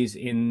divinities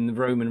in the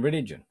Roman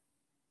religion,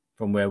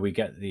 from where we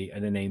get the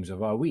names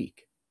of our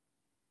week.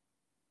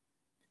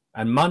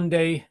 And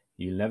Monday,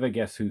 you'll never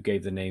guess who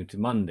gave the name to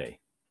Monday.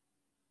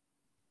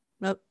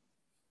 Nope.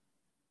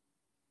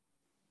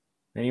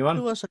 Anyone?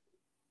 Who was it?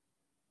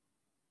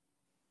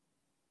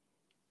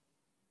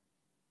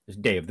 It's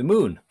Day of the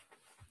Moon.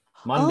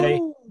 Monday,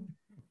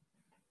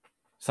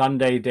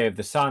 Sunday, day of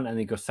the sun, and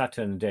then you go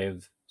Saturn, day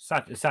of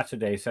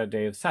Saturday, so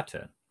day of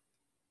Saturn.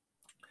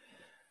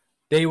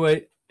 They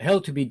were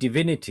held to be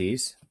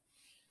divinities,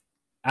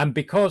 and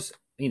because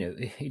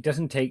it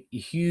doesn't take a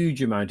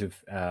huge amount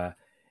of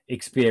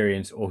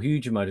experience or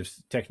huge amount of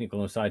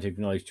technical and scientific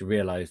knowledge to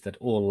realize that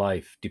all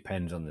life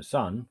depends on the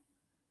sun.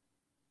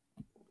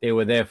 They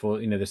were therefore,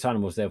 the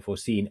sun was therefore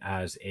seen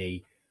as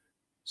a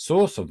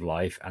source of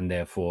life and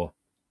therefore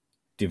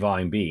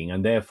divine being,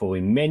 and therefore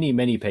in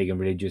many pagan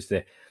religions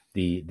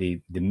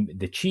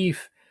the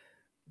chief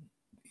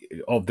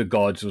of the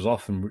gods was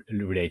often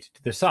related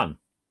to the sun.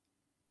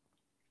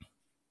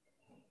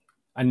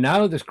 And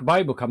now this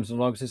Bible comes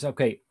along and says,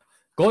 okay,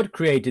 God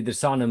created the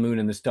sun and moon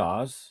and the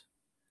stars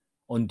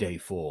on day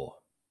 4.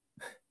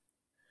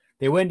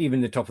 They weren't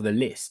even the top of the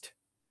list.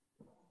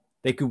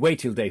 They could wait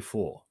till day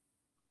 4.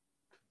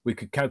 We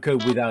could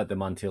cope without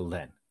them until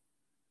then.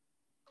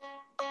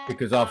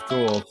 Because after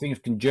all, things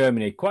can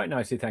germinate quite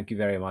nicely, thank you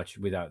very much,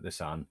 without the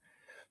sun.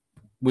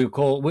 They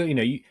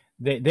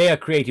are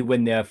created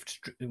when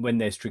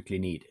they're strictly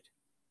needed.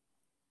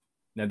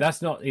 Now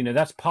that's not,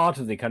 that's part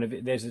of the kind of,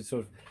 there's a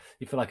sort of,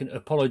 if you like, an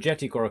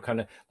apologetic or a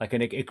kind of like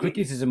a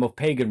criticism of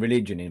pagan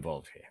religion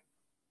involved here.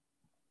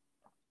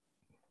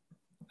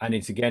 And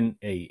it's again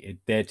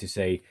there to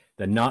say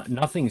that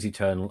nothing is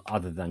eternal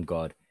other than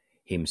God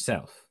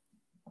himself.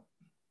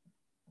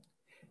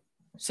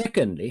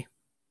 Secondly,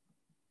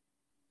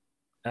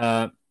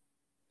 and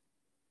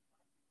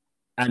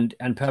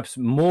perhaps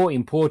more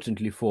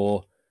importantly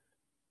for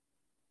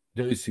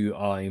those who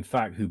are in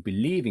fact who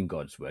believe in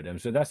God's word, and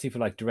so that's, if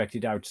you like,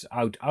 directed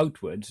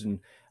outwards, and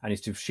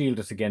is to shield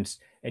us against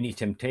any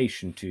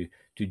temptation to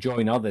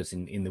join others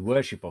in the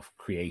worship of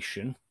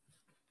creation.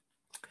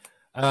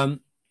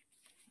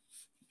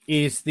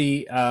 Is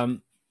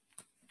that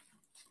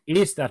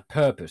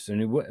purpose,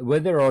 and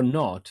whether or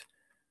not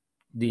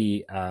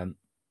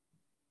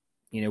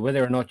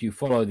whether or not you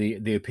follow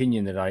the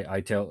opinion that I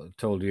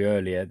told you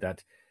earlier,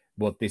 that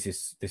what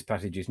this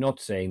passage is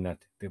not saying that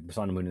the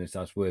sun, moon, and the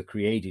stars were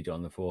created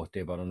on the 4th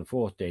day, but on the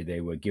 4th day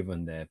they were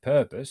given their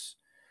purpose.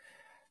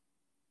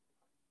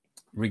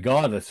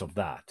 Regardless of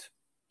that,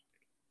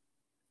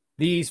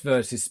 these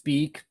verses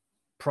speak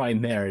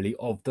primarily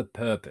of the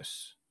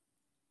purpose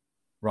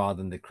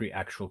rather than the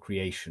actual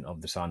creation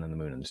of the sun and the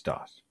moon and the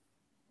stars.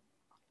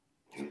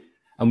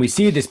 And we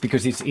see this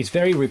because it's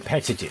very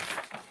repetitive.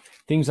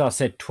 Things are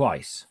said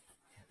twice.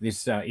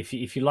 This,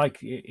 if you like,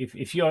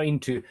 if you are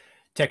into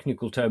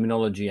technical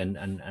terminology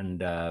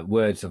and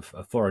words of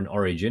foreign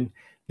origin,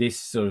 this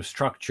sort of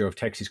structure of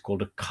text is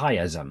called a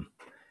chiasm.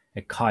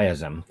 A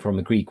chiasm, from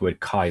the Greek word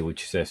chi,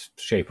 which is the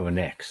shape of an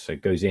X, so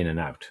it goes in and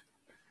out.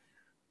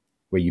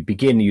 Where you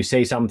begin, you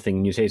say something,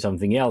 and you say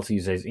something else. You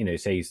say,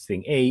 say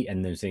thing A,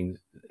 and then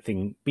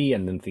thing B,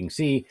 and then thing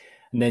C,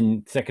 and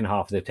then second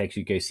half of the text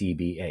you go C,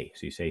 B, A.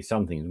 So you say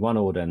something in one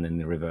order and then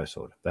the reverse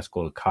order. That's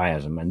called a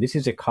chiasm, and this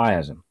is a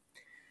chiasm.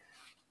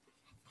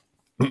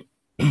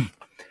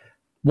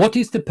 What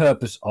is the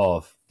purpose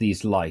of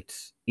these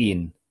lights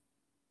in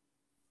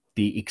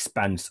the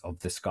expanse of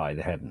the sky,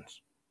 the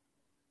heavens?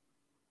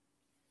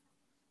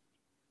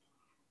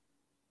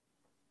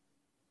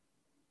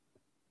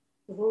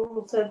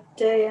 Rule the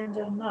day and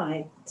the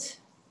night.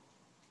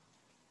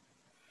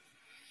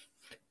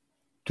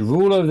 To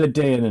rule over the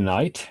day and the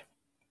night.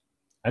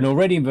 And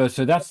already in verse,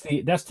 so that's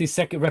the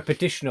second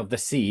repetition of the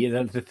sea.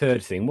 That's the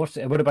third thing. What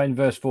about in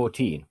verse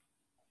 14?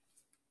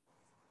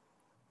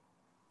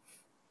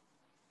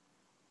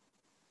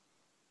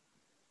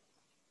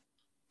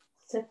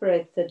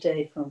 Separate the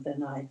day from the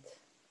night.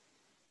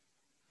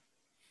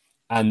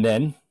 And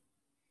then?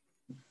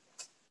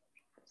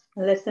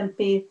 Let them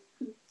be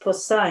for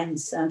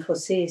signs and for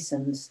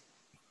seasons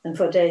and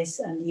for days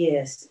and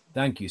years.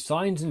 Thank you.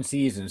 Signs and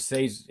seasons,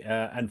 says,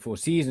 and for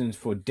seasons,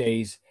 for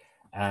days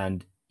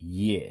and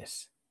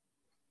years.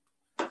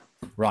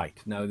 Right.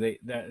 Now,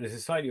 there's a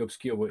slightly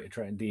obscure word.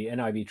 The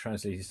NIV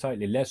translates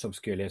slightly less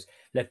obscure.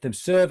 Let them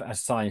serve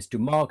as signs to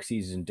mark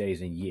seasons,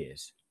 days, and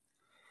years.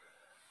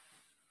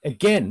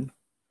 Again,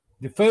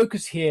 the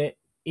focus here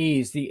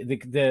is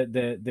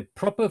the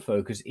proper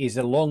focus is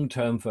a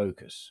long-term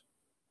focus.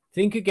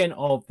 Think again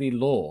of the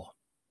law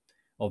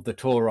of the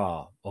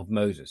Torah of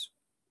Moses,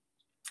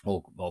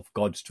 or of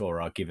God's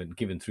Torah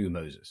given through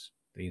Moses,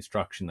 the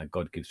instruction that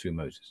God gives through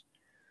Moses.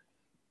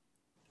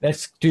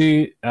 Let's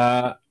begin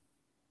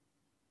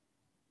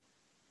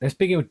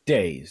with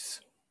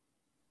days.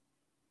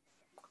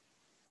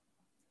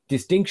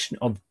 Distinction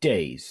of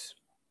days.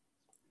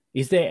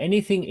 Is there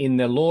anything in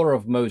the law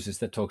of Moses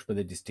that talks about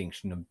the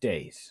distinction of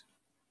days?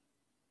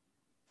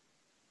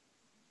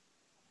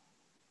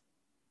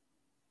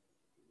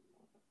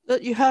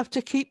 That you have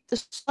to keep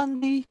the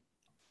Sunday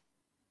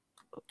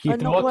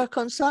and not work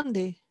on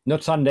Sunday.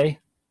 Not Sunday.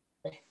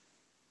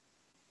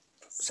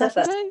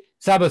 Saturday?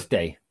 Sabbath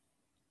day.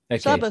 Okay.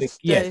 Sabbath day.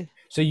 Yes.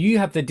 So you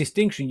have the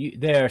distinction.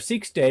 There are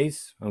 6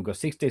 days. I've got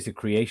 6 days of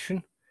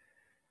creation,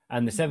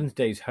 and the 7th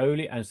day is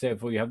holy, and so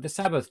therefore you have the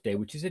Sabbath day,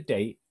 which is a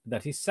day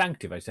that is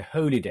sanctified. It's a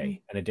holy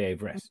day and a day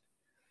of rest.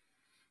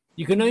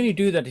 You can only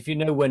do that if you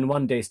know when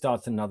one day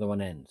starts and another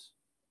one ends.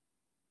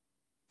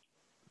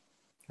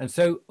 And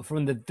so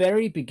from the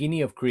very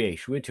beginning of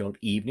creation, we're told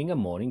evening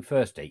and morning,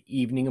 first day,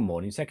 evening and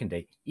morning, second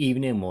day,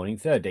 evening and morning,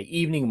 third day,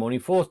 evening and morning,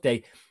 fourth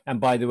day. And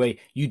by the way,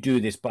 you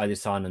do this by the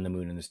sun and the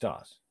moon and the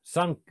stars.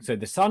 So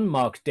the sun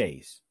marks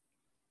days.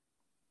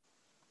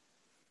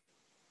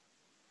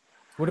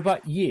 What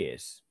about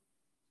years?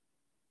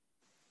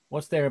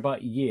 What's there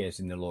about years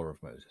in the law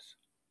of Moses?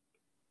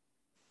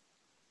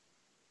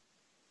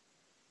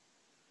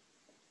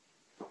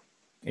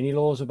 Any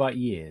laws about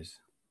years?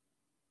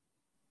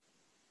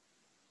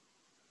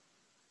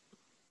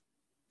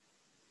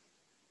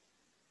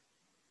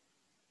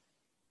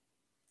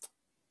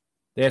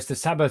 There's the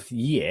Sabbath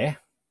year.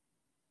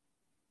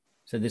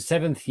 So the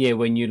seventh year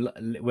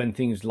when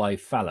things lie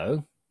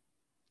fallow.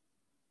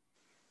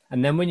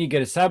 And then when you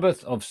get a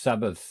Sabbath of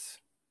Sabbaths,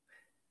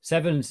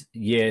 7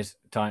 years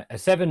time,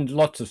 7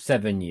 lots of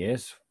 7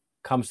 years,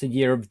 comes the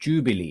year of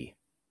Jubilee.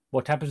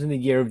 What happens in the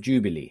year of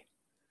Jubilee?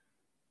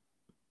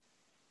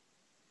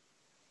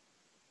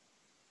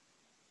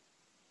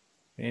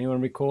 Anyone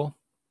recall?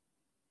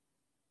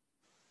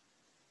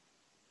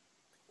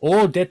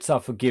 All debts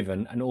are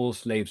forgiven and all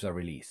slaves are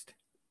released.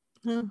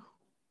 Now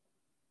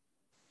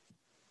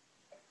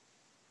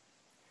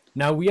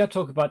we are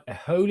talking about a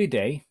holy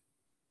day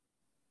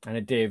and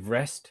a day of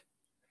rest.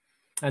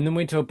 And then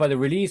we're talking about the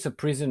release of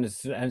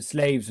prisoners and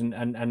slaves and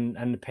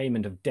the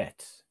payment of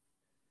debts.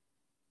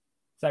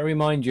 Does that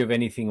remind you of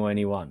anything or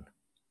anyone?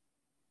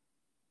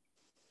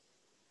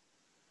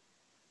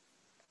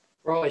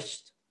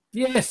 Christ.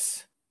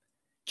 Yes.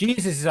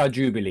 Jesus is our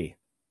Jubilee.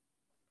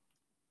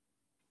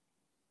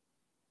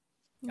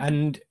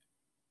 And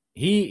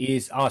he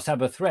is our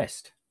Sabbath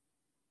rest.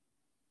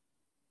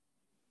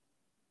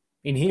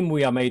 In him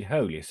we are made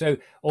holy. So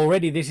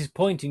already this is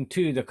pointing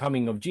to the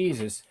coming of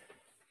Jesus,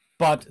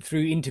 but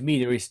through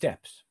intermediary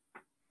steps.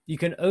 You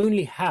can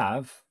only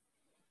have,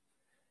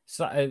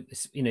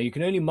 you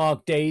can only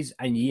mark days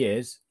and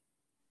years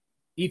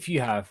if you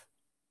have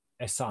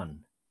a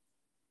sun.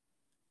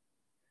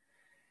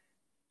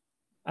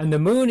 And the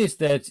moon is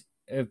there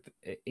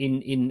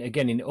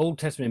in Old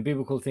Testament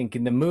biblical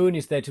thinking, the moon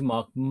is there to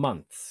mark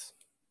months.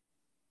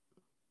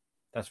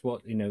 That's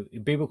what,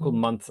 biblical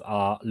months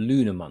are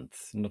lunar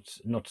months,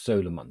 not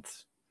solar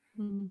months.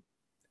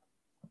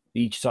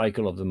 Each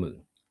cycle of the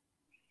moon.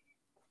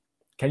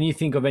 Can you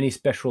think of any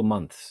special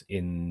months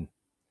in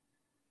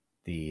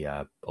the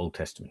Old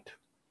Testament?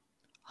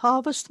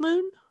 Harvest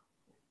moon?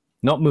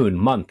 Not moon,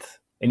 month.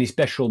 Any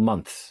special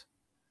months?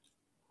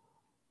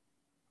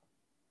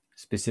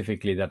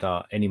 Specifically that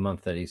are any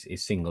month that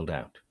is singled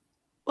out.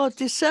 Well,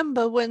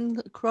 December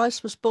when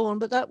Christ was born,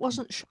 but that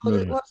wasn't sure. No,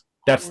 it no. was.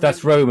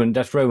 That's Roman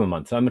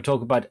month. I'm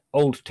talking about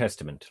Old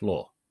Testament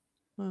law.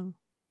 Oh.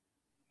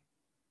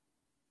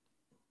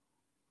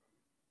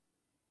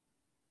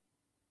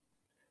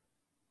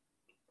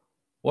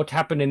 What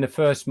happened in the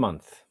first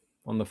month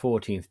on the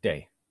 14th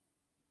day?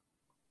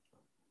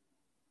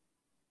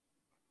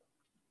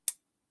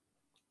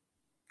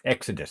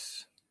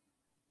 Exodus.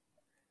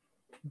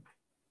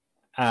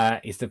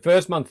 It's the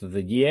first month of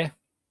the year.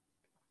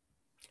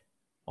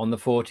 On the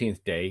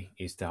 14th day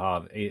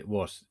it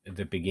was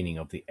the beginning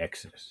of the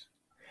Exodus.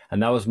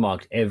 And that was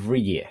marked every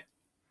year.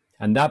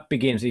 And that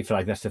begins, if you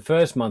like, that's the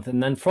first month.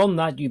 And then from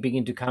that, you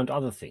begin to count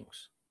other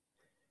things.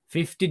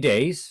 50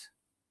 days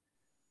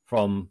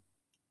from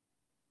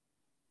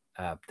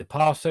the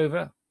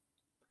Passover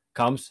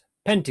comes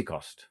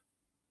Pentecost.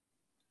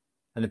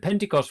 And the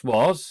Pentecost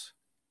was,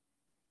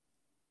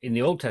 in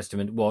the Old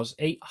Testament, was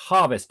a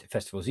harvest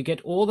festival. So you get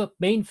all the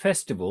main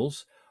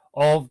festivals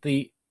of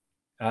the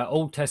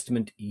Old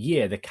Testament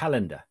year, the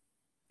calendar.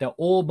 They're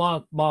all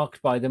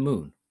marked by the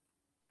moon.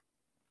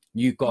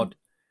 You've got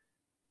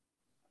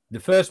the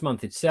first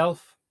month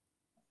itself,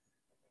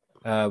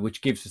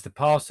 which gives us the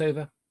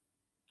Passover.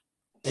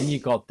 Then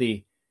you've got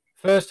the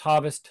first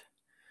harvest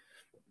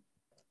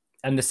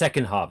and the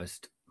second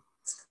harvest.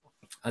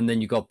 And then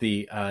you got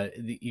the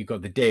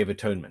Day of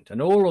Atonement. And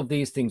all of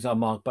these things are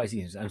marked by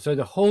seasons. And so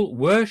the whole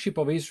worship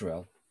of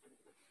Israel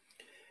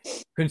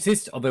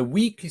consists of a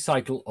weekly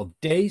cycle of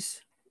days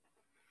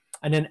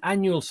and an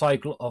annual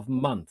cycle of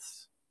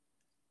months,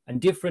 and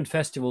different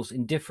festivals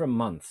in different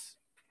months,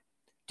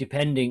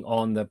 depending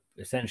on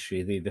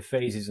essentially the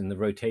phases and the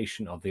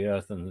rotation of the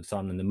earth and the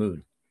sun and the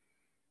moon.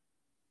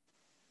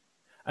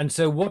 And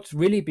so what's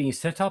really being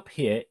set up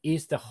here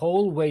is the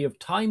whole way of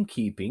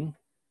timekeeping,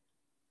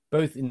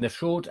 both in the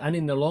short and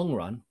in the long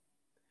run,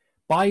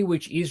 by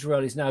which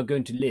Israel is now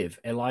going to live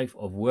a life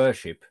of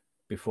worship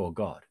before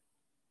God.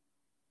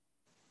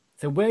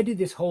 So where did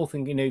this whole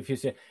thing,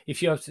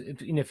 if you're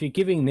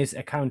giving this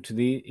account to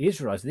the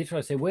Israelites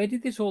say, where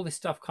did all this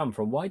stuff come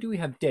from? Why do we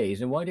have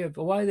days, and why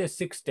are there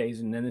 6 days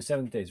and then the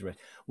 7th day's rest?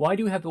 Why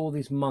do we have all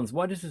these months?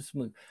 Why does this?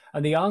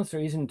 And the answer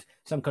isn't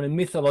some kind of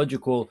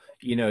mythological,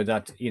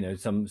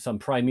 some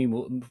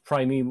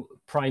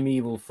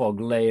primeval fog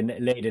laid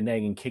an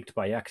egg and kicked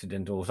by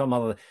accident, or some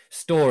other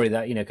story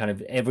that kind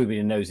of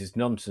everybody knows is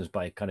nonsense,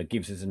 but it kind of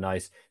gives us a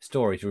nice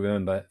story to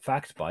remember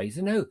facts by.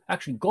 So no,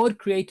 actually, God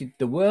created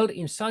the world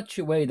in such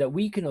a way that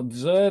we can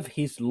observe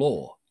his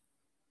law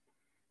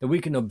that we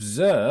can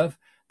observe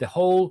the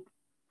whole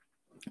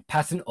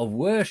pattern of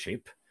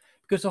worship,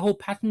 because the whole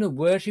pattern of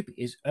worship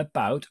is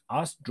about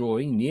us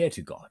drawing near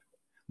to God,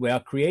 where our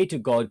Creator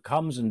God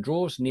comes and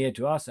draws near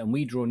to us, and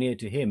we draw near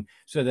to him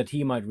so that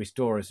he might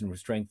restore us and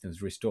strengthen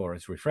us, restore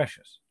us, refresh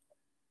us.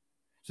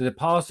 So the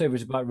Passover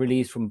is about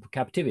release from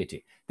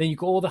captivity. Then you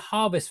got all the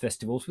harvest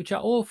festivals, which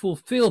are all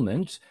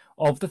fulfillment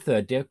of the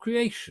third day of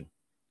creation.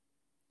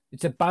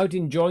 It's about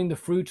enjoying the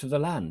fruits of the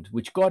land,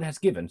 which God has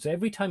given. So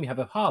every time you have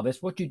a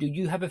harvest, what you do,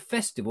 you have a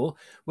festival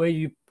where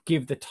you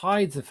give the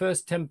tithes, the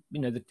first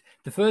the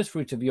first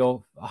fruits of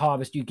your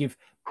harvest, you give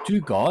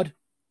to God.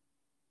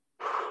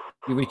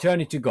 You return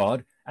it to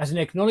God as an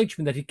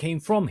acknowledgement that it came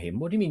from him.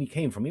 What do you mean he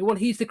came from him? Well,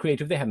 he's the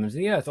creator of the heavens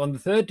and the earth. On the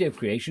third day of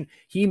creation,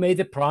 he made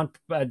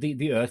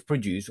the earth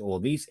produce all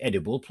these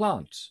edible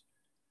plants,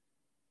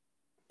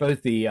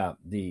 both the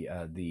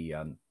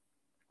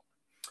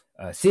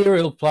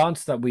cereal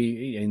plants that we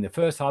eat in the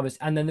first harvest,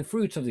 and then the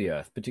fruits of the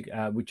earth,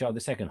 which are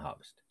the second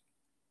harvest.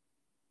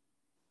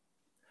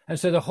 And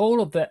so the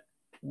whole of the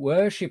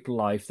worship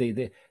life,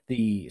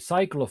 the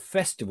cycle of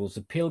festivals,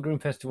 the pilgrim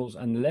festivals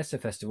and the lesser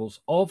festivals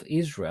of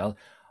Israel,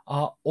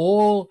 are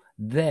all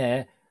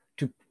there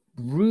to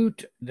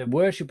root the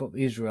worship of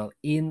Israel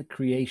in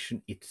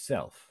creation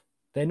itself.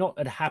 They're not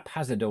at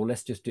haphazard, or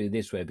let's just do it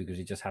this way because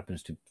it just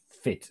happens to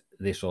fit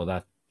this or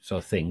that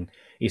sort of thing.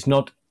 It's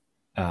not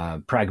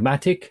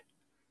pragmatic.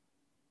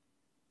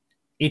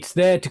 It's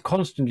there to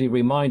constantly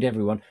remind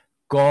everyone,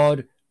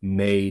 God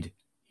made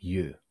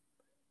you.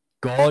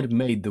 God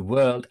made the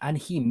world, and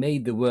he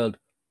made the world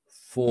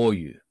for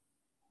you.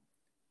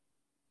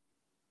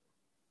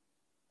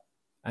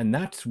 And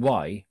that's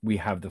why we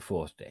have the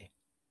fourth day.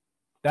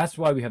 That's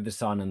why we have the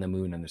sun and the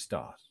moon and the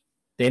stars.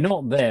 They're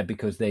not there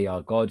because they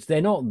are gods.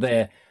 They're not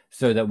there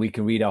so that we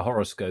can read our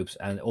horoscopes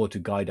or to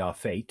guide our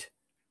fate.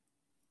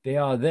 They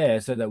are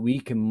there so that we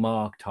can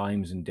mark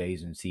times and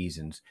days and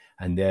seasons,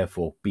 and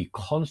therefore be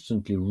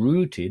constantly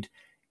rooted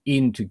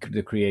into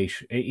the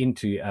creation,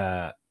 into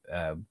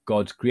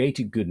God's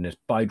created goodness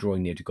by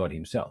drawing near to God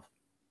himself.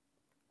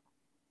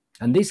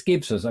 And this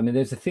gives us, I mean,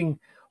 there's a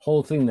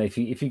whole thing that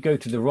if you go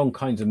to the wrong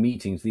kinds of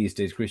meetings these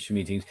days, Christian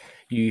meetings,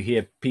 you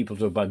hear people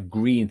talk about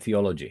green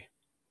theology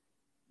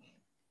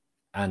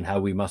and how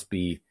we must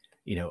be,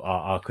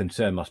 our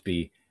concern must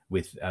be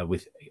with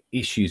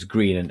issues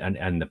green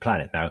and the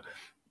planet. Now,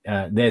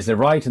 there's a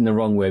right and the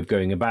wrong way of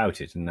going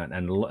about it, and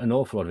an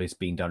awful lot of it's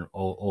being done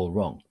all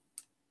wrong.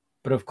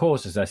 But of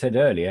course, as I said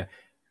earlier,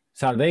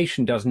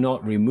 salvation does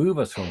not remove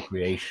us from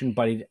creation,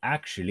 but it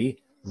actually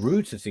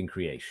roots us in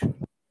creation.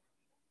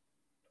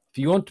 If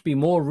you want to be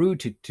more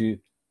rooted to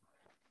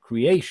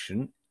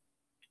creation,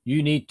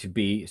 you need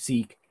to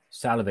seek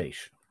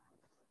salvation.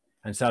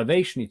 And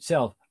salvation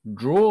itself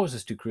draws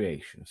us to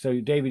creation. So,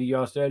 David, you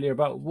asked earlier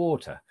about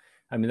water.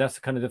 I mean, that's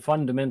kind of the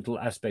fundamental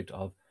aspect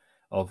of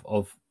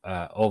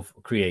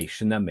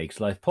creation that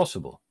makes life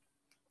possible.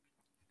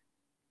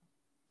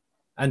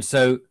 And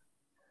so,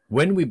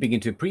 when we begin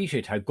to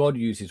appreciate how God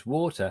uses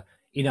water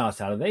in our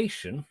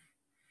salvation,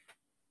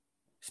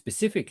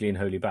 specifically in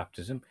holy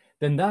baptism,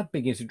 then that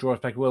begins to draw us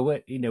back. Well,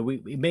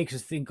 it makes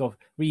us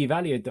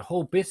reevaluate the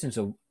whole business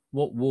of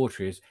what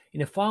water is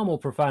in a far more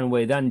profound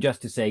way than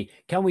just to say,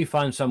 can we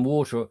find some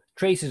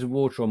traces of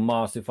water on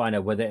Mars to find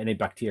out whether any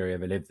bacteria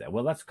ever lived there?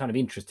 Well, that's kind of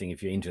interesting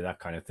if you're into that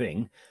kind of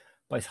thing,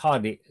 but it's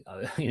hardly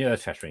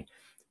earth-shattering.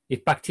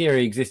 If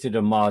bacteria existed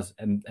on Mars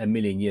a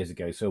million years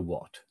ago, so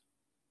what?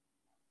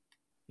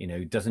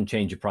 It doesn't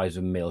change the price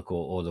of milk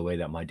or the way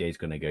that my day is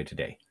going to go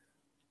today.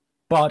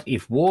 But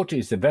if water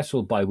is the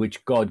vessel by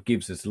which God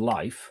gives us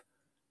life,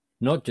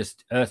 not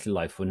just earthly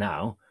life for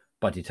now,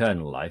 but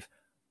eternal life,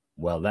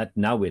 well,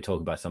 now we're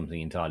talking about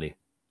something entirely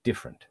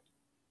different.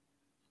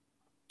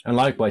 And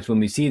likewise, when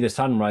we see the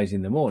sunrise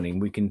in the morning,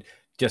 we can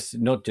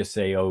not just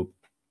say, oh,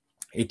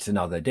 it's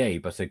another day,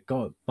 but say,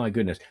 God, my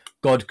goodness,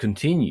 God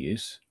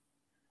continues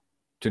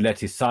to let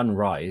his sun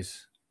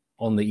rise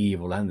on the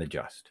evil and the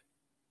just.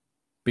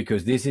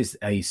 Because this is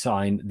a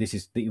sign,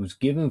 it was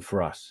given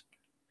for us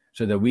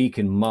so that we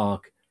can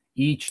mark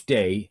each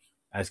day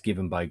as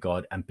given by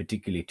God, and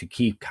particularly to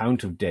keep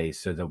count of days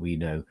so that we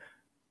know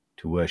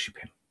to worship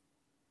him.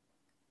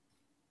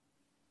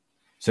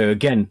 So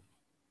again,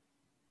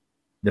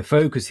 the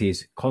focus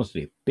is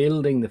constantly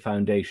building the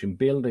foundation,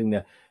 building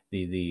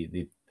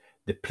the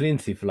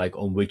plinth, if you like,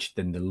 on which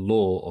then the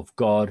law of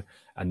God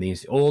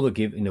and all the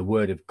give in the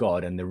word of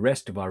God and the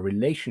rest of our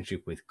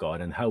relationship with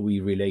God and how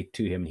we relate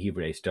to him and he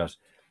relates to us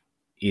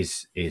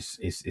is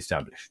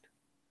established.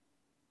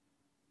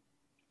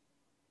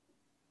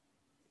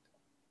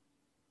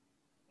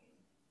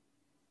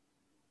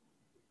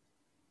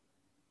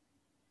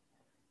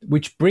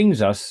 Which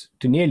brings us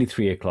to nearly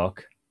 3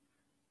 o'clock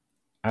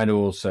and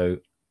also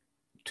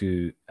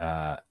to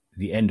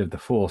the end of the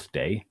fourth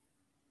day.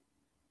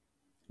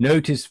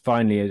 Notice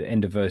finally at the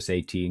end of verse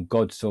 18,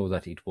 God saw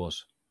that it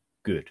was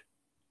good.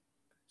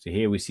 So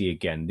here we see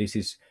again,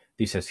 this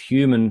has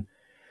human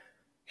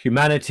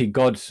humanity,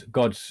 God's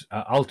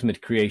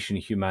ultimate creation,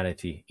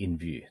 humanity in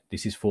view.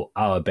 This is for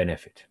our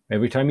benefit.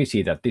 Every time you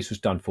see that, this was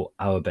done for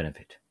our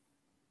benefit.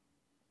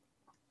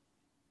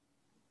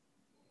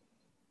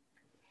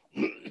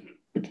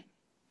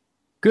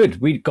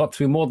 Good. We got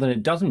through more than a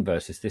dozen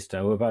verses this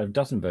time, or about a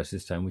dozen verses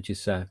this time, which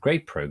is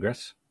great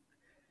progress.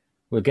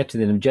 We'll get to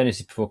the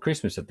Genesis before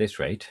Christmas at this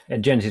rate,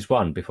 and Genesis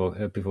 1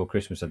 before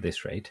Christmas at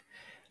this rate,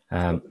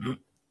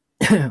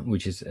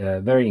 which is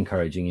very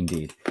encouraging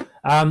indeed.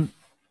 Has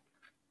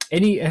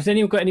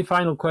anyone got any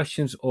final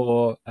questions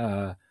or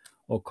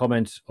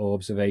comments or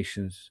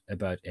observations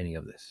about any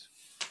of this?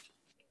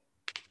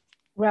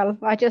 Well,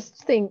 I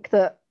just think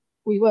that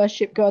we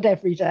worship God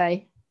every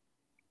day,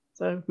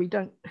 so we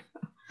don't.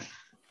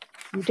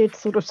 You did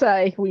sort of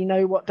say we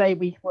know what day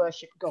we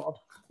worship God.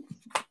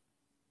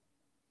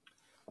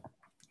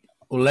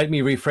 Well, let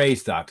me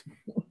rephrase that.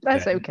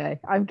 That's okay.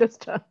 I'm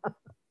just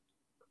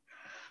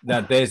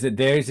that there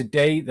is a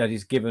day that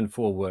is given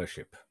for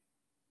worship,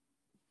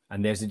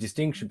 and there's a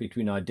distinction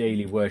between our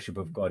daily worship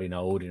of God in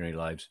our ordinary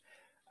lives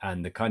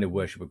and the kind of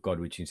worship of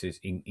God which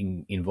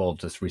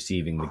involves us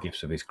receiving the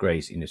gifts of His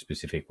grace in a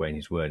specific way in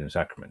His Word and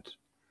sacraments.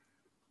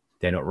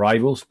 They're not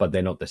rivals, but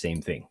they're not the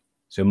same thing.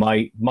 So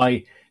my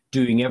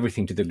doing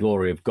everything to the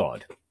glory of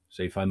God.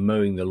 So if I'm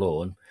mowing the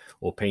lawn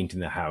or painting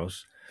the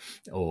house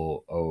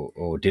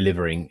or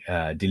delivering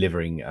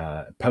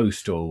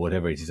post or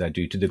whatever it is I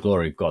do to the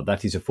glory of God,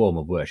 that is a form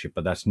of worship,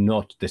 but that's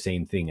not the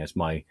same thing as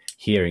my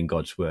hearing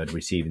God's word,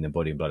 receiving the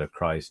body and blood of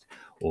Christ,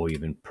 or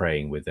even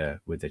praying with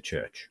the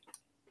church.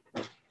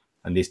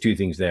 And these two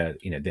things there,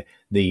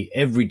 the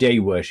everyday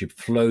worship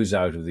flows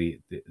out of the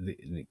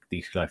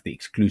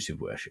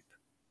exclusive worship.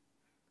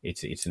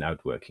 It's an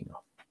outworking of.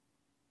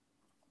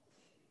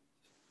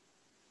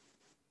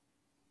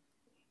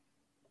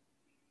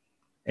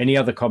 Any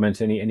other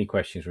comments? Any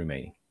questions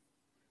remaining?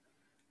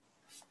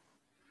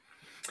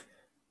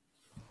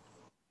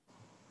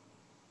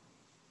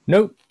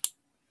 No.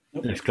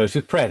 Let's close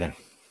with prayer then.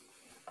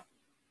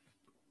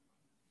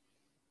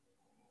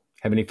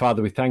 Heavenly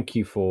Father, we thank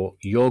you for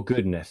your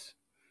goodness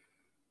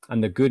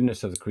and the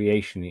goodness of the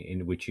creation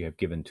in which you have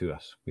given to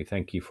us. We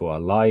thank you for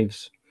our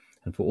lives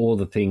and for all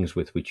the things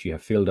with which you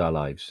have filled our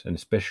lives, and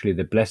especially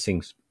the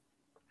blessings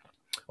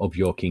of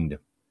your kingdom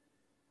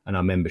and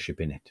our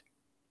membership in it.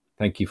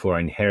 Thank you for our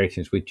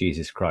inheritance with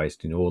Jesus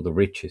Christ in all the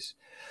riches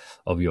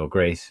of your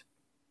grace.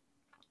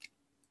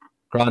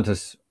 Grant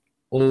us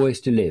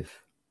always to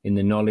live in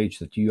the knowledge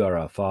that you are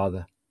our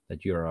Father,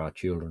 that you are our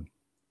children,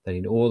 that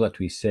in all that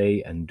we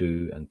say and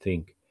do and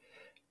think,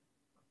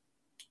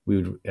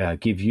 we would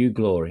give you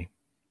glory,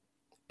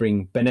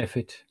 bring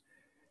benefit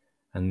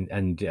and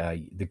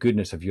the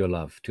goodness of your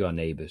love to our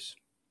neighbours,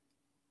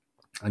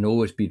 and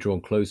always be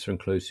drawn closer and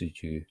closer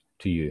to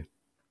you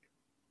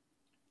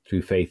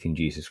through faith in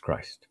Jesus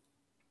Christ.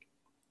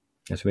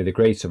 And so may the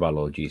grace of our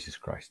Lord Jesus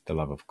Christ, the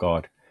love of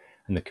God,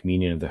 and the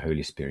communion of the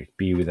Holy Spirit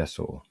be with us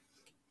all.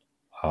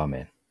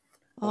 Amen.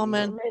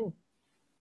 Amen. Amen.